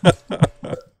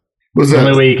 The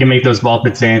only way you can make those ball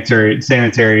pits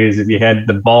sanitary is if you had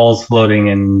the balls floating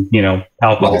in,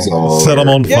 alcohol. Set them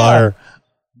on fire.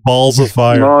 Balls of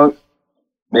fire.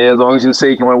 As long as you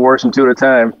say you can only wash them two at a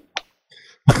time.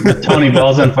 Tony,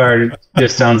 balls on fire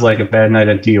just sounds like a bad night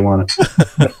at Tijuana.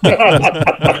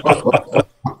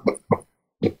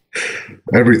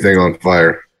 Everything on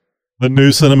fire. The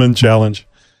new cinnamon challenge.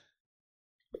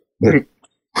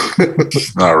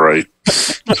 All right.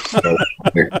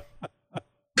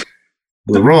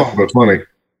 We're wrong, but funny.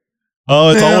 Oh,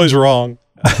 it's always wrong.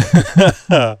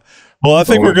 Well, I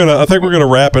think we're gonna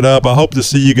wrap it up. I hope to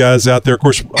see you guys out there. Of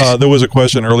course, there was a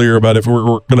question earlier about if we're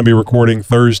going to be recording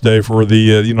Thursday for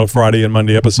the Friday and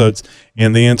Monday episodes,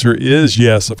 and the answer is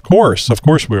yes. Of course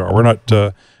we are. We're not.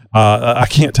 I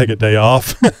can't take a day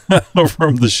off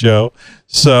from the show,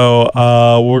 so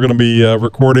we're going to be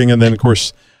recording, and then of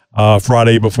course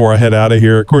Friday before I head out of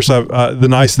here. Of course, the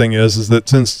nice thing is that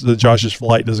since Josh's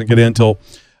flight doesn't get in till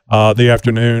the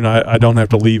afternoon, I don't have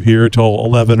to leave here till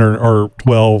 11 or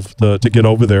 12 to get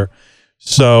over there.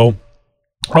 So,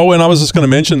 and I was just going to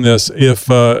mention this. If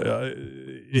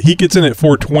he gets in at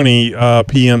 4:20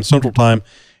 p.m. Central Time,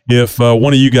 if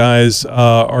one of you guys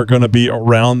are going to be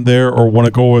around there or want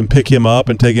to go and pick him up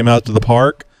and take him out to the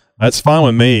park, that's fine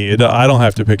with me. I don't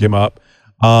have to pick him up.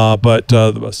 But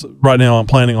right now I'm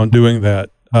planning on doing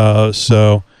that.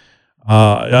 So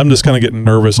I'm just kind of getting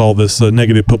nervous, all this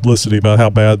negative publicity about how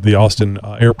bad the Austin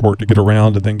airport to get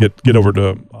around and then get over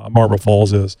to Marble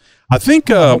Falls is. I think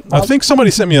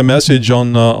somebody sent me a message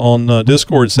on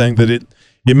Discord saying that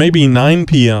it may be 9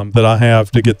 p.m. that I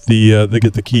have to get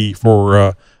the key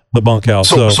for the bunkhouse.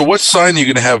 So what sign are you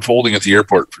going to have holding at the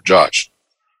airport for Josh?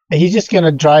 He's just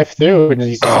gonna drive through, and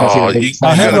he's gonna see the big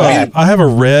sign. I have a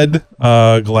red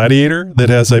Gladiator that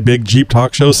has a big Jeep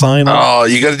Talk Show sign on. Oh,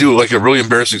 you got to do like a really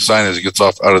embarrassing sign as it gets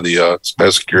off out of the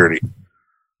security.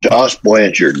 Josh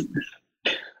Blanchard.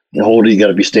 You got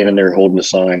to be standing there holding the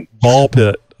sign. Ball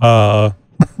pit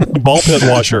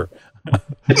washer.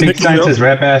 The big sign says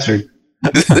 "Rat Bastard."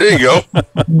 There you go.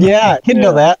 Yeah, you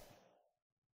know that.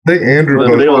 I think Andrew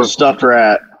The little stuffed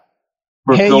rat.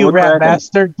 Hey, you rat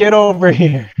bastard, get over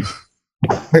here.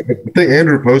 I think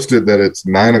Andrew posted that it's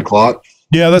 9 o'clock.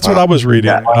 Yeah, that's what I was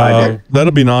reading.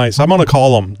 That'll be nice. I'm going to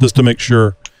call them just to make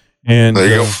sure. And there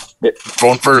you go.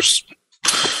 Phone first.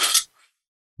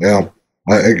 Yeah,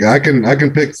 I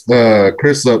can pick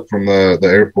Chris up from the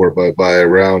airport, but by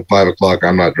around 5 o'clock,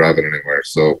 I'm not driving anywhere.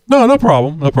 So no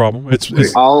problem. It's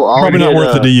I'll probably not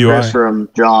worth the DUI. Chris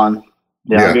from John.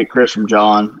 Yeah, I'll get Chris from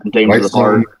John and take him to the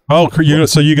park. Oh,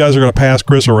 so you guys are going to pass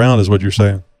Chris around, is what you're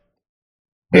saying?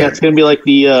 Yeah, it's going to be like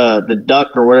the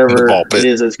duck or whatever it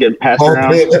is that's getting passed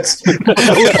around.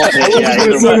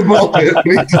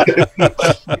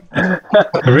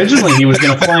 Originally, he was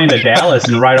going to fly into Dallas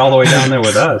and ride all the way down there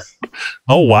with us.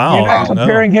 Oh, wow. You're not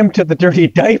comparing him to the dirty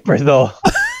diaper, though.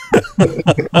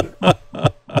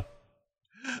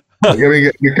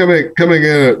 You're coming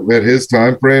in at his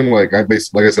time frame. Like I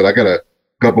said, I got a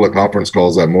couple of conference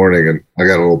calls that morning, and I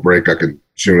got a little break. I could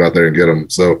shoot out there and get them.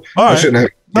 So I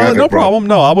shouldn't have. No problem.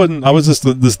 No, I wouldn't. I was just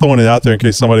throwing it out there in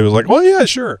case somebody was like, "Well, yeah,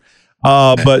 sure."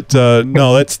 But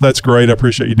no, that's great. I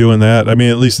appreciate you doing that. I mean,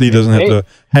 at least he doesn't have to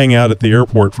hang out at the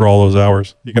airport for all those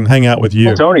hours. He can hang out with you.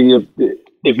 Well, Tony,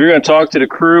 if you're going to talk to the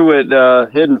crew at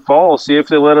Hidden Falls, see if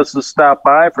they let us just stop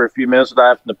by for a few minutes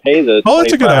without having to pay the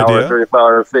that's a good idea.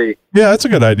 $35 fee. Yeah, that's a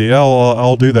good idea.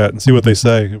 I'll do that and see what they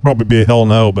say. It'll probably be a hell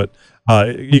no, but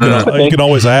you can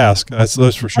always ask. That's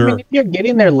for sure. I mean, if you're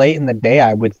getting there late in the day,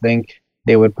 I would think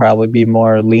they would probably be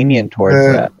more lenient towards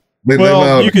that.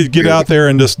 Well, you could get out there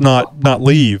and just not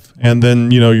leave, and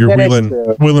then you're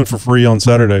wheeling for free on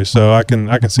Saturday. So I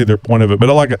can see their point of it.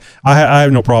 But I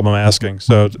have no problem asking.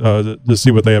 So to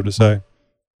see what they have to say.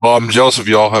 Well, I'm jealous of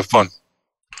y'all. Have fun.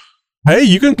 Hey,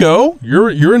 you can go.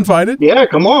 You're invited. Yeah,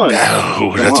 come on.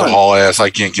 No, that's a haul ass.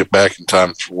 I can't get back in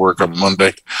time for work on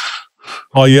Monday.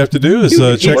 All you have to do is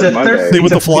check see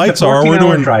what the flights are. We're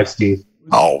doing drive, Steve.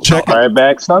 Oh, check right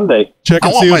back Sunday. Check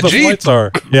and see what the flights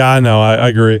are. Yeah, I know. I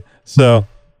agree. So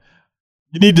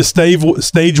you need to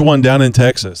stage one down in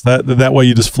Texas. That way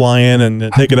you just fly in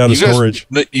and take it out of storage.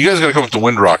 You guys got to come up to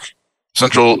Windrock,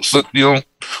 Central. A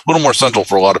little more central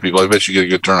for a lot of people. I bet you get a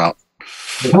good turnout.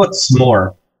 What's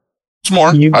more?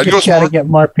 S'more. You just got to get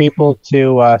more people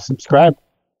to subscribe.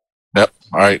 Yep.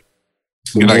 All right.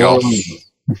 Good night, y'all.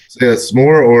 Yeah,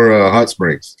 S'more or Hot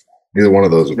Springs. Either one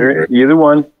of those would be great. Either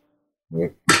one. Yeah.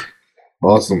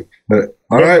 Awesome. All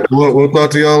right. We'll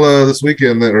talk to y'all this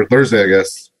weekend or Thursday, I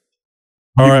guess.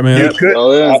 All right, man.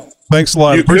 Thanks a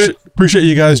lot. Appreciate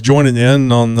you guys joining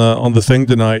in on the thing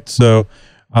tonight. So,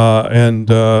 and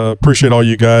appreciate all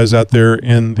you guys out there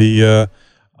in the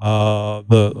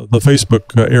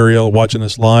Facebook area watching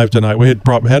us live tonight. We had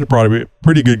probably a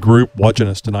pretty good group watching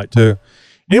us tonight too.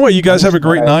 Anyway, you guys have a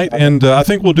great night, and I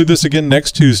think we'll do this again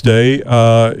next Tuesday.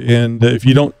 And if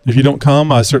you don't come,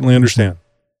 I certainly understand.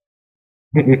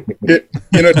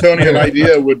 Tony, an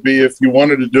idea would be if you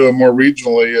wanted to do it more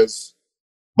regionally, is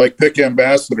like pick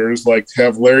ambassadors, like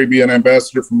have Larry be an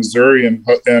ambassador from Missouri and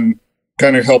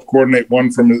kind of help coordinate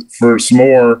one for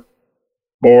S'more,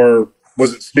 or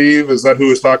was it Steve? Is that who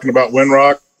was talking about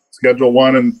Windrock? Schedule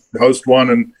one and host one,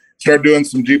 and start doing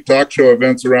some Jeep Talk Show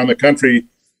events around the country,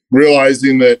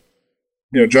 realizing that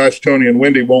Josh, Tony, and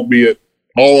Wendy won't be at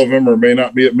all of them, or may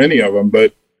not be at many of them,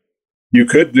 but you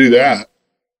could do that.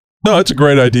 No, it's a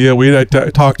great idea. We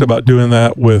talked about doing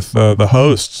that with the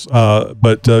hosts,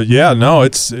 but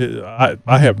I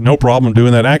have no problem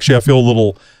doing that. Actually, I feel a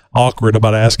little awkward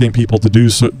about asking people to do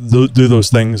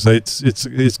those things.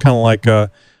 It's kind of like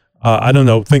I don't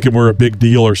know, thinking we're a big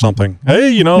deal or something.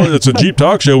 Hey, it's a Jeep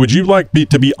Talk Show. Would you like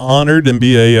to be honored and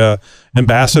be a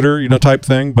ambassador, type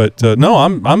thing? But no,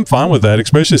 I'm fine with that,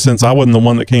 especially since I wasn't the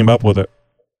one that came up with it.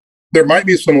 There might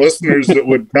be some listeners that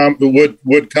would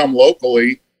come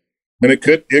locally and it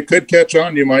could catch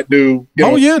on. You might do.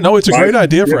 Oh yeah, no, it's a great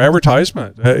idea for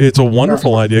advertisement. It's a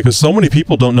wonderful idea because so many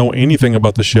people don't know anything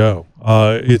about the show.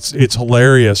 It's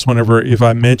hilarious whenever if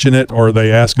I mention it or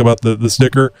they ask about the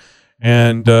sticker,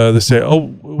 and they say, "Oh,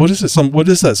 what is it? What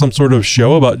is that? Some sort of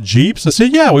show about Jeeps?" I say,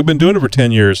 "Yeah, we've been doing it for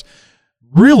 10 years."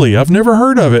 Really, I've never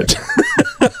heard of it.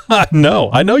 No,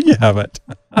 I know you haven't.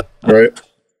 Right.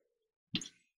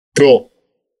 Cool.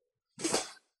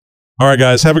 All right,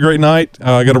 guys, have a great night.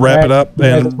 I got to wrap it up,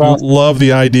 and love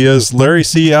the ideas. Larry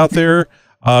C. out there.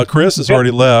 Chris has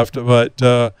already left, but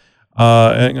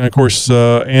and of course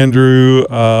Andrew.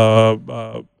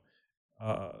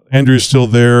 Andrew's still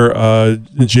there.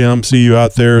 Jim, see you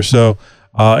out there. So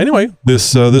anyway,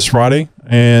 this Friday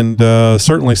and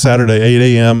certainly Saturday,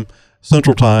 8 a.m.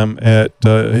 Central Time at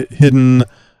Hidden.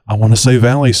 I want to say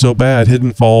Valley so bad.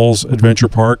 Hidden Falls Adventure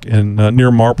Park in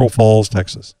near Marble Falls,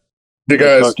 Texas. You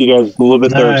guys. Talk to you guys a little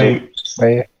bit Thursday. Bye.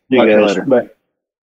 See you guys later. Bye.